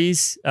 Earth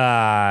Studies is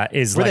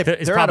Where like they-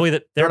 is they're probably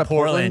out they're of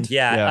Portland. Portland?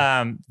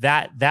 Yeah.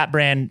 That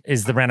brand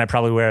is the brand I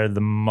probably wear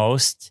the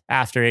most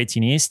after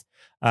 18 East.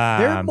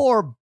 They're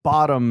more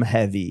bottom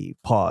heavy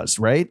paws,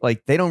 right?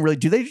 Like they don't really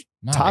do they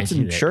No, tops they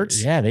do and that.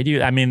 shirts? Yeah, they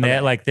do. I mean, Okay. they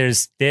like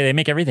they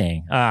make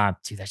everything.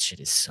 Dude, that shit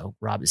is so.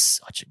 Rob is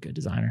such a good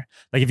designer.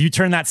 Like if you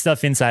turn that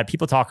stuff inside,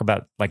 people talk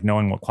about like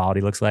knowing what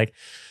quality looks like.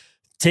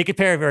 Take a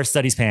pair of Earth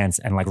Studies pants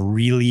and like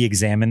really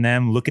examine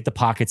them. Look at the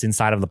pockets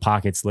inside of the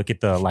pockets. Look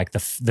at the like the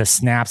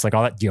snaps, like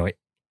all that.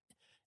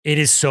 It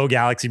is so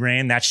Galaxy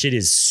Brain. That shit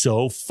is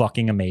so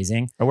fucking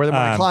amazing. I wear them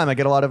when I climb. I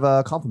get a lot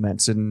of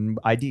compliments and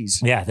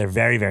IDs. Yeah, they're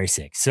very, very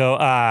sick. So,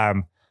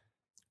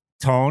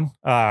 Tone,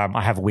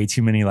 I have way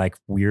too many like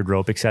weird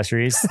rope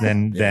accessories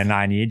than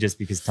I need just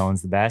because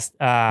Tone's the best.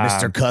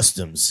 Mr.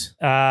 Customs.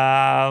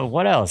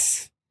 What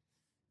else?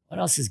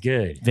 What else is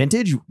good?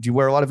 Vintage? Do you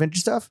wear a lot of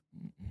vintage stuff?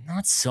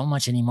 Not so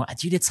much anymore.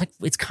 Dude,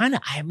 it's kind of,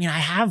 I mean, I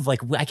have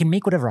like, I can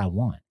make whatever I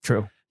want.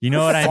 True. You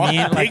know what I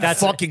mean? Like Big that's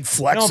fucking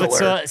flex no,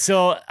 but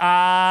alert.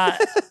 I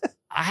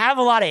have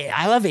a lot of,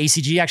 I love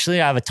ACG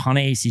actually. I have a ton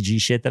of ACG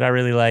shit that I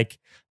really like.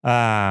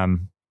 I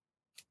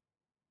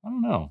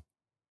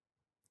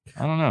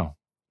don't know.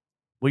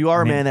 Well, you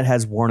are I mean- a man that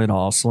has worn it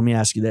all. So let me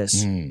ask you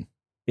this. Mm.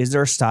 Is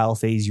there a style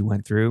phase you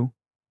went through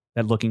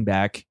that looking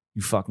back,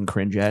 you fucking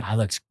cringe at? I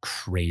looked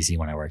crazy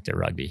when I worked at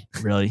rugby.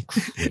 Really?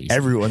 Crazy.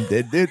 Everyone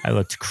did, dude. I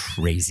looked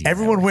crazy. when I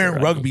Everyone worked wearing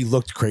at rugby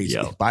looked crazy,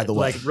 Yo, by the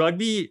way. Like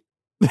rugby,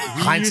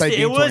 Hindsight it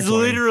being was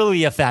 2020.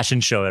 literally a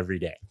fashion show every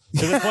day.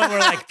 To the point where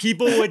like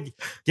people would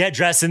get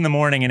dressed in the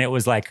morning and it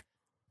was like,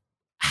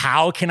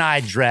 how can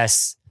I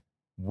dress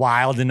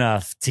wild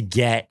enough to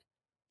get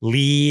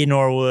Lee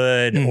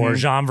Norwood or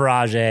Jean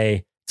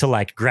Virage to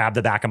like grab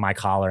the back of my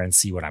collar and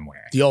see what I'm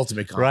wearing? The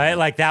ultimate compliment. Right?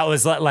 Like that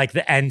was like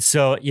and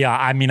so, yeah,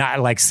 I mean, I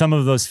like some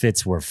of those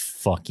fits were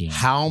fucking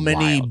How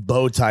many wild.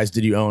 bow ties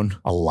did you own?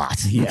 A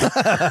lot.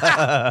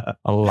 Yeah.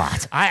 A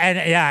lot. I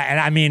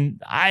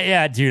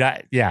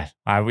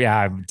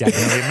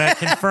definitely I'm a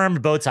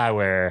confirmed bow tie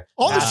wearer.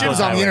 All this shit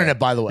was on the internet,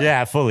 by the way.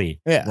 Yeah, fully.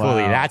 Yeah.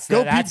 Fully. Wow.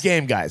 Go That's peep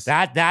game, guys.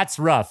 that's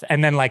rough.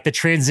 And then like the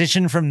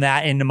transition from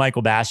that into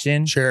Michael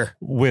Bastian Sure.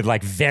 with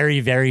like very,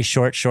 very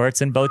short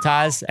shorts and bow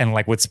ties and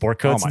like with sport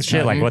coats Oh my and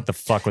shit. God. Like what the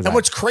fuck was And that?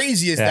 what's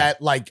crazy is Yeah.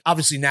 that, like,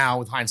 obviously now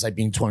with hindsight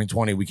being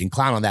 2020, we can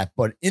clown on that.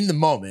 But in the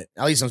moment,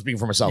 at least I'm speaking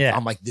for myself, Yeah.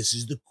 I'm like, this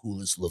is the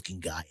coolest looking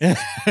guy.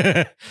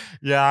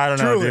 Yeah, I don't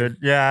know, Truly. dude.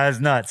 Yeah, it's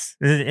nuts.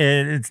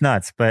 It's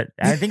nuts. But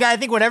I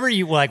think whatever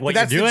you like, what But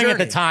you're that's the doing at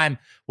the journey. time,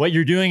 what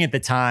you're doing at the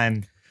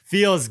time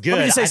feels good. Let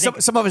me just say, I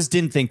think- some of us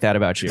didn't think that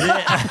about you.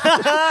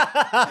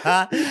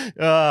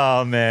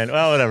 Oh man.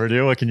 Well, whatever,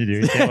 dude. What can you do?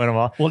 You can't win them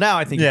all. Well, now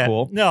I think you're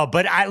cool. No,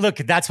 but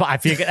that's why I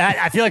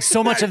feel like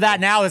so much of that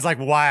now is like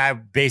why I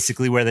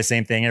basically wear the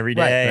same thing every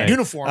day. Right.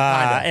 Uniform,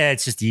 kinda.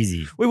 It's just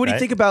easy. Wait, what do you right?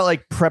 think about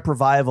like prep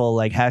revival,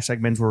 like hashtag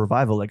men's wear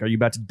revival? Like, are you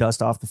about to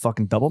dust off the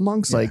fucking double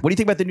monks? Like, what do you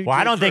think about the new? Well,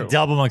 I J. don't think Crew?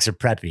 double monks are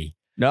preppy.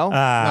 No,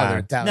 they're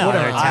Italian. No,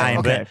 Whatever. they're Italian.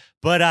 Okay.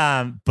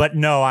 But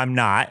no, I'm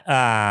not.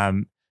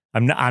 I'm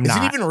Is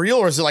not. it even real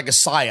or is it like a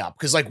psyop?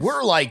 Because like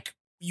we're like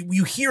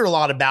you hear a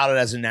lot about it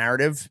as a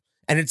narrative,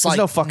 and it's There's like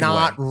no fucking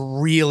not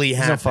really no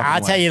happening. fucking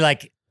I'll way. tell you,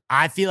 like,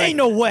 I feel like Ain't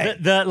no way.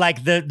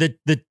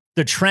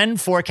 The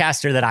trend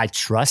forecaster that I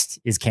trust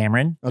is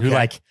Cameron, who Okay.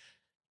 like,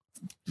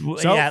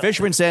 So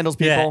fisherman sandals,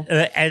 people.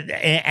 Yeah,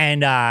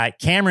 and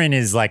Cameron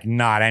is like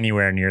not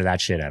anywhere near that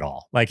shit at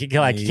all. Like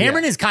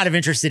Cameron is kind of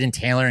interested in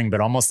tailoring,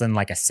 but almost in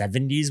like a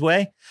 70s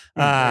way.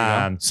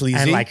 Sleazy?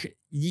 And like,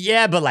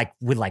 yeah, but like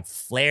with like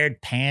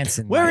flared pants.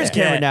 And Where like, is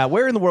Cameron now?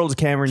 Where in the world is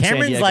Cameron? in San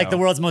Cameron's Diego? like the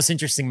world's most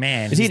interesting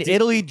man. Is he in He's-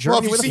 Italy,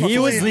 Germany? if Where the you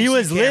fuck see- is he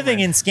was Cameron. living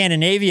in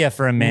Scandinavia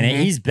for a minute.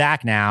 Mhm. He's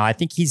back now. I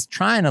think he's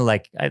trying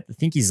to I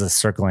think he's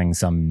circling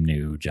some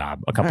new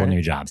job, a couple All right.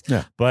 new jobs.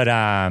 Yeah. But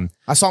I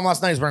saw him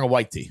last night. He's wearing a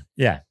white tee.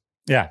 yeah.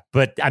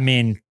 But I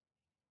mean,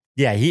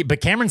 but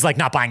Cameron's like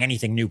not buying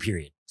anything new,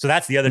 period. So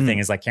that's the other Mm. thing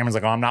is like Cameron's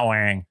like, oh, I'm not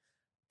wearing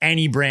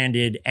any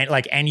branded and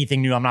like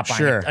anything new. I'm not buying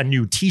Sure. a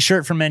new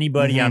t-shirt from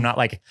anybody. Mhm. I'm not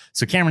like,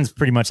 so Cameron's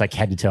pretty much like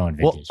head to toe in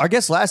Well, vintage. our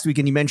guest last week,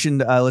 and you mentioned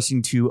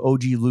listening to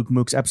OG Luke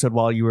Mook's episode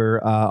while you were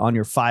on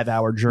your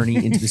 5-hour journey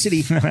into the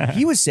city.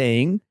 He was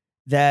saying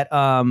that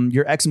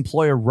your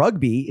ex-employer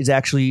Rugby is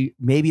actually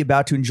maybe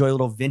about to enjoy a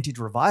little vintage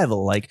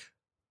revival. Like,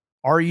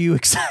 are you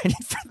excited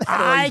for that?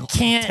 I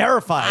can't.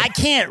 Terrified. I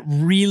can't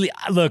really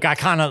look.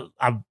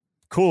 I'm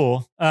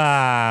cool.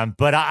 But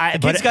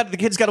The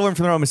kids got to learn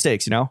from their own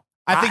mistakes. You know.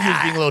 I think he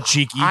was being a little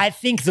cheeky. I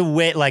think the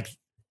way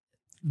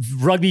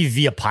Rugby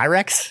via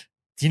Pyrex.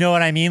 Do you know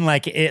what I mean?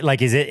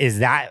 Is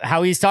that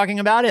how he's talking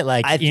about it?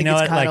 Like, I think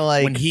it's kind of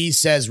like when he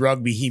says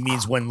Rugby, he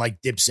means when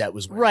Dipset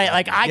was wearing right.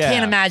 Like, I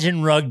can't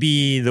imagine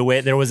Rugby the way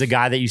there was a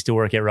guy that used to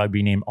work at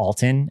Rugby named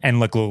Alton. And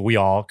look, we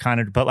all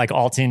kind of, but like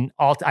Alton,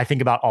 I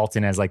think about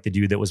Alton as like the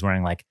dude that was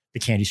wearing like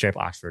the candy stripe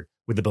Oxford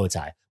with the bow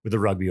tie, with the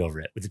Rugby over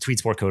it, with the tweed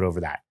sport coat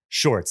over that,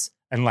 shorts,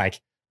 and like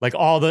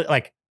all the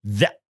like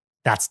that.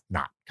 That's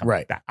not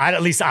right. Back.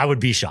 At least I would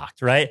be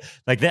shocked, right?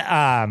 Like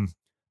that.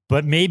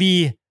 But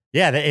maybe.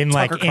 Yeah, in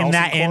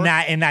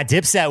that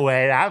Dipset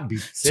way, that would be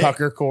sick.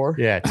 Tucker core.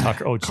 Yeah,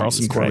 Tucker. Oh,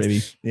 Carlson core,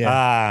 maybe.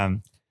 Yeah.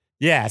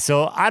 Yeah.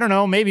 So I don't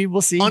know. Maybe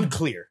we'll see.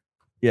 Unclear.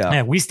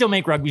 Yeah, we still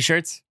make Rugby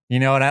shirts. You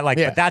know, and I like,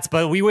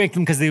 but we make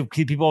them because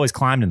people always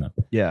climbed in them.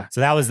 Yeah.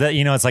 So that was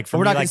it's like for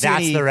me, like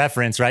that's the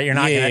reference, right? You're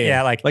not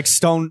gonna, like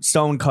stone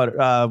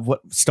cutter.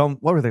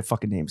 What were their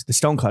fucking names? The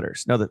stone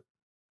cutters. No, the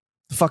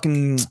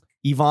fucking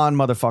Yvonne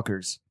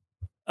motherfuckers.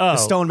 Oh, the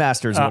stone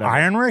masters.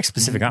 Ironworks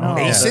specific. I don't know.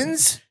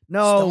 Masons.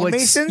 No, it's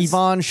Masons?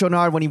 Yvonne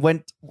Chonard when he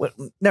went.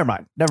 Never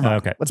mind.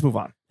 Okay. Let's move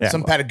on. Yeah.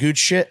 Some Patagooch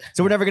shit.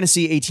 So we're never going to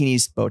see 18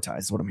 East bow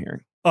ties, is what I'm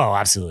hearing. Oh,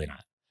 absolutely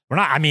not. We're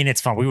not. I mean,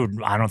 it's fun.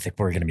 I don't think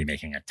we're going to be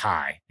making a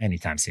tie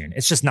anytime soon.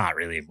 It's just not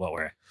really what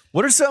we're.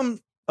 What are some?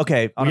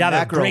 Okay, on we a got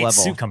macro a great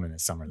level. suit coming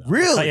this summer, though.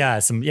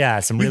 Really? Some We've really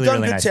done really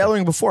good nice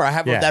tailoring before. I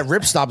have that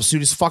ripstop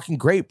suit is fucking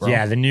great, bro.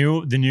 Yeah, the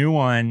new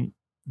one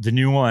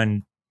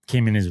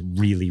came in is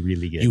really,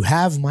 really good. You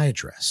have my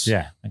address.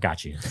 Yeah, I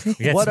got you.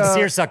 We got What, some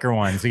seersucker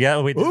ones. We got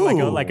I was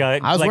like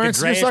wearing a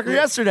seersucker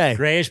yesterday.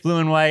 grayish blue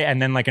and white, and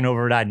then like an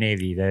overdyed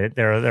navy. They're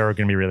going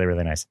to be really,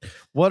 really nice.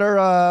 What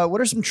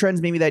are some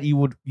trends maybe that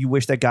you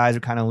wish that guys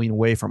would kind of lean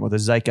away from, or the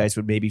zeitgeist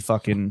would maybe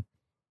fucking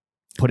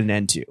put an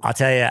end to? I'll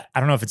tell you, I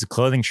don't know if it's a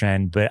clothing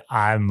trend, but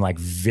I'm like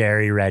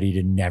very ready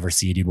to never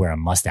see a dude wear a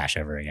mustache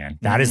ever again.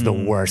 That is the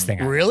worst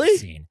thing I've ever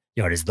seen.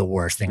 Yo, it is the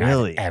worst thing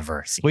I've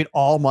ever seen. Wait,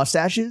 all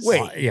mustaches?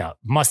 Yeah,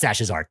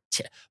 mustaches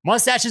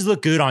mustaches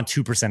look good on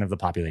 2% of the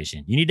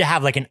population. You need to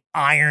have like an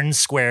iron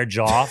square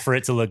jaw for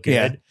it to look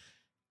good.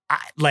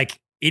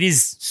 It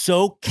is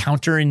so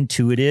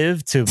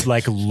counterintuitive to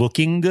like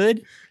looking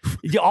good.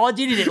 All I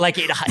did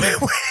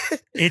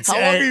it's how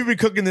long have you been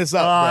cooking this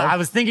up, bro? I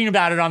was thinking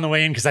about it on the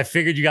way in because I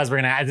figured you guys were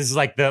gonna. This is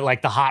like the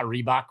hot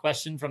Reebok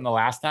question from the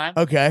last time.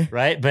 Okay,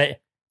 right, but.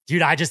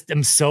 Dude, I just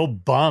am so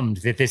bummed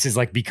that this has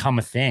like become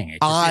a thing.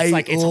 It's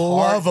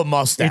love hard. a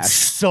mustache. It's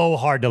so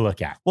hard to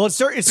look at. Well, it's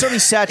certainly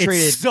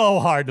saturated. It's so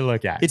hard to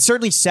look at. It's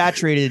certainly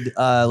saturated.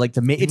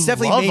 It's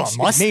definitely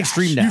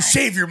mainstream now. You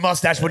shave your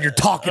mustache when you're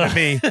talking to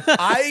me.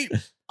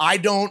 I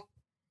don't.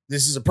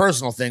 This is a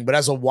personal thing, but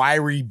as a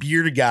wiry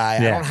bearded guy,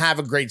 I don't have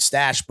a great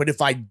stash. But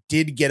if I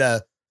could get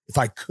a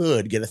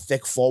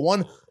thick full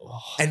one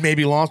and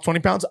maybe lost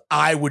 20 pounds,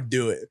 I would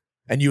do it.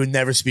 And you would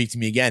never speak to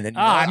me again. And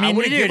I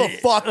wouldn't give a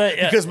fuck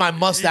because my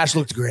mustache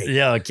looked great.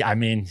 Yeah, I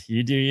mean,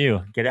 you do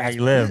you. Get it how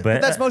you live.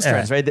 But that's most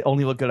trends, right? They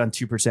only look good on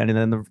 2%, and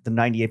then the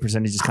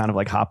 98% is just kind of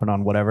like hopping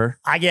on whatever.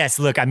 I guess.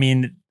 Look, I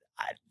mean,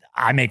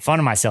 I make fun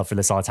of myself for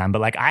this all the time, but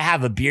like I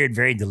have a beard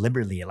very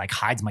deliberately. It like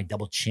hides my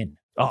double chin.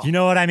 Oh, you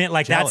know what I mean?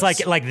 Like jealous.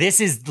 That's like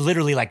this is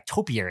literally like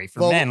topiary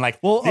for men.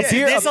 Like,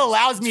 this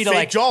allows me to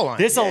like jawline.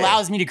 This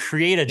allows me to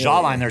create a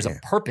jawline. There's a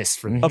purpose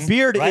for a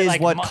beard is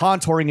like what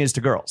contouring is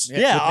to girls.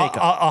 Yeah,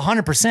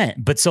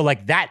 100%. But so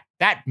like that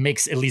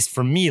makes, at least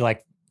for me,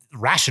 like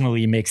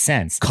rationally makes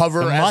sense.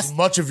 Cover as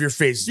much of your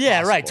face. Yeah,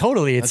 possible. right.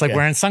 Totally. It's like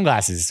wearing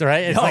sunglasses,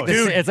 right? It's like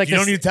dude, it's like you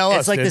don't need to tell us.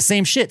 It's like the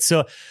same shit.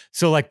 So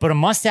like, but a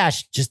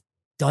mustache just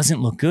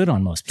doesn't look good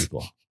on most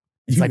people.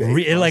 It's like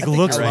it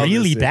looks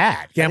really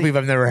bad. Can't believe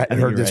I've never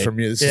heard this from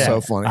you. This is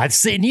so funny. I'd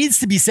say it needs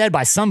to be said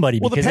by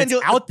somebody because it's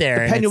out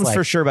there. The pendulum's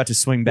for sure about to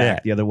swing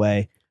back the other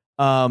way.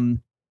 I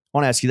want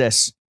to ask you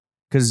this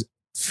because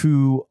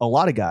to a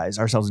lot of guys,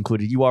 ourselves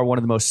included, you are one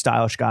of the most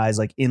stylish guys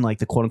like in like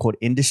the quote unquote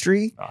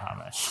industry.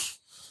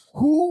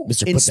 Who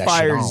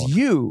inspires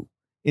you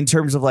in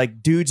terms of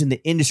like dudes in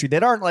the industry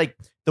that aren't like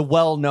the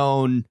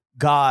well-known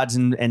gods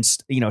and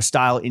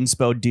style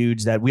inspo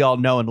dudes that we all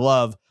know and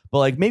love? But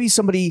like maybe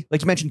somebody,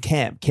 like you mentioned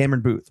Cameron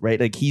Booth, right?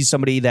 Like he's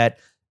somebody that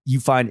you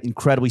find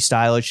incredibly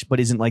stylish, but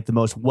isn't like the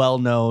most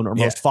well-known or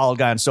most followed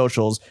guy on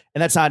socials.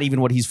 And that's not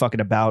even what he's fucking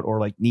about or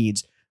like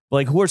needs. But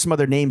like, who are some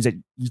other names that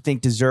you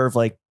think deserve,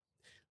 like,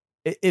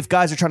 if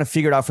guys are trying to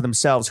figure it out for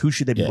themselves, who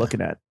should they be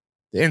looking at?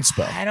 The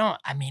inspo.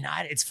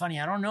 It's funny.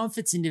 I don't know if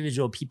it's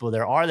individual people.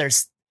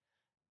 There's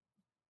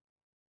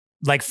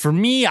like, for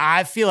me,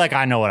 I feel like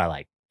I know what I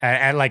like.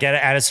 And like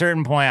at a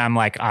certain point, I'm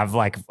like, I've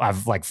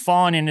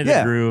fallen into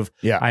the groove.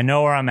 Yeah. I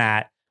know where I'm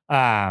at.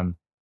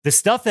 The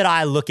stuff that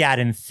I look at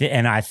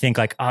and I think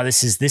like, oh,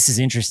 this is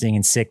interesting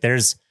and sick.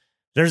 There's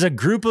a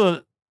group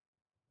of,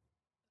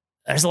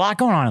 there's a lot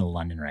going on in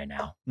London right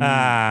now.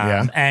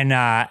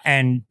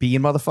 And being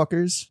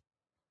motherfuckers.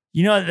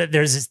 You know that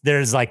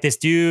there's like this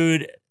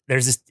dude.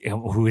 There's this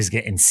who is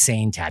getting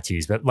insane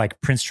tattoos, but like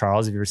Prince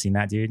Charles. Have you ever seen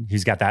that dude?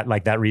 Who's got that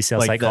resale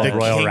Like site the called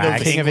Royal King of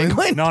Rags? King of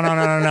England?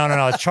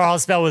 No. It's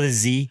Charles spelled with a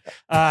Z.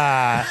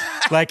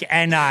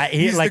 He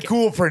He's like the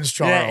cool Prince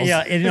Charles.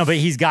 but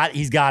he's got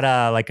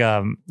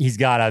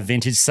a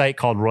vintage site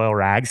called Royal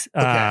Rags.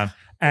 Okay.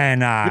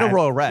 And You know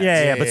Royal Rags.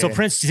 Yeah. But so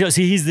Prince, so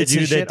he's the It's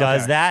his dude that shit?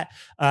 does Okay.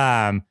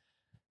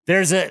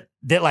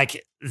 that.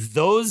 Like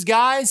those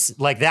guys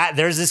like that.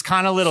 There's this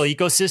kind of little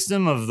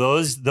ecosystem of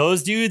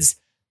those dudes.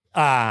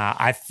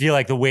 I feel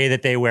like the way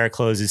that they wear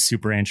clothes is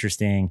super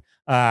interesting.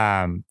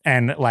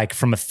 And like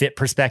from a fit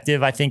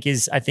perspective, I think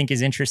is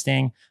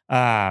interesting.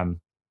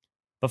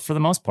 But for the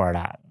most part,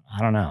 I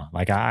don't know.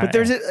 But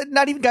there's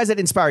not even guys that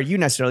inspire you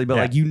necessarily, but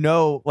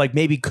like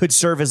maybe could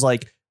serve as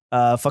like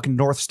fucking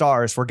North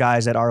Stars for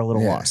guys that are a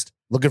little lost.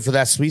 Looking for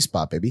that sweet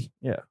spot, baby.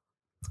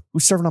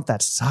 Who's serving up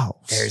that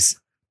sauce?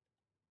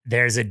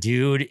 There's a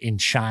dude in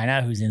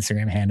China whose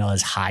Instagram handle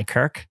is Hi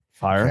Kirk.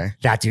 Fire.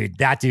 Okay.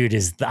 That dude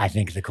is, I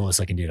think, the coolest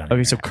looking dude on the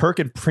Okay, so internet. Kirk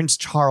and Prince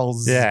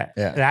Charles. Yeah.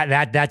 Yeah.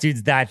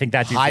 I think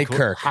that dude's Hi the cool,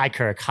 Kirk. Hi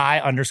Kirk.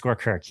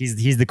 Hi_Kirk.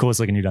 He's the coolest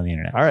looking dude on the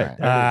internet. All right.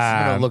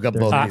 I'm gonna look up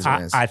both of these I,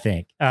 guys. I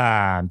think.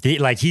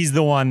 He's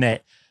the one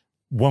that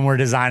when we're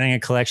designing a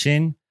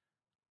collection,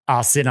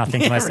 I'll sit and I'll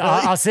think to myself.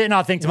 really? I'll sit and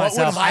I'll think to What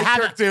myself. would Hi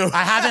Kirk do?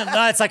 I haven't.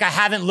 No, it's like I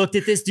haven't looked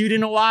at this dude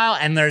in a while,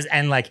 and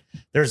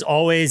there's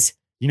always.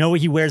 You know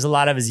what he wears a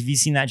lot of is, have you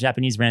seen that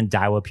Japanese brand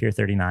Daiwa Pier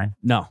 39?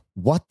 No.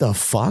 What the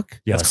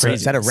fuck? Yo, That's crazy.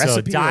 Is that a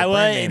recipe? So or a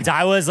brand name?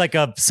 Daiwa is like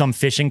some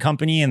fishing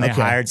company, and they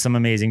Okay. hired some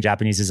amazing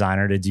Japanese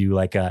designer to do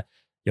like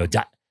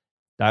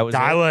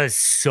Daiwa is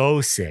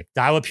so sick.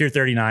 Daiwa Pier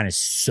 39 is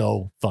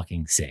so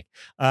fucking sick.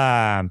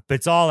 But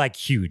it's all like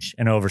huge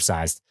and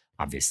oversized,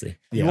 obviously.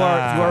 You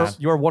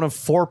are one of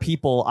 4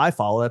 people I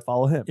follow that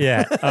follow him.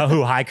 Yeah.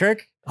 Who? Hi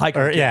Kirk? Hi,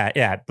 Kirk.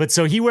 Yeah. But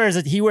so he wears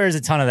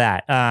a ton of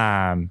that.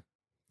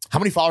 How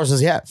many followers does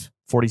he have?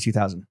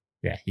 42,000.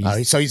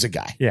 Yeah. So he's a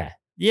guy. Yeah.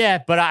 Yeah.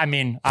 But I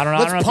mean, I don't know.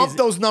 Let's pump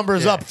those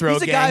numbers up, throw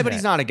He's a guy, but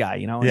he's not a guy,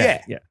 you know?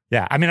 Yeah. Yeah.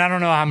 Yeah. I mean, I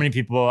don't know how many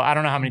people.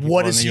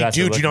 What does in he the US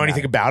do? are Do you know looking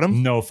anything at about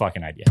him? No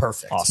fucking idea.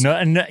 Perfect.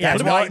 Awesome. No,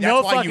 That's why he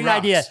fucking rocks.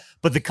 idea.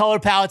 But the color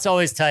palette's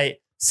always tight.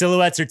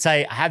 Silhouettes are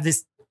tight. I have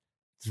this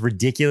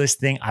ridiculous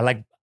thing.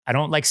 I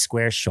don't like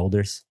square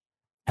shoulders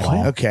at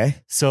all. Okay.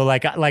 So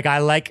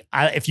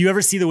if you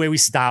ever see the way we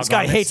style This guy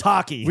garments, hates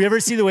hockey. if we ever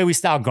see the way we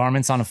style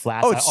garments on a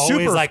flat, Oh, it's I always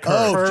super like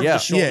curved. curve Yeah. the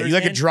shoulders. Yeah, you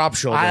like a in. drop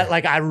shoulder.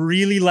 I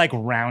really like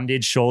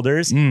rounded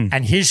shoulders,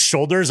 and his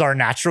shoulders are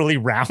naturally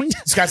round.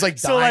 This guy's like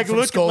So dying like from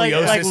look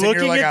scoliosis. like and you're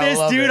looking like, at I this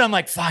love dude, it. I'm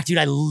like, fuck, dude,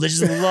 I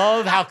just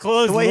love how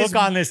close The way look his-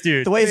 on this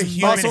dude. The way his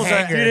Human muscles are.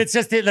 hanger. Dude, it's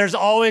just there's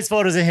always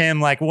photos of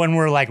him like when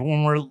we're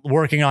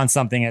working on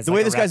something. As The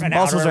way this guy's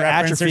muscles are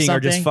atrophying are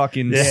just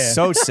fucking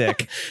so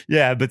sick.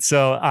 Yeah, but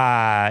so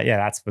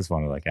that's what's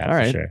fun to look at. All for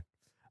right.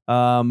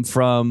 sure.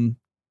 From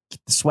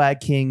the swag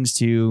kings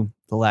to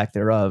the lack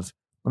thereof.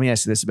 Let me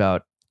ask you this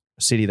about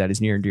a city that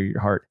is near and dear to your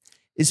heart.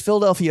 Is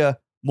Philadelphia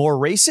more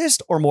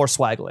racist or more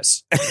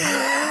swagless?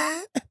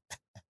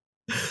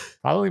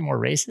 Probably more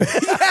racist,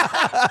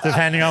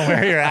 depending on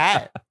where you're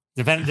at.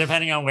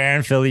 Depending on where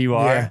in Philly you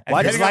are. Yeah.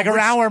 Why Depending like on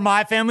around where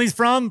my family's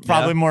from,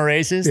 probably more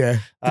racist. Yeah.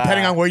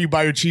 Depending on where you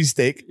buy your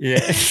cheesesteak. Yeah.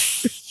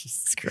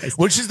 Jesus Christ.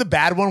 Which is the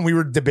bad one we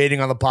were debating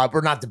on the pod.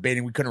 We're not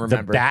debating. We couldn't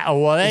remember.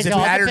 Is it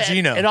Pat or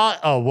Gino?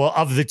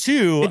 Of the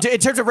two, In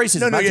terms of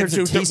racism, no, not in yeah, terms of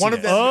tastiness. one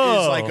of them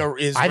is like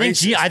is I think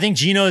racist. I think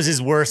Gino's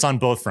is worse on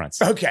both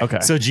fronts. Okay.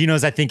 So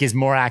Gino's, I think, is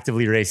more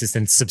actively racist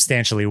and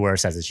substantially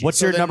worse as a cheese. What's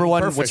So your then number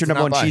one? perfect, What's your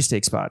number not one buy.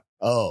 cheesesteak spot?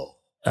 Oh.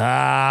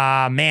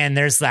 Man,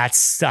 there's that.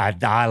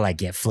 I like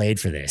get flayed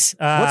for this.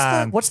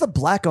 What's the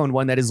black owned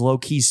one that is low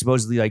key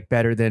supposedly like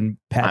better than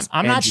Pat's?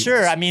 I'm not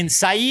sure. I mean,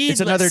 Saeed. It's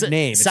another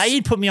name.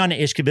 Saeed put me on to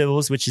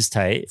Ishkabibbles, which is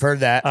tight.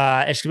 Heard that.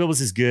 Ishkabibbles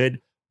is good.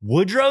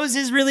 Woodrow's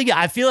is really good.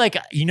 I feel like,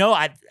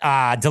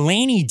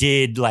 Delaney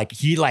did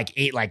he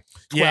ate like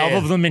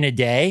 12 of them in a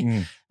day.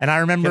 Mm. And I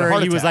remember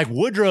heart he was attack. like,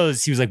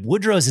 Woodrow's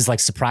is like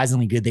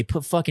surprisingly good. They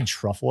put fucking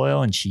truffle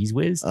oil and cheese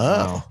whiz.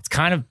 Oh. It's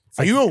kind of.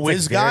 Are you a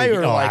whiz guy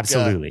or like,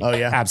 absolutely? oh,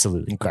 yeah?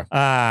 Absolutely. Okay.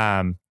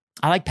 I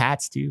like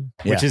Pat's too,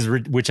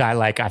 which I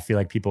like. I feel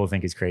like people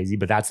think is crazy,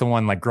 but that's the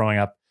one like growing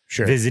up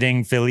Sure.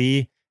 visiting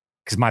Philly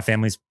because my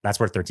family's that's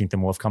where 13th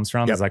and Wolf comes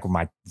from. Yep. It's like where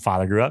my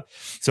father grew up.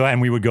 So and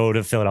we would go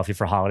to Philadelphia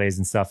for holidays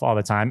and stuff all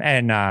the time,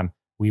 and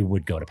we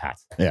would go to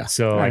Pat's. Yeah.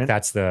 So Right. like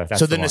that's the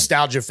So the one.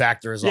 nostalgia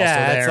factor is also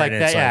Yeah, there. it's like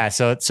and that. Yeah.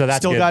 So that's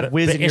still good. got But-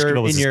 whiz but in your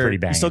Ishkabibbles is pretty you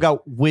banging. still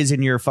got whiz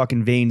in your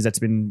fucking veins that's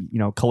been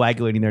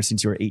coagulating there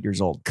since you were 8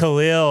 years old.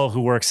 Khalil,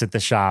 who works at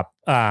the shop,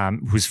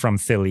 who's from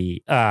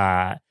Philly,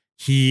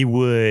 he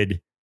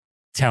would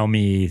tell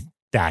me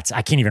that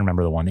I can't even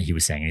remember the one that he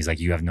was saying. He's like,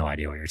 you have no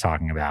idea what you're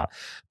talking about.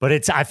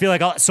 But I feel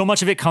like so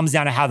much of it comes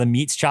down to how the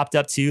meat's chopped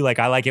up too. Like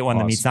I like it when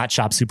the meat's not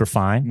chopped super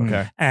fine.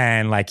 Okay.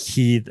 And like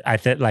I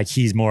think like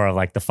he's more of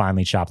like the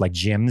finely chopped. Like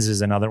Jim's is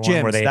another one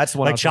Jim's, where they that's the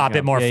one I like was chop thinking it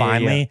of. more Yeah, yeah,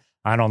 finely. yeah.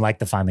 I don't like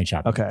the finely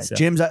chopped. Okay. meat, so.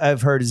 Jim's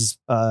I've heard is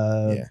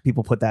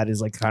people put that as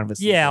like kind of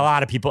a Yeah, a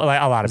lot of people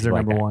like Is their people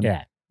like number that. one?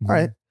 Yeah. All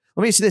right.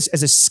 Let me ask you this: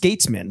 as a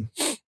skatesman,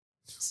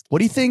 list. What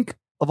do you think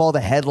of all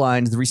the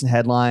headlines, the recent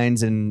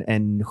headlines and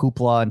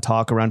hoopla and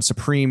talk around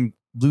Supreme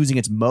losing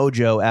its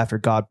mojo after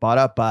it got bought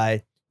up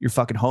by your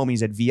fucking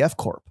homies at VF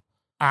Corp?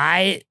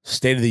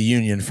 State of the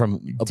Union from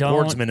a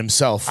boardsman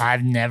himself.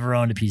 I've never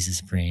owned a piece of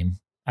Supreme.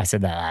 I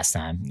said that last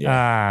time.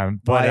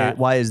 But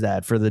why is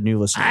that for the new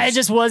listeners? I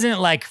just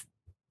wasn't like,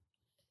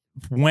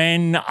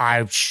 when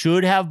I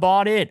should have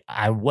bought it,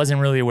 I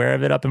wasn't really aware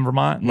of it up in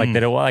Vermont. Like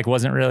that it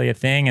wasn't really a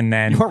thing. And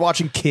then you weren't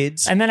watching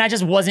Kids. And then I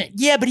just wasn't.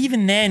 Yeah, but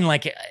even then,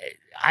 like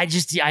I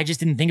just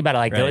didn't think about it.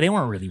 Like they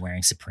weren't really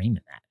wearing Supreme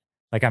in that.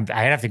 Like I'd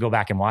have to go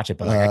back and watch it,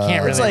 but like I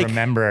can't really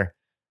remember.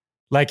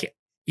 Like,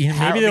 you know,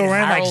 maybe they were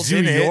wearing like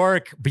Zoo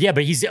York,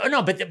 but he's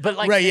but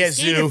like they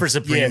skated for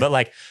Supreme, but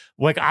like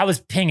I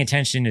was paying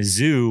attention to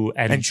Zoo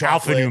and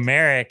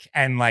alphanumeric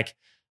and like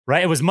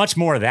it was much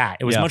more of that.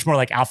 It was much more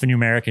like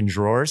alphanumeric and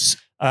drawers.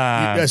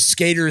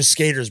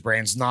 Skaters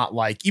brands, not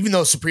like, even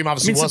though Supreme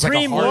obviously was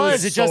Supreme like a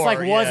was,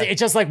 it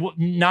just like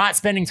not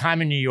spending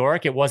time in New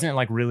York. It wasn't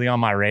like really on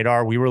my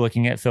radar. We were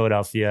looking at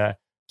Philadelphia.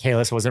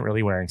 Kalis wasn't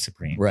really wearing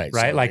Supreme, right?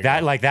 So like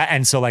that,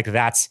 and so like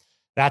that's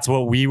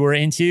what we were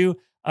into.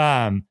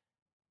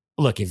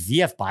 Look, if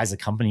VF buys a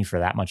company for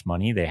that much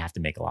money, they have to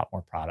make a lot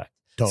more product.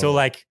 Totally. So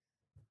like,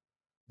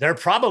 they're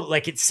probably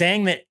like, it's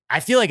saying that,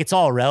 I feel like it's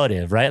all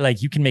relative, right?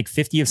 Like you can make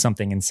 50 of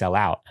something and sell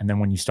out, and then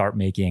when you start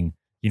making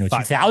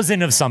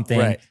 2,000 of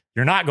something,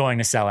 you're not going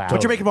to sell out.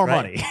 But you're making more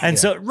money. And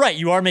so,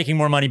 you are making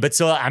more money. But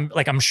so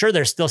I'm sure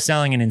they're still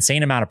selling an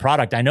insane amount of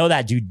product. I know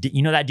that dude,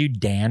 that dude,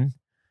 Dan?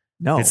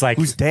 No, it's like,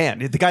 who's Dan?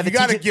 The guy that you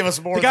got to give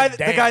us more. The guy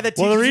that teaches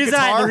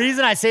the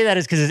reason I say that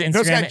is because his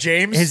Instagram,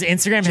 James, his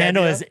Instagram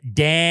handle is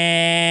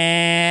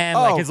Dan.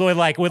 Like it's with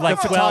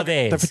 12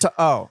 A's.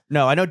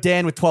 No, I know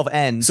Dan with 12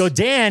 N's. So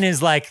Dan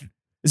is like,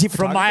 is he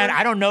from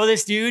I don't know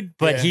this dude,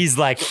 but he's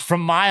like, from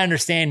my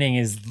understanding,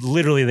 is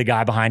literally the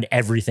guy behind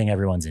everything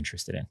everyone's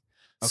interested in.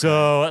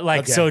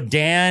 Okay. So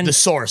Dan, the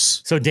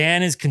source. So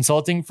Dan is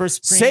consulting for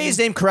Supreme. Say his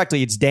name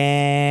correctly. It's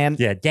Dan.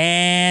 Yeah,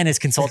 Dan is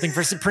consulting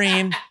for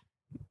Supreme.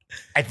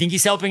 I think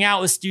he's helping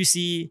out with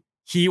Stussy.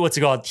 He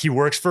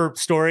works for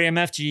Story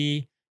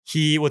MFG.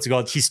 He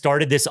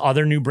started this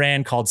other new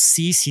brand called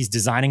Cease. He's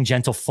designing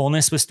Gentle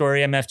Fullness with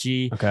Story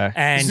MFG. Okay.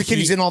 And he's the kid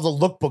who's in all the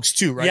lookbooks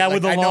too, right? Yeah,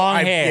 with the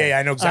long hair. Yeah,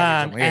 I know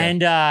exactly.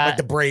 And like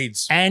the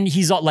braids. And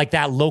he's all like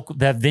that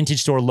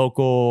vintage store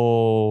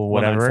local,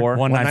 whatever.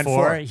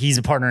 194. He's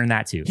a partner in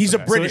that too. He's a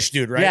British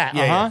dude, right?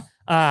 Yeah.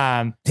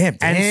 Damn,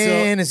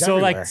 Dan is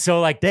everywhere.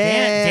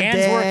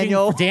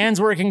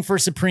 Dan's working for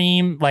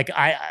Supreme.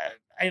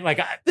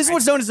 This is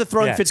what's known as the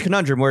throwing fits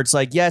conundrum, where it's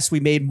like, yes, we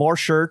made more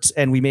shirts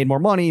and we made more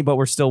money, but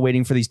we're still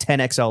waiting for these 10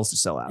 XLs to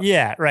sell out.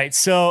 Yeah, right.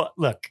 So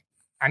look,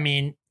 I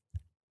mean,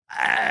 who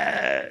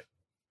cares,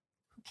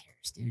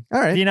 dude?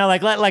 All right.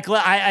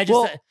 I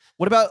just.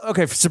 What about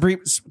for Supreme,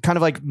 kind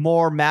of like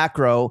more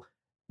macro?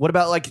 What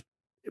about like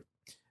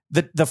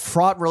the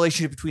fraught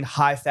relationship between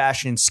high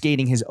fashion and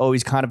skating has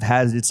always kind of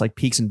has its like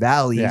peaks and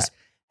valleys. Yeah.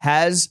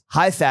 Has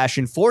high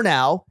fashion for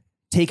now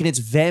taken its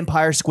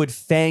vampire squid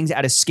fangs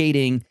out of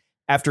skating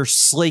after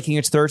slaking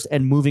its thirst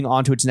and moving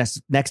on to its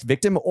next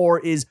victim? Or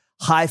is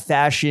high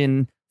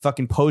fashion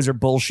fucking poser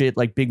bullshit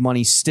like big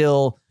money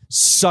still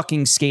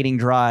sucking skating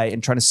dry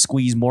and trying to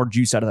squeeze more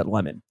juice out of that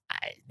lemon?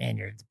 Man,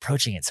 you're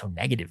approaching it so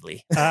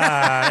negatively.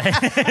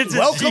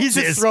 Welcome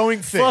to throwing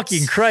fits.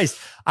 Fucking Christ!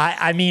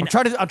 I mean, I'm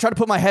trying to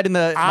put my head in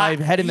the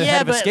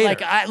head of a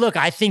skater.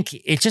 I think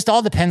it just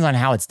all depends on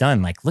how it's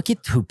done. Like, look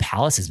at who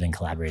Palace has been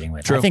collaborating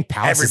with. True. I think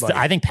Palace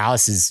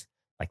is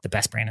like the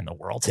best brand in the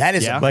world. That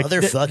is a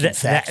motherfucking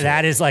fact.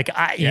 That is like,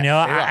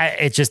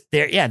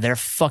 they're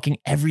fucking,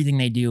 everything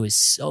they do is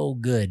so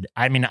good.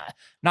 I mean,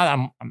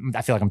 I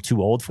feel like I'm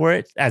too old for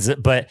it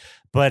but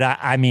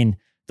I mean,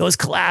 those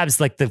collabs,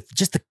 like the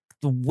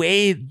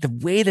way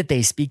that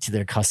they speak to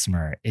their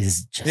customer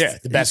is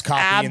just the best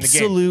copy in the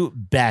game. Absolute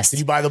best.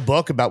 Did you buy the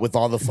book with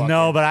all the fucking?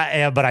 No, but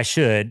I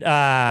should.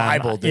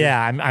 Bible, dude.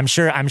 Yeah, I'm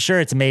sure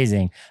it's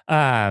amazing.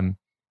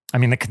 I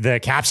mean, the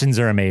captions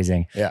are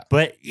amazing. Yeah.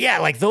 But yeah,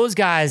 like those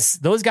guys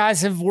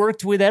have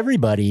worked with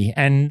everybody.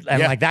 And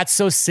like, that's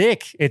so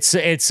sick. It's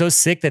so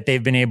sick that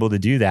they've been able to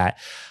do that.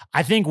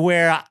 I think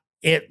where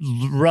it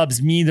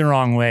rubs me the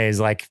wrong way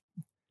is like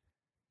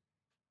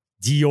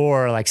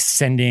Dior, like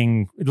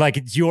sending, like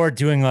Dior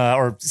doing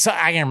I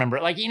can't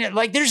remember. Like,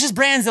 like there's just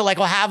brands that like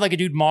will have like a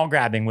dude mall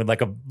grabbing with like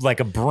a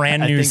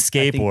brand new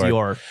skateboard. I think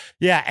Dior.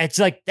 Yeah. It's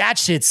like, that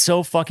shit's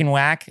so fucking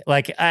whack.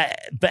 Like,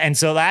 and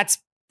so that's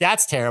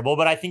terrible,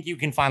 but I think you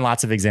can find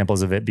lots of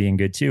examples of it being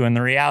good too. And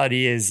the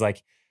reality is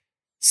like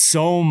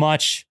so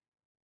much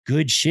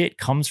good shit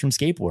comes from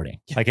skateboarding.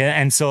 Like,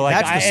 and so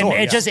like,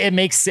 it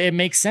makes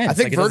sense. I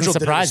think like, Virgil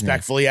did it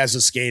respectfully as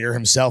a skater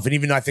himself. And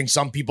even though I think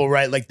some people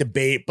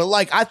debate, but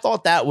like, I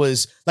thought that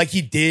was like,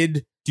 he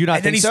did. Do you not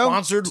and think then he so?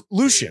 sponsored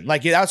Lucian.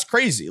 Like, that's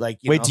crazy. Like,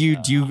 wait, do you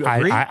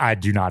agree? I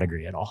do not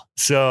agree at all.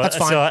 So that's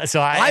fine.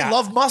 So I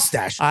love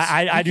mustaches.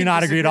 I do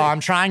not agree at all. I'm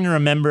trying to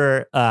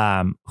remember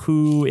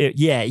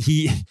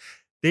he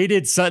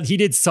did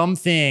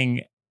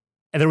something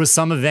there was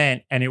some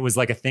event and it was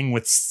like a thing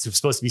with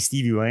supposed to be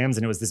Stevie Williams,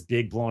 and it was this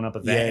big blown up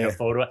event in a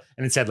photo,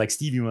 and it said like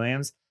Stevie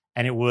Williams,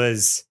 and it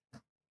was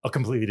a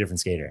completely different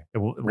skater. It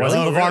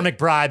wasn't LeVar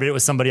McBride, but it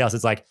was somebody else.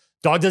 It's like,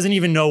 dog doesn't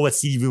even know what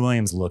Stevie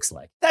Williams looks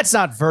like. That's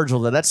not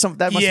Virgil though. That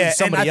must be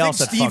somebody else.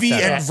 I think Stevie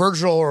and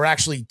Virgil are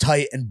actually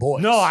tight and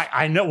boys. No,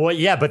 I know. Well,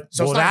 yeah, but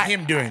so it's not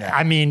him doing that.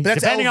 I mean,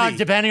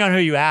 depending on who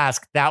you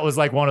ask, that was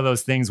like one of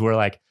those things where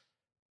like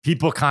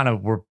people kind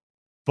of were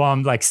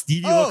bummed. Like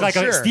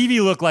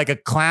Stevie looked like a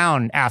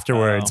clown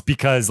afterwards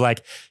because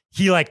like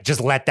he like just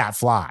let that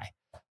fly.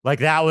 Like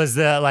that was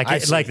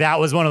that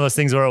was one of those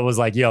things where it was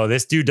like, yo,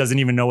 this dude doesn't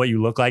even know what you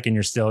look like, and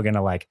you're still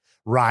gonna like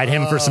ride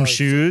him for some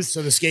shoes.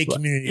 So the skate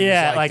community,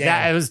 was like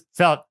that. It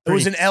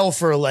was an L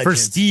for a legend. For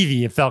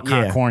Stevie, it felt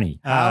kind of corny.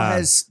 How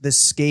has the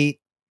skate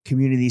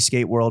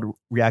world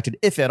reacted,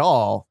 if at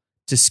all,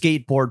 to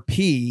Skateboard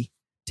P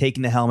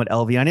taking the helmet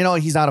LV? I know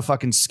he's not a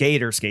fucking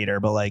skater,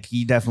 but like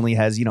he definitely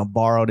has,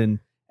 borrowed and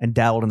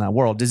dabbled in that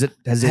world.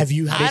 Have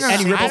you had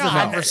any ripples of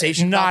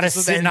conversation? Not a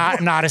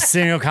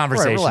single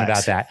conversation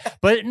about that.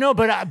 But no,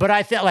 but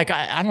I felt like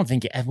I don't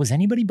think was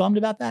anybody bummed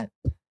about that.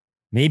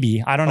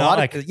 Maybe I don't know. A lot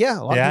of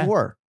people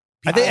were.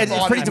 I think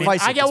it's pretty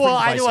divisive.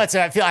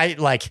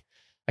 I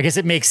guess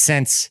it makes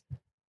sense.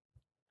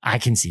 I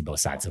can see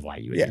both sides of why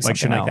you would do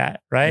something like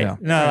that, right? Yeah.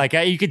 No, like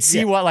you could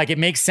see what like it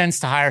makes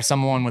sense to hire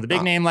someone with a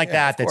big name like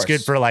that. That's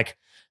good for like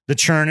the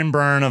churn and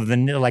burn of the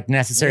like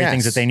necessary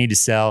things that they need to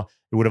sell.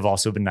 It would have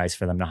also been nice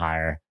for them to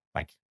hire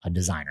like a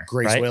designer,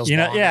 Grace right? Wales,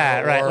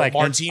 like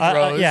Martine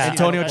Rose,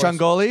 Antonio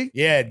Ciongoli.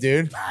 Yeah,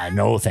 dude.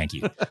 No, thank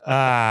you.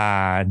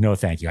 No,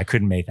 thank you. I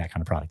couldn't make that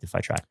kind of product if I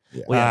tried.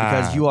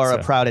 Because you are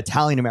a proud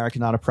Italian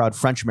American, not a proud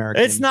French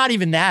American. It's not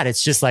even that.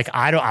 It's just like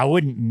I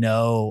wouldn't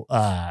know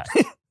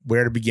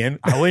where to begin.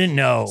 I wouldn't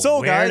know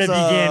where to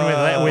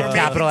begin with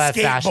capital F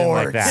fashion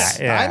like that.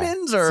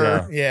 Diamonds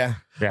or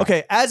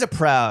Okay, as a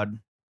proud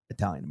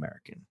Italian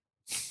American,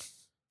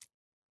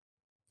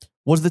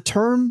 was the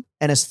term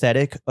and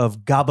aesthetic of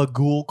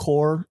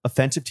gabagoolcore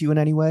offensive to you in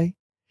any way?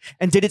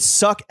 And did it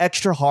suck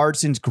extra hard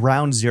since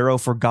ground zero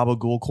for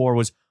gabagoolcore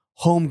was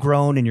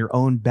homegrown in your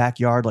own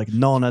backyard like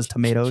Nona's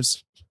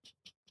tomatoes?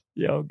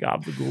 Yo,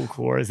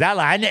 gabagoolcore. Is that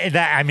line?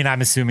 I mean,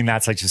 I'm assuming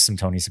that's like just some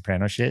Tony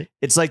Soprano shit.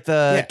 It's like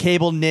the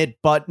cable knit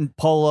button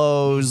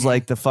polos,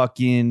 like the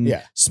fucking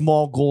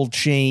small gold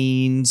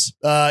chains,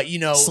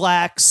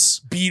 slacks,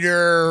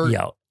 beater,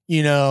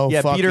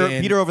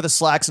 beater over the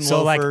slacks and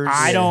loafers.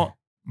 Like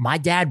my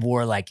dad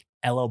wore like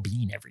LL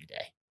Bean every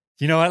day.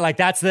 You know what? Like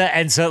that's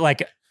and so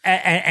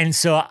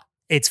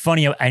it's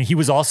funny. And he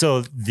was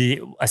also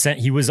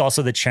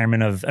the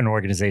chairman of an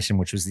organization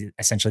which was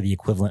essentially the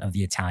equivalent of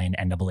the Italian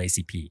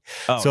NAACP.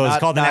 So it's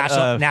called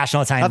the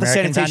National Italian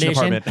American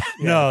Foundation.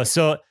 No,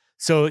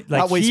 so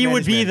like he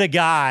would be the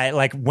guy,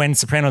 like when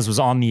Sopranos was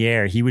on the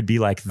air, he would be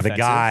like the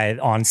guy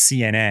on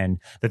CNN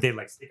that they'd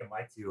like stick a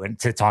mic to and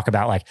to talk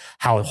about like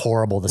how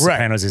horrible the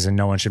Sopranos is and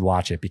no one should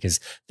watch it because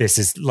this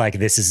is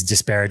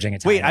disparaging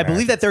Italian Wait, I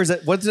believe that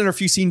wasn't there a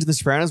few scenes in the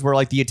Sopranos where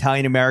like the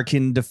Italian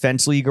American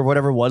Defense League or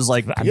whatever was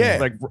like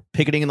like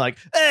picketing and like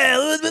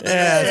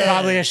it's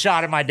probably a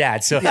shot at my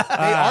dad. So they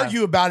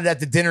argue about it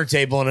at the dinner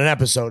table in an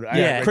episode.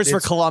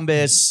 Christopher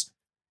Columbus.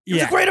 It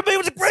was a great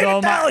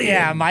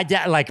Italian. My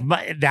dad,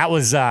 that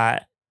was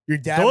your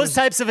dad. Those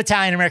types of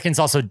Italian Americans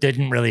also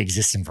didn't really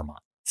exist in Vermont.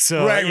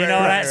 So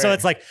so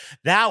it's like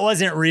that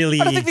wasn't really.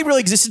 I don't think they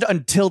really existed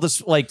until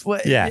this.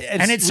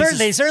 And they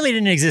certainly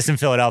didn't exist in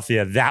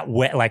Philadelphia that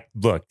way. Like,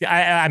 look,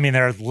 I mean,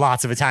 there are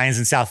lots of Italians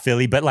in South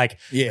Philly, but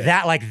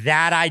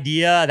that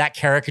idea, that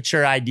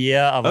caricature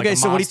idea of a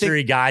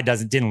monster-y guy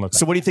didn't look.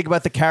 So what do you think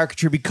about the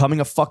caricature becoming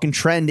a fucking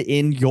trend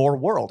in your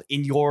world,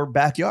 in your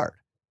backyard?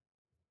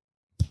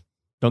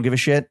 Don't give a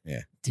shit. Yeah.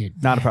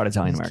 Dude. Not a proud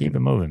Italian American. Keep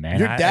it moving, man.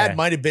 Your dad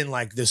might have been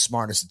like the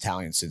smartest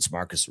Italian since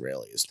Marcus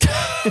Aurelius.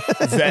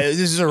 This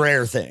is a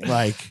rare thing.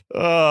 Like,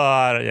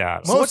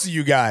 most of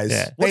you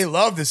guys, they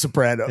love The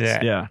Sopranos.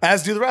 Yeah.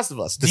 As do the rest of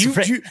us. Do you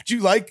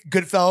like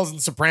Goodfellas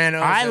and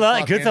Sopranos? I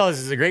love Goodfellas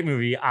is a great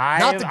movie.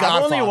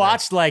 I've only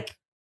watched like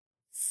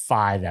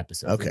 5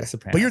 episodes. Okay,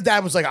 but your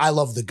dad was like, "I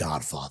love The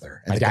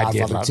Godfather." And my dad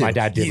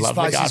did love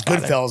The Godfather. He's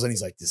Goodfellas, and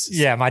he's like, "This is."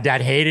 Yeah, my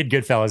dad hated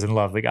Goodfellas and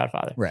loved The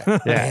Godfather. Right.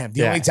 Damn,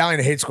 the only Italian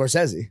to hate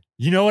Scorsese.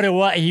 You know what it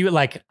was? He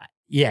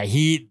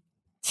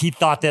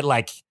thought that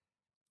like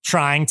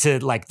trying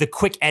to like the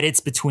quick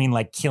edits between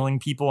like killing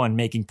people and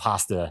making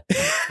pasta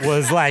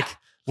was like.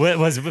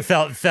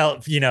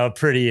 Felt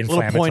pretty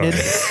inflammatory.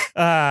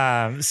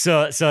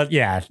 So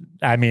yeah.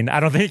 I mean, I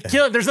don't think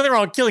there's nothing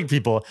wrong with killing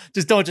people.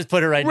 Don't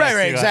put it right.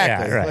 Right.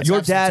 Exactly. Yeah, right. Your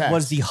dad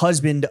was the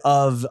husband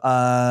of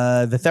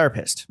the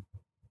therapist.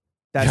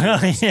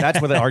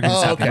 That's where the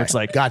argument's happening. It's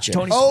like, gotcha.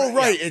 Tony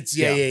right. It's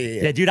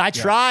yeah. Dude, I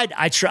tried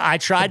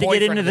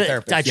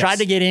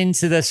to get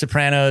into the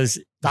Sopranos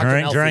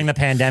during the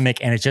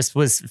pandemic, and it just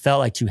felt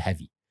like too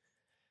heavy.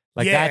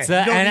 Like that's the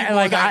and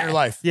like in your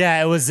life.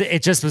 Yeah,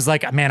 it just was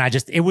like, man,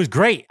 it was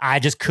great. I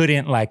just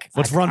couldn't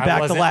let's run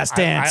back The Last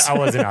Dance. I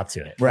wasn't up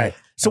to it. Right.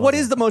 So what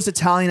is the most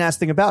Italian ass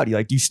thing about you?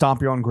 Like, do you stomp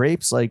your own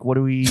grapes? Like, what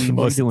are we the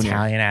most doing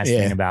Italian ass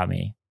thing about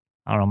me?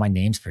 I don't know. My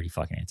name's pretty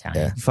fucking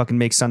Italian. Yeah. You fucking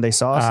make Sunday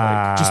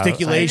sauce.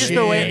 Gesticulation. Just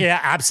the way, yeah,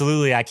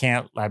 absolutely. I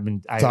can't. I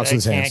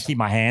can't keep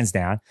my hands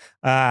down.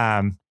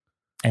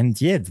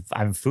 And yeah,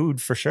 I'm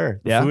food for sure.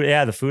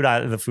 The food I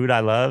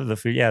love. The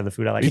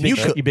food I like.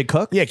 You big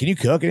cook? Yeah, can you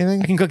cook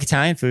anything? I can cook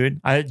Italian food.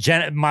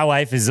 My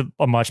wife is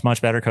a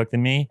much better cook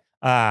than me.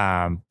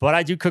 But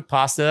I do cook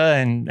pasta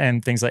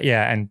and things like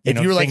and if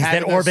you were things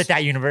that orbit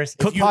that universe.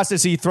 Cook pasta,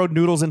 so you throw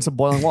noodles in some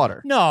boiling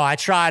water. No, I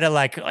try to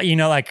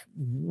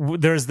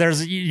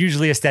there's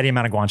usually a steady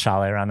amount of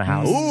guanciale around the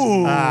house.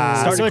 Ooh,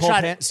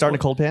 starting a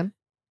cold pan.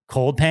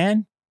 Cold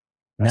pan.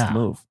 That's the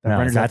move. That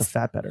renders out the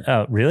fat better.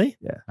 Oh, really?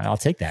 Yeah. I'll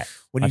take that.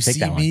 When you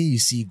see me, you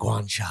see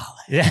guanciale.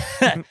 Yeah.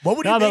 What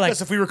would you make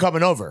us if we were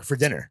coming over for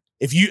dinner?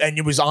 And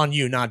it was on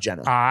you, not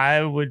Jenna.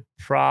 I would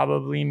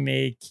probably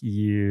make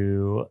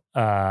you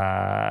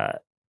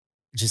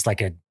just like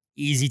a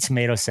easy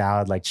tomato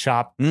salad, like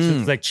chopped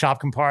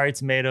Campari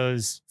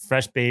tomatoes,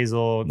 fresh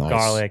basil,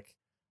 garlic,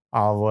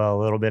 olive oil, a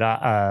little bit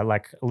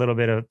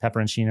of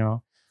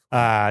pepperoncino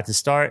to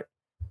start.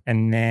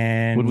 And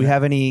then would we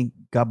have any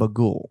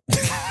gabagool?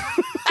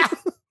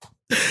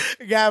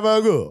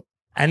 Gabagool.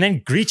 And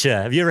then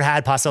gricia. Have you ever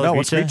had pasta with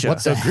what's gricia? gricia?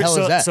 What the hell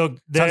is that? So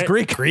Sounds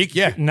Greek. Greek,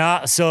 yeah.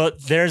 No, so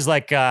there's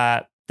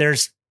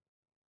there's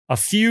a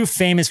few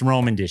famous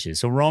Roman dishes.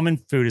 So Roman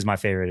food is my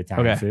favorite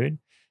Italian food.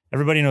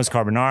 Everybody knows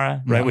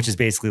carbonara, right? Which is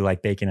basically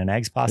like bacon and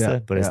eggs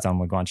pasta, but it's done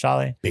with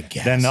guanciale. Big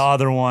gas. Then the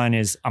other one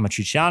is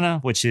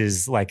amatriciana, which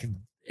is like,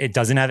 it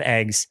doesn't have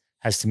eggs,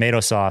 has tomato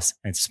sauce,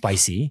 and it's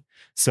spicy.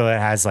 So it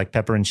has like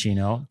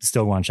pepperoncino,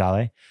 still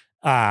guanciale.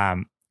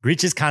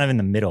 Gricia is kind of in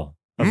the middle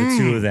of the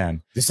two of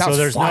them. This sounds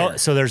fire.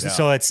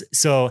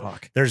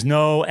 There's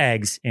no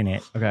eggs in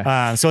it.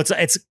 Okay. So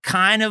it's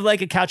kind of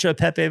like a cacio e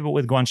pepe, but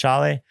with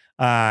guanciale.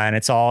 And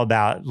it's all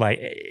about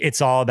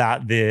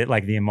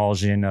the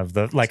emulsion of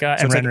the So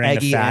it's rendering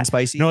eggy the fat. and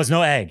spicy. No, it's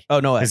no egg. Oh,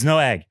 no egg. There's no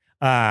egg.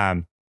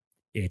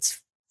 It's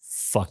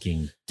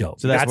fucking dope.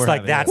 So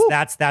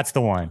that's that's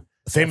the one.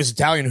 The famous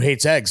Italian who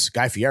hates eggs,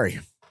 Guy Fieri.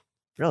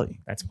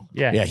 Really?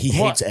 Yeah, he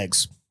hates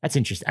eggs. That's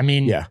interesting. I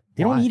mean, they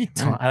don't eat a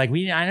ton. I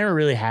never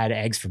really had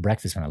eggs for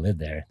breakfast when I lived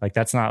there. Like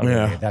that's not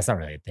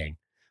really a thing.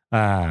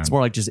 It's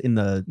more like just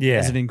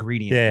as an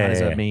ingredient, not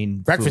as a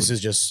main breakfast food.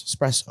 is just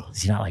espresso.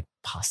 Is he not like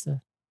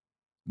pasta?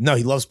 No,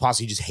 he loves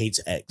pasta. He just hates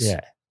eggs.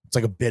 Yeah. It's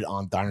like a bit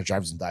on Diners,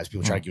 Drives, and Dives.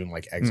 People try to give him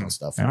like eggs on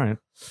stuff. All right.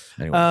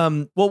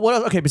 Anyway. Well, what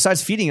else? Okay,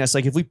 besides feeding us,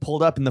 like if we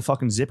pulled up in the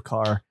fucking zip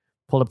car,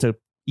 pulled up to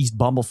East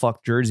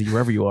Bumblefuck, Jersey,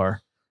 wherever you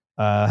are,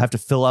 have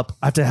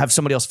to have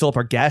somebody else fill up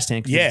our gas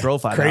tank. We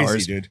drove 5 crazy,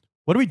 hours, dude.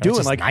 What are we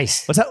doing? Like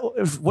nice. What's that?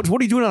 What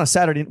are you doing on a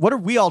Saturday? What are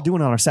we all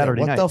doing on our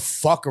Saturday night? What the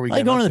fuck are we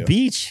going to the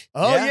beach?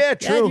 Oh yeah,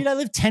 true. Yeah, dude, I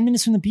live 10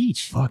 minutes from the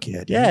beach. Fuck yeah,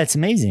 dude. Yeah, it's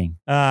amazing.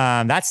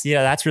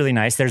 That's really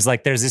nice. There's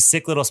this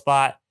sick little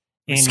spot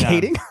in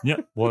skating.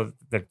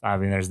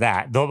 There's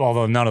that.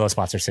 Although none of those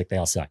spots are sick, they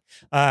all suck.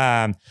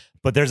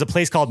 But there's a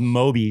place called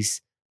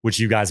Moby's, which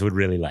you guys would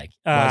really like.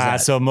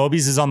 So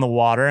Moby's is on the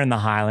water in the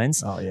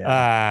Highlands. Oh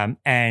yeah.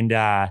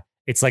 And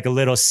it's like a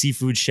little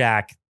seafood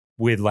shack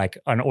with like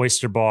an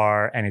oyster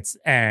bar and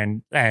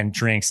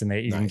drinks, and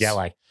you can get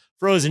like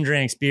frozen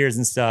drinks, beers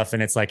and stuff.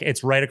 And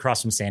it's right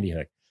across from Sandy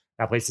Hook.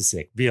 That place is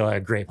sick. Be a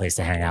great place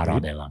to hang out all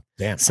day long.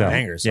 Damn, so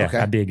hangers. Yeah, okay.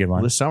 that'd be a good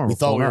one. This summer we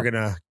thought we were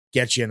gonna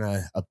get you in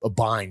a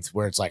bind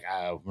where it's like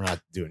we're not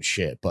doing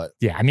shit, but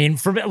yeah, I mean,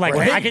 for like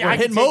I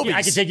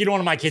could take you to one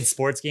of my kids'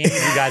 sports games.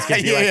 You guys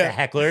could be like the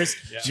hecklers,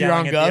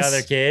 yelling at the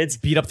other kids,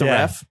 beat up the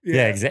ref.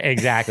 Yeah,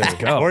 exactly.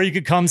 Or you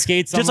could come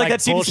skate some just like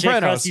that scene in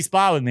Sopranos, crusty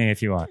spot with me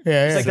if you want.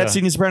 It's like that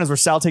scene in Sopranos where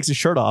Sal takes his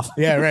shirt off.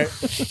 Yeah, right.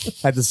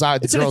 At the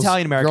side, it's an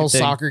Italian-American girls'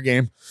 soccer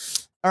game.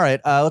 All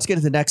right, let's get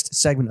to the next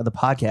segment of the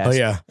podcast. Oh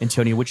yeah,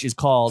 Antonio, which is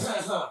called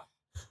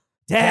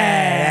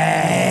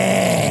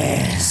Dance.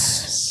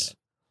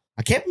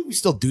 I can't believe we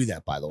still do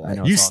that, by the way.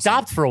 You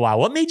stopped for a while.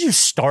 What made you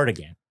start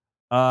again?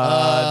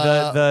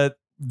 The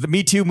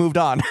Me Too moved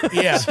on.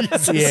 Yeah.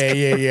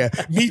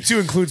 Me Too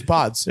includes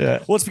pods. Yeah.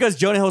 Well, it's because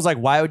Jonah Hill was like,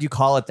 why would you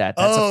call it that?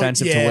 That's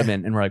offensive to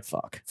women. And we're like,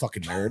 fuck.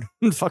 Fucking nerd.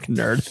 Fucking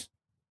nerd.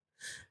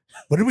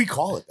 What did we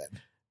call it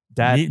then?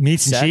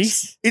 Meats and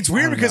cheeks? It's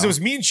weird because it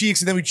was Meat and Cheeks,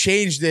 and then we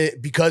changed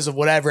it because of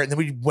whatever, and then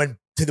we went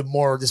to this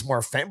more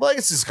offensive. Well, I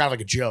guess it's kind of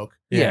like a joke.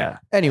 Yeah.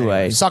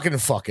 Anyway. Sucking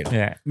and fucking.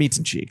 Yeah. Meats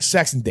and cheeks.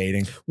 Sex and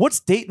dating. What's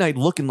date night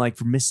looking like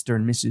for Mr.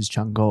 and Mrs.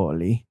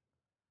 Ciongoli?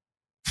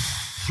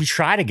 We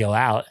try to go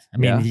out. I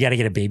mean, you got to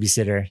get a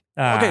babysitter.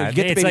 Okay,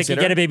 it's like you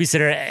get a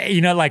babysitter.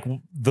 You know, like you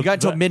got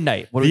until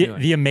midnight. What are we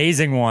doing? The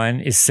amazing one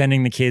is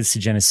sending the kids to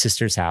Jenna's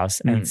sister's house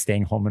and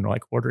staying home and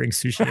like ordering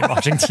sushi and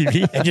watching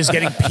TV and just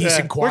getting peace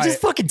and quiet. We're just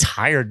fucking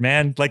tired,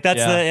 man. Like that's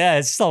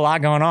it's just a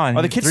lot going on.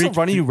 Are the kids still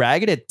running you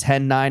ragged at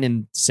 10, 9,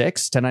 and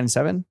 6, 10, 9, and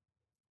 7?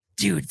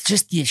 Dude,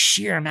 just the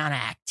sheer amount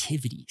of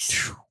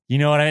activities. You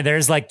know what I mean?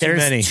 There's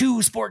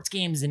 2 sports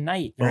games a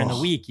night during the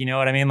week. You know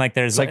what I mean? Like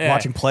there's like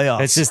watching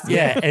playoffs. It's just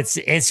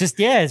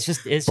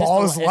it's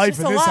ball is life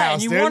in this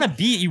house. And you want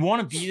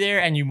to be there,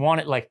 and you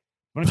want it like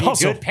want to be a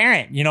good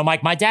parent. You know,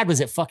 my dad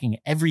was at fucking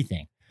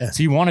everything,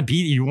 so you want to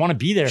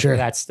be there for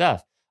that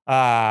stuff.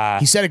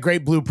 He set a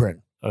great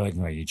blueprint.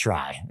 well, you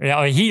try.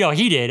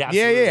 He did.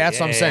 Absolutely. Yeah. That's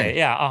what I'm saying.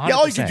 Yeah. 100%. Yeah.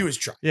 All you can do is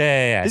try.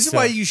 Yeah. This is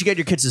why you should get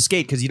your kids to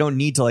skate because you don't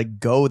need to like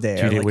go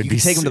there. Dude, like, you can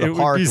take them to the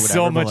park. It would be or whatever,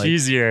 so but, much like,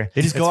 easier.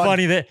 It's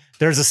funny that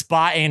there's a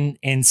spot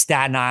in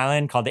Staten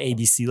Island called the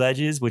ABC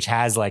Ledges, which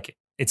has like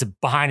it's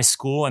behind a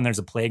school and there's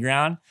a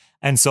playground.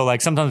 And so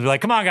like sometimes we're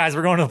like, come on guys,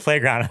 we're going to the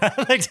playground.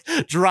 Like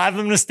drive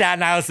them to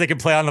Staten Island so they can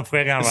play on the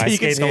playground while I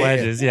skate the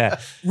ledges. Yeah.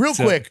 Real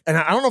quick, and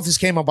I don't know if this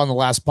came up on the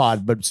last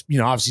pod, but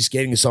obviously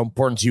skating is so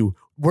important to you.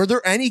 Were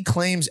there any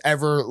claims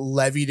ever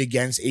levied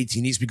against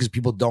 18 East because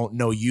people don't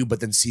know you,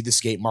 but then see the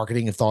skate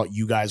marketing and thought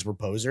you guys were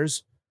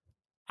posers?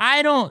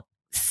 I don't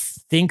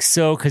think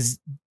so because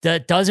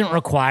that doesn't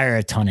require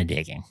a ton of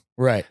digging.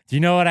 Right. Do you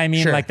know what I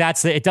mean? Sure. Like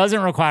it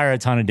doesn't require a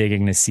ton of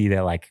digging to see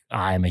that like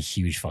I'm a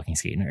huge fucking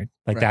skate nerd.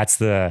 Like that's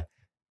the,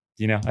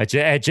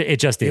 it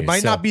just is. It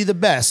might not be the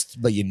best,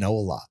 but you know a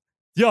lot.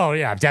 Oh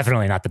yeah,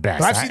 definitely not the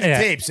best. But I've seen the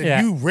tapes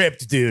and you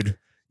ripped, dude.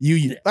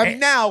 I mean,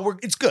 now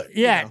it's good.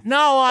 Yeah.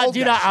 No,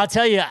 dude, I'll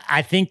tell you,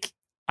 I think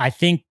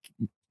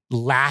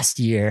last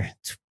year,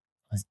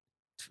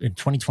 in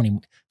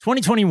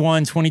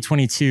 2021,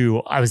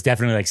 2022, I was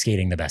definitely like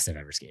skating the best I've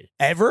ever skated.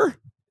 Ever?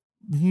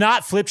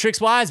 Not flip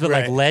tricks wise, but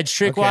like ledge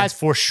trick wise,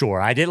 for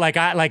sure. I did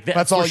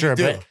that's for all sure, you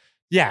do. But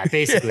yeah,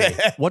 basically.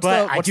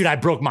 Dude, I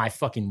broke my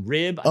fucking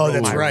rib. Oh,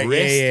 that's right.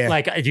 Wrist. Yeah.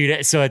 Like,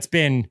 dude, so it's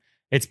been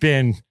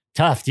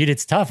tough, dude.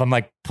 It's tough. I'm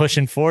like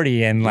pushing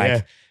 40 and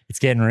like it's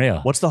getting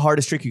real. What's the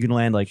hardest trick you can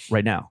land like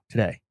right now,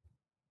 today?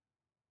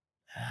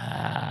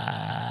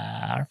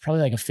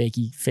 Probably like a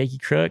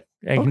fakey crook.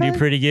 I can do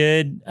pretty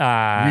good.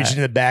 Reach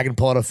into the bag and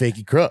pull out a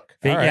fakey crook.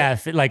 Yeah,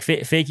 like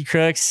fakey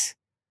crooks,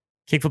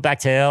 kickflip back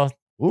tail.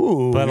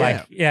 Ooh,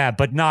 but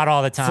but not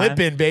all the time.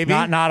 Flipping, baby.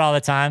 Not all the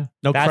time.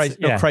 No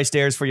Christ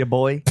airs for your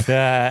boy.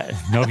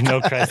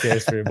 No Christ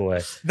airs for your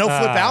boy. No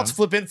flip outs.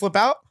 Flip in, flip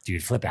out.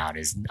 Dude, flip out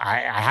is I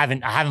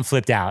haven't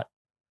flipped out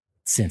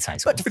since high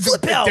school.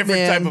 Flip out,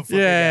 different man. type of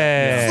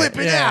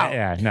flipping out.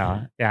 Yeah,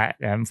 no, I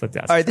haven't flipped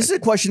out. All right, this is a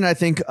question I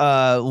think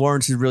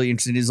Lawrence is really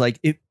interested in. Is like,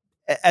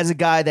 as a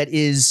guy that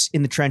is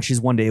in the trenches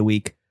one day a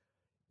week,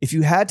 if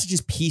you had to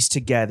just piece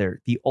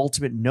together the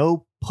ultimate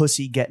no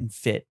pussy getting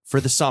fit for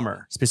the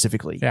summer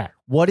specifically,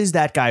 what is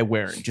that guy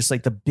wearing? Just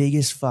like the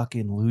biggest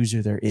fucking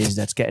loser there is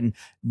that's getting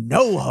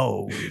no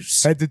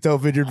hose. Head to toe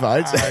fidget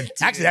vibes.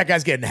 Actually, that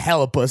guy's getting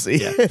hella pussy.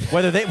 Yeah.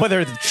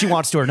 Whether she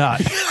wants to or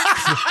not.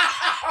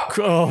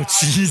 Oh,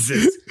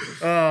 Jesus.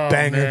 Oh,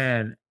 Banger.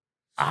 Man.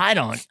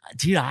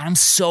 I'm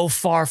so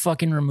far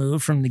fucking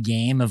removed from the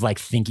game of like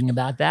thinking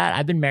about that.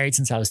 I've been married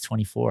since I was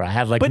 24. I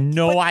have like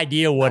no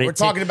idea what we're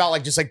talking about,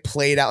 like just like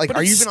played out. Like, but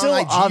are you even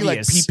on IG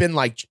obvious. like peeping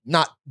like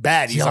not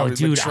bad? Yo,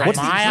 dude,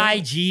 my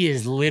IG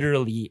is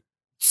literally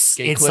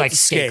like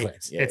skate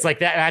clips. Yeah. It's like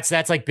that.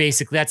 That's like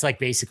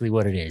basically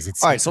what it is.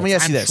 It's all right. So let me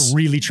ask you this. I'm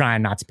really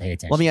trying not to pay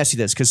attention. Let me ask you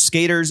this, because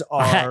skaters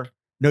are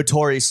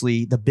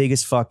notoriously the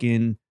biggest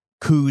fucking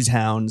coos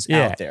hounds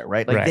out there,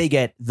 right? Like they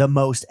get the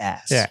most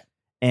ass. Yeah.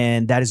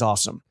 And that is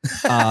awesome.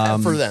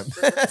 For them.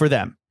 For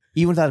them.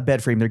 Even without a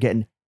bed frame, they're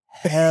getting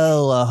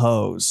hella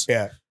hose.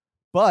 Yeah.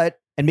 But,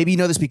 and maybe you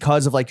know this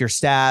because of like your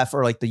staff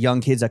or like the young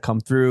kids that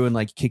come through and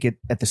like kick it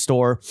at the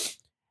store.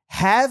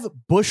 Have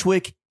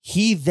Bushwick,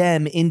 he,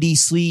 them, indie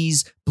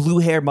sleaze, blue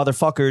hair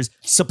motherfuckers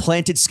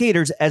supplanted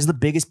skaters as the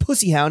biggest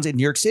pussy hounds in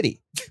New York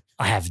City?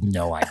 I have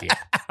no idea.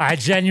 I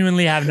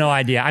genuinely have no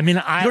idea. I mean,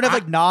 you don't have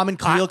like Nam and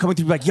Khalil coming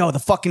through like, yo, the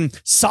fucking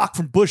sock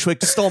from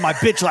Bushwick stole my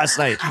bitch last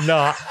night.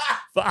 No,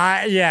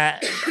 but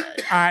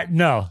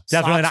no,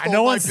 definitely not.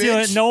 No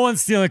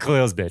one's stealing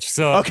Khalil's bitch.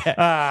 So okay,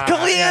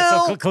 Khalil.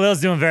 Yeah, so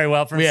Khalil's doing very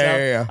well for himself.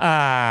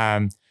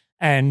 Yeah.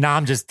 And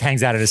Nam just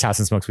hangs out at his house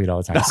and smokes weed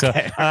all the time. Okay. So,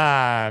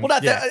 well,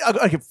 not that.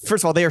 Okay,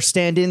 first of all, they are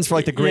stand-ins for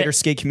like the greater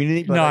skate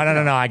community. But no,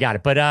 I got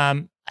it. But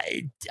I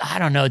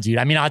don't know, dude.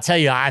 I mean, I'll tell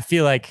you, I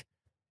feel like,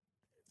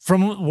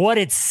 from what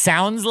it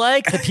sounds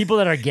like, the people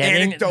that are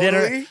getting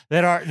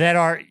that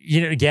are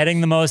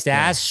getting the most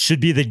ass should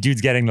be the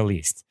dudes getting the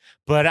least.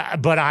 But I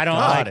don't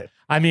like it.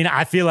 I mean,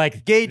 I feel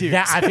like gay dudes.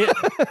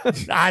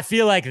 I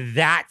feel like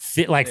that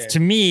fit, like to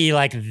me,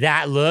 like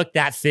that look,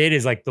 that fit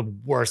is like the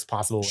worst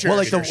possible. What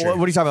are you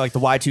talking about? Like the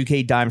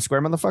Y2K dime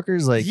square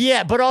motherfuckers? Like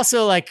but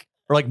also like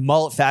or like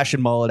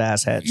fashion mullet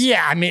ass heads.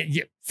 Yeah, I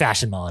mean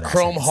fashion mullet ass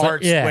chrome heads.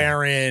 hearts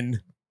wearing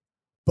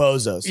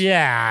bozos.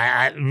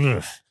 Yeah,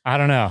 I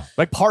don't know.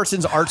 Like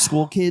Parsons art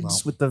school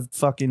kids with the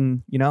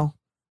fucking,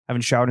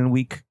 haven't showered in a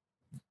week.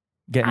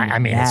 I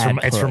mean,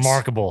 it's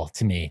remarkable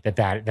to me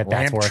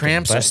that's working.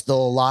 Tramps are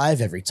still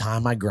alive every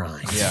time I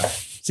grind. Yeah.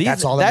 See,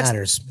 that's all that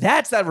matters.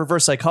 That's that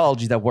reverse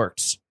psychology that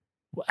works.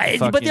 But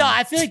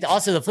I feel like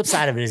also the flip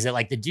side of it is that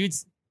like the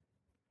dudes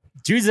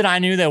that I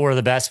knew that were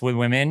the best with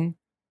women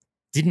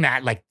didn't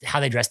matter. Like how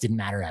they dressed didn't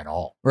matter at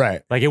all.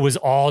 Right. Like it was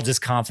all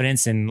just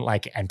confidence and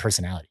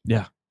personality.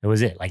 Yeah. It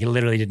was it. Like it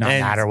literally did not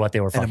matter what they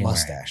were fucking and a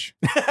mustache.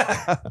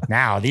 Wearing.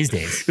 Now these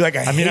days, like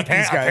I mean,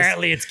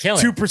 apparently it's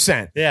killing.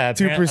 2%. Yeah,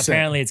 2%.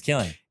 Apparently it's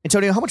killing.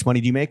 Antonio, how much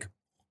money do you make?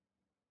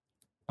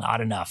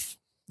 Not enough.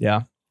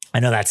 Yeah,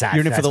 I know that's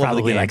you're in it for the love of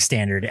the game. Like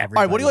standard. All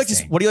right, what do you like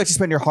to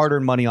spend your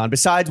hard-earned money on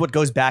besides what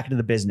goes back into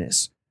the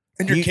business?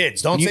 And your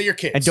kids. Don't say your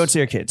kids. And don't say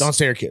your kids. Don't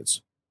say your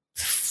kids.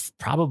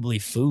 Probably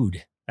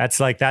food. That's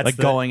like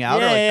going out.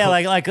 Going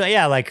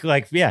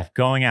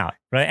out,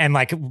 right? And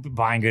like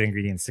buying good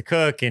ingredients to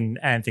cook and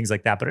things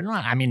like that. But I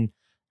don't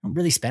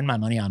really spend my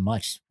money on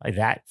much like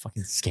that.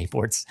 Fucking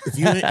skateboards.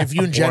 If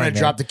you and Jenna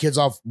dropped the kids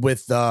off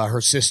with her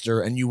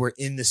sister and you were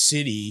in the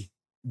city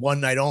one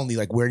night only,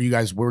 like where do you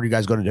guys go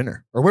to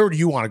dinner? Or where would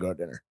you want to go to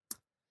dinner?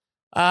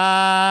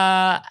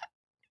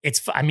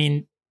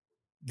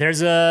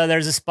 There's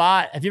a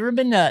spot. Have you ever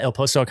been to El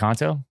Posto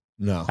Canto?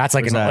 No. That's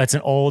like it's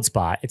an old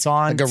spot. It's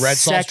on like a red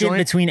sauce second joint?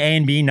 between A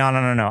and B.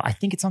 No. I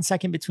think it's on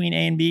second between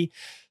A and B.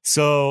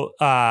 So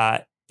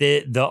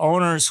the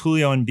owners,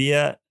 Julio and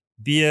Bia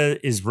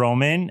is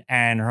Roman,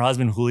 and her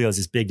husband Julio is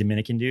this big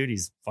Dominican dude.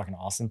 He's fucking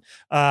awesome.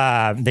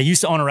 They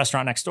used to own a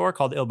restaurant next door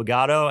called Il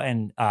Bogado,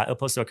 and El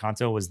Posto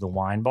Canto was the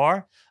wine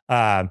bar.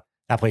 That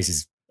place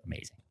is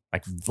amazing.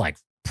 Like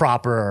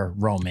proper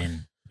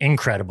Roman.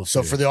 Incredible food.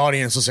 So for the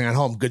audience listening at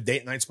home, good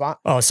date night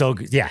spot? Oh, so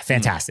yeah,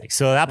 fantastic.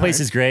 So that place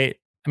is great.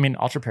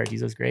 Ultra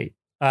Paradiso is great.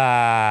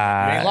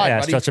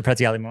 Straccia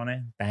Prezzi al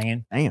Limone,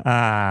 banging.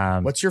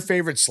 Damn. What's your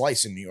favorite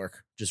slice in New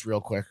York? Just real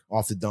quick,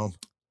 off the dome.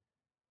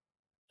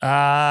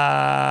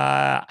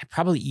 I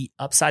probably eat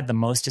Upside the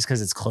most just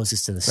because it's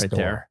closest to the store.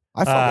 There.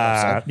 I fuck with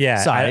Upside. Yeah.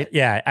 It's fine.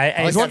 Yeah,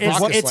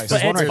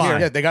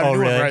 they got a new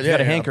one right there.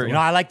 Got a hanker.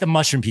 I like the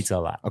mushroom pizza a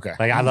lot. Okay.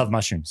 Like I love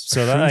mushrooms.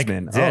 So yeah,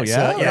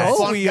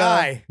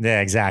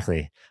 yeah,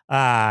 exactly.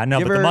 But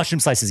the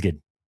mushroom slice is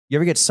good. You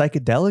ever get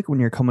psychedelic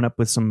when you're coming up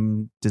with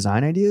some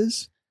design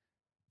ideas?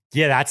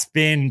 Yeah, that's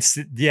been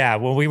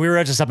Well, we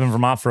were just up in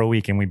Vermont for a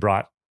week, and we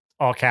brought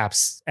all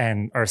caps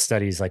and our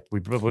studies. Like we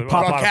popping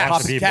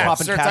caps. And it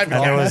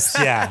was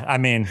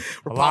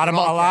a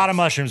lot of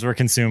mushrooms were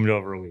consumed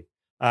over a week.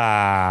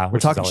 We're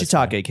talking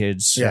shiitake,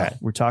 kids. Yeah,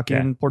 we're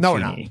talking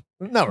porcini.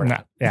 No, we're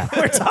not. Yeah,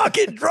 we're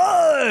talking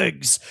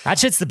drugs. That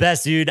shit's the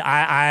best, dude.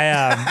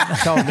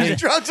 Tell me,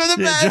 drugs are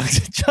the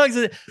best. Drugs.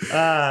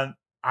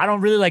 I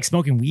don't really like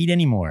smoking weed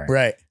anymore.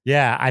 Right.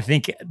 Yeah, I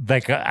think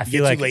I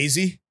feel like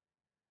lazy.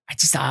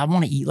 I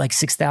want to eat like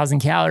 6,000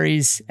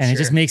 calories, and it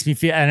just makes me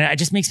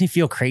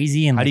feel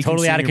crazy and like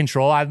totally out of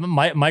control.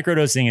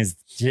 Microdosing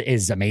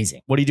is amazing.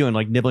 What are you doing?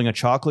 Like nibbling a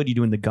chocolate? You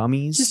doing the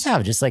gummies? Just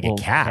have a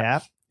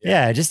cap.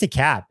 Yeah, just a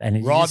cap, and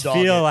you just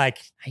feel like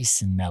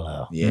nice and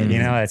mellow.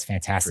 Yeah, it's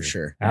fantastic for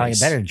sure. I like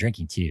it better than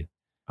drinking too.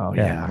 Oh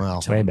yeah,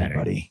 well, way better,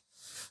 buddy.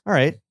 All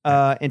right,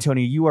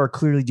 Antonio, you are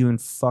clearly doing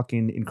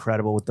fucking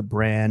incredible with the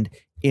brand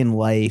in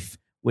life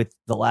with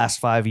the last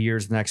 5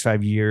 years, the next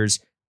 5 years.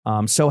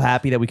 I'm so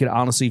happy that we could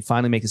honestly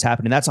finally make this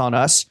happen. And that's on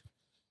us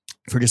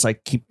for just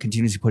like keep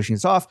continuously pushing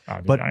this off.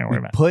 But we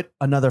put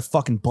another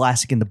fucking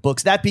Blastic in the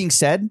books. That being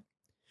said,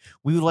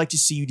 we would like to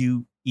see you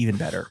do even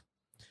better.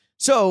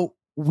 So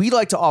we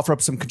like to offer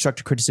up some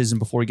constructive criticism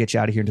before we get you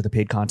out of here into the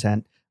paid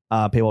content,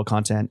 paywall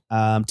content.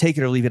 Take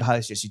it or leave it.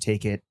 How suggest you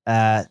take it.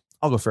 I'll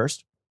go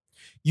first.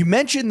 You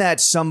mentioned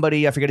that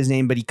somebody, I forget his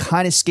name, but he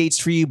kind of skates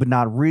for you, but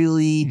not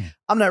really.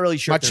 I'm not really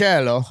sure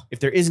if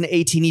there is an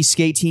 18E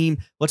skate team.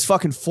 Let's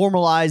fucking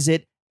formalize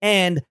it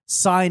and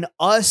sign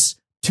us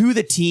to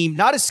the team,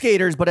 not as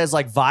skaters, but as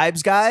like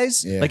vibes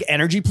guys, like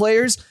energy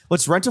players.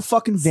 Let's rent a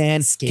fucking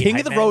van, King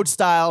of the Road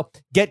style,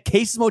 get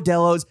Cases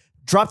Modelo's,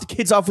 drop the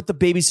kids off with the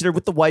babysitter,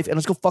 with the wife, and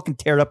let's go fucking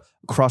tear it up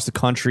across the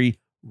country.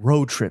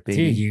 Road trip,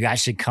 baby. Dude, you guys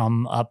should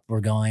come up.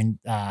 We're going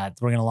to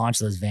launch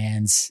those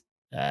vans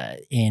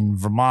in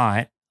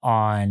Vermont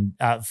on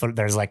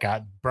there's like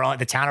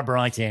the town of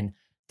Burlington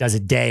does a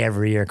day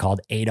every year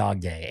called A-Dog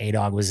Day.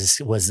 A-Dog was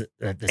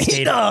the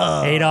skate.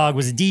 A-Dog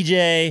was a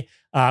DJ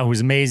who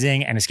was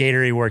amazing, and a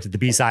skater. He worked at the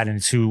B-side, and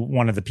it's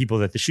one of the people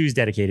that the shoe's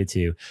dedicated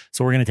to.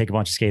 So we're gonna take a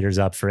bunch of skaters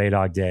up for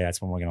A-Dog Day.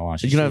 That's when we're gonna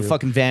launch. You're gonna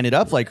fucking van it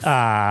up like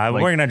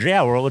we're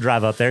gonna we'll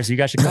drive up there. So you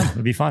guys should come.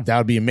 It'd be fun. That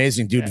would be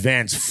amazing, dude.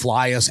 Vans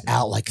fly us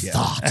out like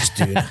thoughts,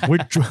 dude.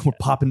 we're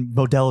popping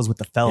Modelo's with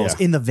the fellas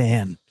in the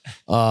van.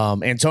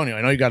 Antonio,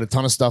 I know you got a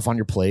ton of stuff on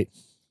your plate,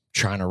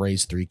 trying to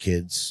raise 3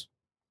 kids,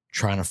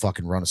 trying to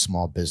fucking run a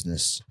small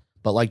business.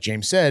 But like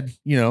James said,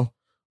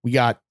 we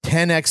got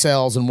 10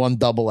 XLs and 1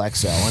 double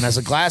XL. And as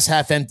a glass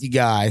half empty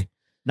guy,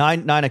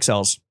 9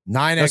 XLs.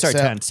 9 XL.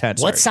 Sorry, 10.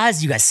 What size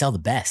do you guys sell the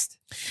best?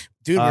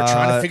 Dude, we're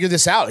trying to figure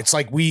this out. It's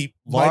like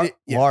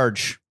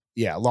large.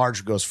 Yeah,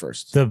 large goes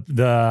first. The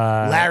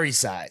Larry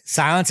size.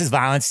 Silence is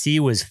Violence tee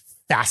was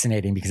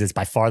fascinating because it's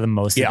by far the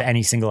most of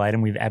any single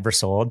item we've ever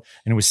sold.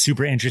 And it was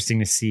super interesting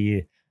to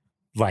see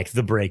like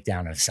the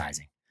breakdown of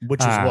sizing.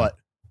 Which is what?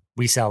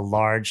 We sell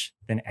large,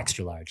 then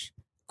extra large.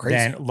 Crazy.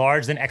 Then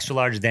large, then extra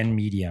large, then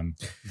medium,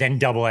 then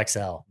double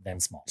XL, then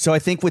small. So I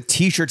think with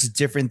t-shirts, it's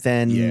different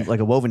than like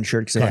a woven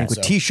shirt. Because I think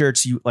with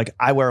t-shirts,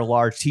 I wear a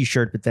large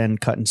t-shirt, but then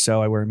cut and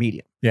sew, I wear a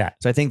medium. Yeah.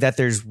 So I think that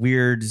there's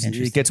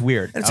it gets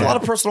weird. And it's a lot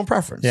of personal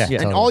preference. Yeah.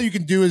 And all you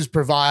can do is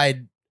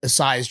provide a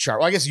size chart.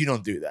 Well, I guess you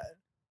don't do that.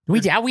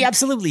 We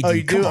absolutely do. Oh,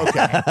 you do?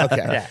 Okay. Okay.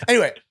 Yeah.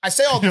 Anyway, I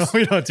say all No, this.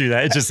 we don't do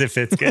that. It just, it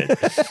fits good.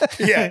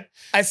 Yeah.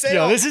 I say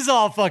Yo, all this is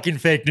all fucking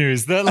fake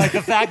news. The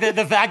fact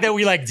that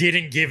we like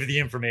didn't give the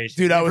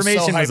information. Dude, I was so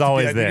information hyped was to be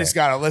always like,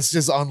 there. let's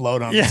just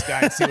unload on this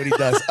guy and see what he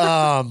does.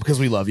 Because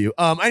we love you.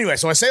 Anyway,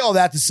 so I say all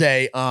that to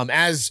say,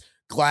 as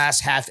glass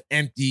half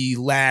empty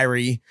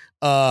Larry,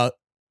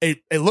 it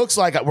looks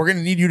like we're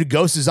gonna need you to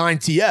ghost design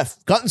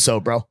TF. Cut and sew,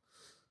 bro.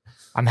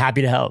 I'm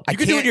happy to help. You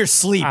can do it in your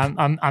sleep.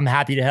 I'm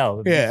happy to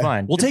help. It'd be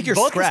fun. We'll take your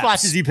both scraps. the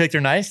splashes you picked are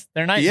nice.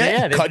 They're nice.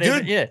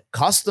 Dude,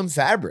 custom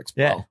fabrics,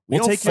 bro. Yeah.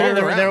 We'll take care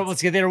of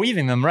they're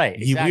weaving them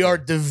right. Exactly. We are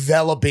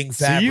developing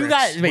fabrics. So you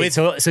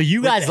guys so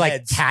you guys like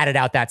heads. tatted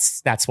out that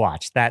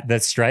swatch, the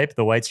stripe,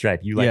 the white stripe.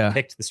 You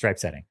picked the stripe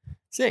setting.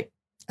 Sick.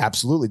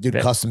 Absolutely, dude.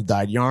 Yeah. Custom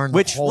dyed yarn,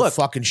 Which, the whole look,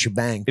 fucking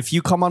shebang. If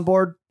you come on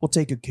board, we'll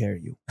take good care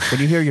of you.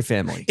 When you hear your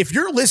family. If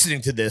you're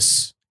listening to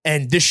this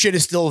and this shit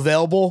is still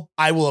available,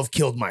 I will have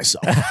killed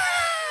myself.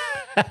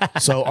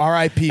 So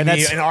R.I.P. And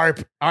me that's- and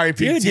R.I.P.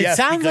 Dude, it TF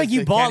sounds like because you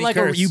the bought Kenny like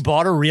curse. you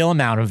bought a real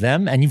amount of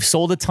them and you've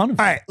sold a ton of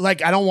them. All right,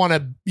 like I don't want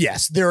to.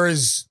 Yes, there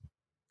is.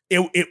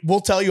 It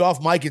will tell you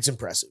off mic. It's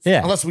impressive.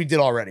 Yeah. Unless we did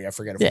already. I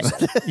forget if we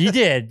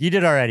said. You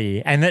did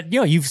already. And that,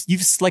 you've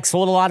like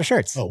sold a lot of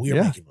shirts. Oh, we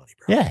are making money,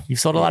 bro. Yeah, you've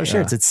sold a lot of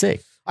shirts. It's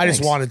sick. I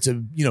just wanted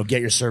to, get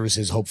your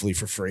services hopefully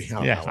for free. I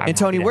don't know. And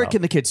Tony, where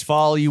can the kids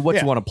follow you?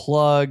 What you want to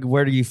plug?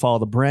 Where do you follow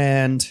the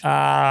brand?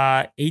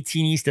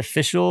 18 East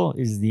Official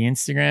is the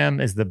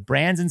Instagram, is the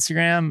brand's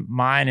Instagram.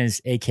 Mine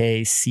is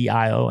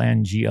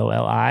AKCIONGOLI.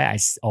 I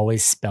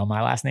always spell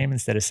my last name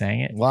instead of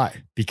saying it. Why?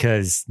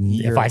 Because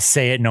if I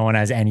say it, no one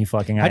has any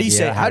fucking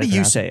idea. How do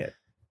you say it?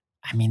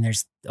 I mean,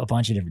 there's a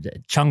bunch of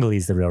different. Ciongoli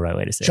is the real right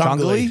way to say it.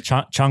 Ciongoli?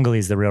 Ciongoli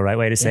is the real right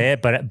way to say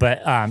it, but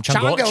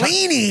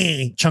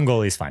Ciongolini.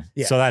 Ciongoli is fine.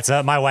 Yeah. So that's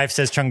my wife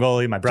says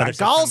Ciongoli, my brother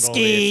says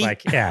Ciongoli. It's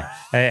like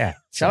yeah.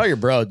 Shout out your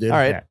bro, dude. All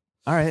right. Yeah.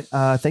 All right.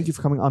 Thank you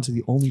for coming on to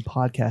the only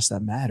podcast that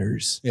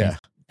matters. Yeah.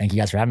 Thank you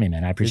guys for having me,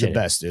 man. I You're appreciate the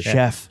it. best, dude.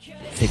 Chef,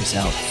 take us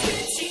out.